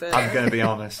them, to be fair. I'm going to be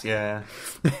honest, yeah.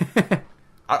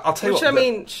 I'll tell you Which, what. I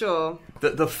mean, sure.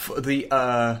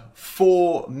 The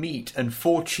 4 meat and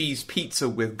 4 cheese pizza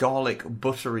with garlic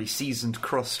buttery seasoned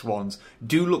crust ones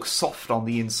do look soft on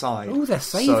the inside. Oh, they're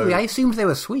savoury. So- I assumed they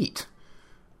were sweet.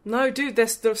 No, dude, they're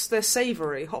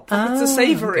savoury. Hot Pockets are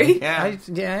savoury.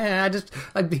 Yeah.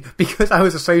 Because I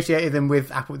was associated them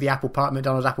with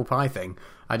McDonald's apple pie thing,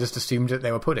 I just assumed that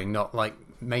they were pudding, not like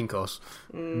main course.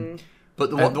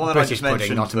 But the one that I British just pudding,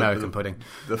 mentioned, not American pudding.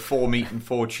 The 4 meat and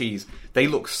 4 cheese, they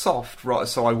look soft, right?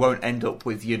 So I won't end up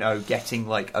with, getting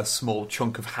like a small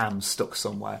chunk of ham stuck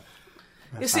somewhere.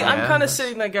 You see, I'm kind of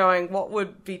sitting there going, what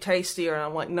would be tastier? And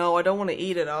I'm like, no, I don't want to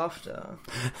eat it after.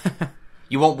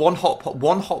 You want one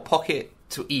hot pocket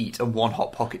to eat and one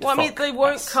hot pocket to Well, fuck. I mean, they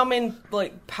won't come in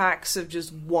like packs of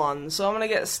just one. So I'm going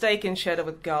to get a steak and cheddar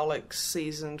with garlic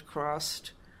seasoned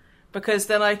crust. Because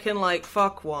then I can like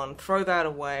fuck one, throw that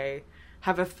away,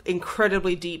 have an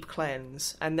incredibly deep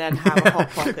cleanse, and then have a hot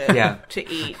pocket to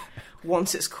eat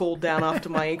once it's cooled down after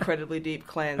my incredibly deep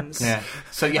cleanse. Yeah.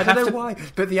 So you I have don't know to. why,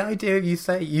 but the idea of you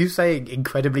saying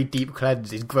incredibly deep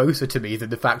cleanse is grosser to me than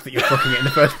the fact that you're fucking it in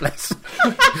the first place.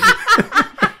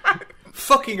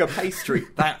 Fucking a pastry,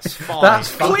 that's fine. That's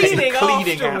fine. Cleaning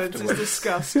Cleaning afterwards is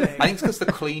disgusting. I think it's because the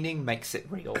cleaning makes it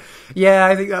real. Yeah,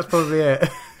 I think that's probably it.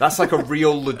 That's like a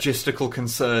real logistical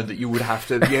concern that you would have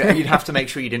to. You'd have to make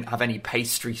sure you didn't have any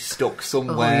pastry stuck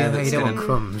somewhere. Oh, yeah, you don't want gonna,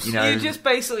 crumbs. You just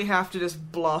basically have to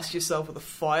just blast yourself with a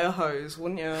fire hose,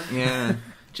 wouldn't you? Yeah.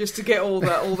 Just to get all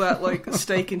that like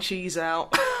steak and cheese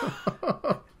out.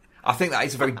 I think that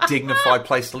is a very dignified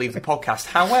place to leave the podcast.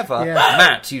 However,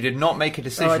 Matt, you did not make a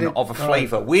decision of a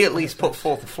flavour. We at least put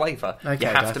forth a flavour. Okay,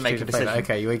 you have to make a decision.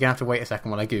 Okay, you're going to have to wait a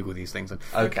second while I Google these things.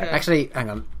 Okay. Actually, hang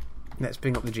on. Let's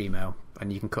bring up the Gmail,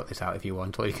 and you can cut this out if you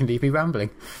want, or you can leave me rambling.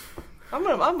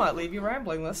 I might leave you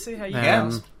rambling. Let's see how you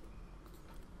get.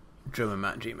 Drummer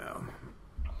Matt Gmail.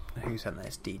 Who sent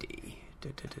this? DD.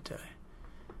 Okay,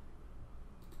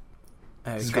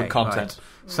 this is good content.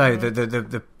 Right. So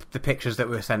the pictures that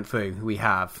were sent through, we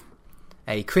have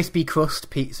a crispy crust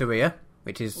pizzeria,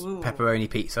 which is pepperoni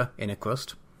pizza in a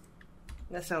crust.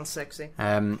 That sounds sexy.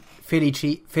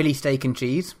 Philly steak and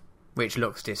cheese, which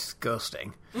looks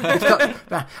disgusting. And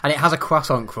it has a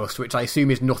croissant crust, which I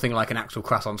assume is nothing like an actual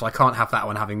croissant, so I can't have that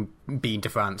one having been to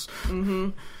France. Mm-hmm.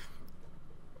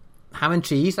 Ham and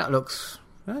cheese, that looks...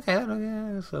 Okay,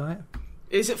 that's alright.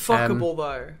 Is it fuckable,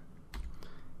 though?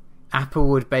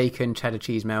 Applewood bacon cheddar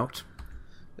cheese melt.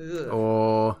 Ugh.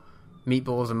 Or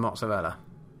meatballs and mozzarella.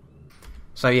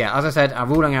 So yeah, as I said, I'm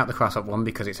ruling out the croissant one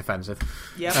because it's offensive.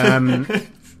 Yep.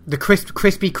 The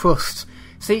crispy crust.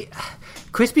 See,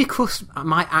 crispy crust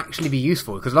might actually be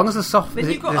useful because as long as the soft... Then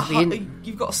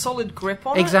you've got a solid grip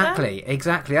on exactly, it.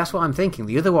 Exactly. That's what I'm thinking.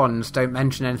 The other ones don't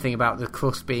mention anything about the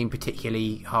crust being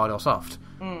particularly hard or soft.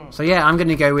 So yeah, I'm going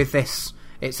to go with this.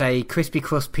 It's a crispy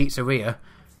crust pizzeria,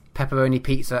 pepperoni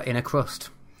pizza in a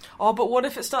crust. Oh, but what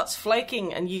if it starts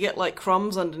flaking and you get like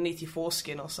crumbs underneath your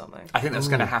foreskin or something? I think that's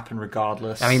going to happen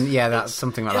regardless. I mean, yeah, that's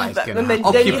something like that is going to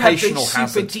happen. Then you have the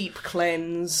super deep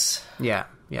cleanse. Yeah.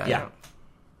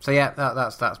 So yeah,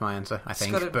 that's my answer, I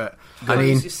think. But I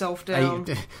mean, yourself down.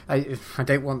 I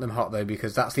don't want them hot though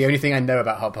because that's the only thing I know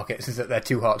about Hot Pockets is that they're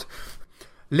too hot.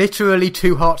 Literally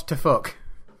too hot to fuck.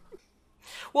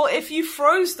 Well, if you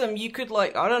froze them, you could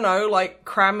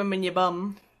cram them in your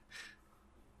bum.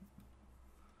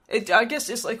 I guess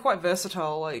it's quite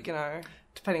versatile,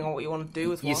 depending on what you want to do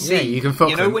with one. You can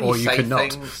fuck them or you can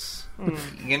not.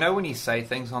 You know when you say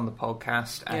things on the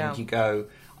podcast and you go,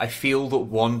 I feel that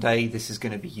one day this is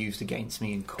going to be used against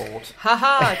me in court.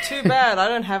 Haha, too bad. I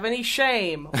don't have any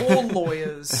shame or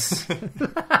lawyers.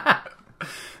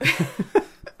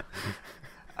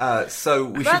 So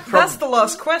we should that's the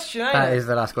last question, ain't it? That is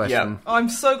the last question. Yeah. I'm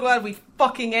so glad we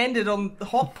fucking ended on the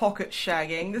Hot Pocket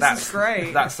shagging. This is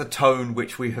great. That's the tone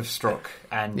which we have struck,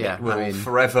 and it will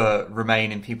forever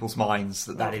remain in people's minds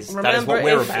that is what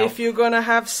we're about. If you're going to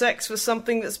have sex with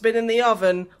something that's been in the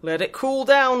oven, let it cool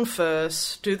down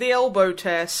first. Do the elbow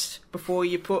test before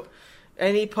you put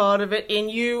any part of it in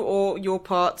you or your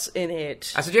parts in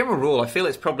it. As a general rule, I feel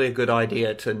it's probably a good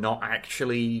idea to not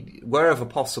actually, wherever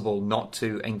possible, not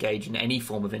to engage in any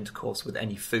form of intercourse with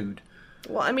any food.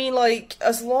 Well, I mean,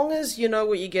 as long as you know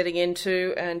what you're getting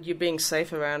into and you're being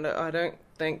safe around it, I don't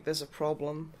think there's a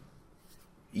problem.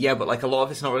 Yeah, but a lot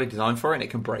of it's not really designed for it, and it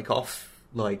can break off.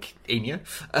 In you.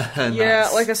 Yeah,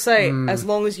 like I say, as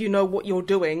long as you know what you're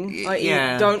doing.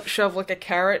 You don't shove a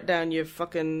carrot down your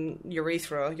fucking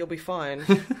urethra, you'll be fine.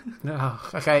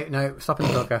 Okay, no, stopping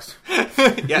the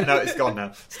podcast. Yeah, no, it's gone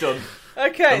now. It's done.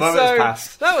 Okay, so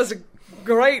that was a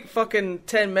great fucking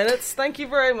 10 minutes. Thank you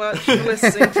very much for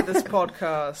listening to this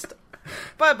podcast.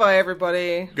 Bye-bye,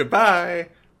 everybody. Goodbye.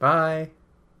 Bye.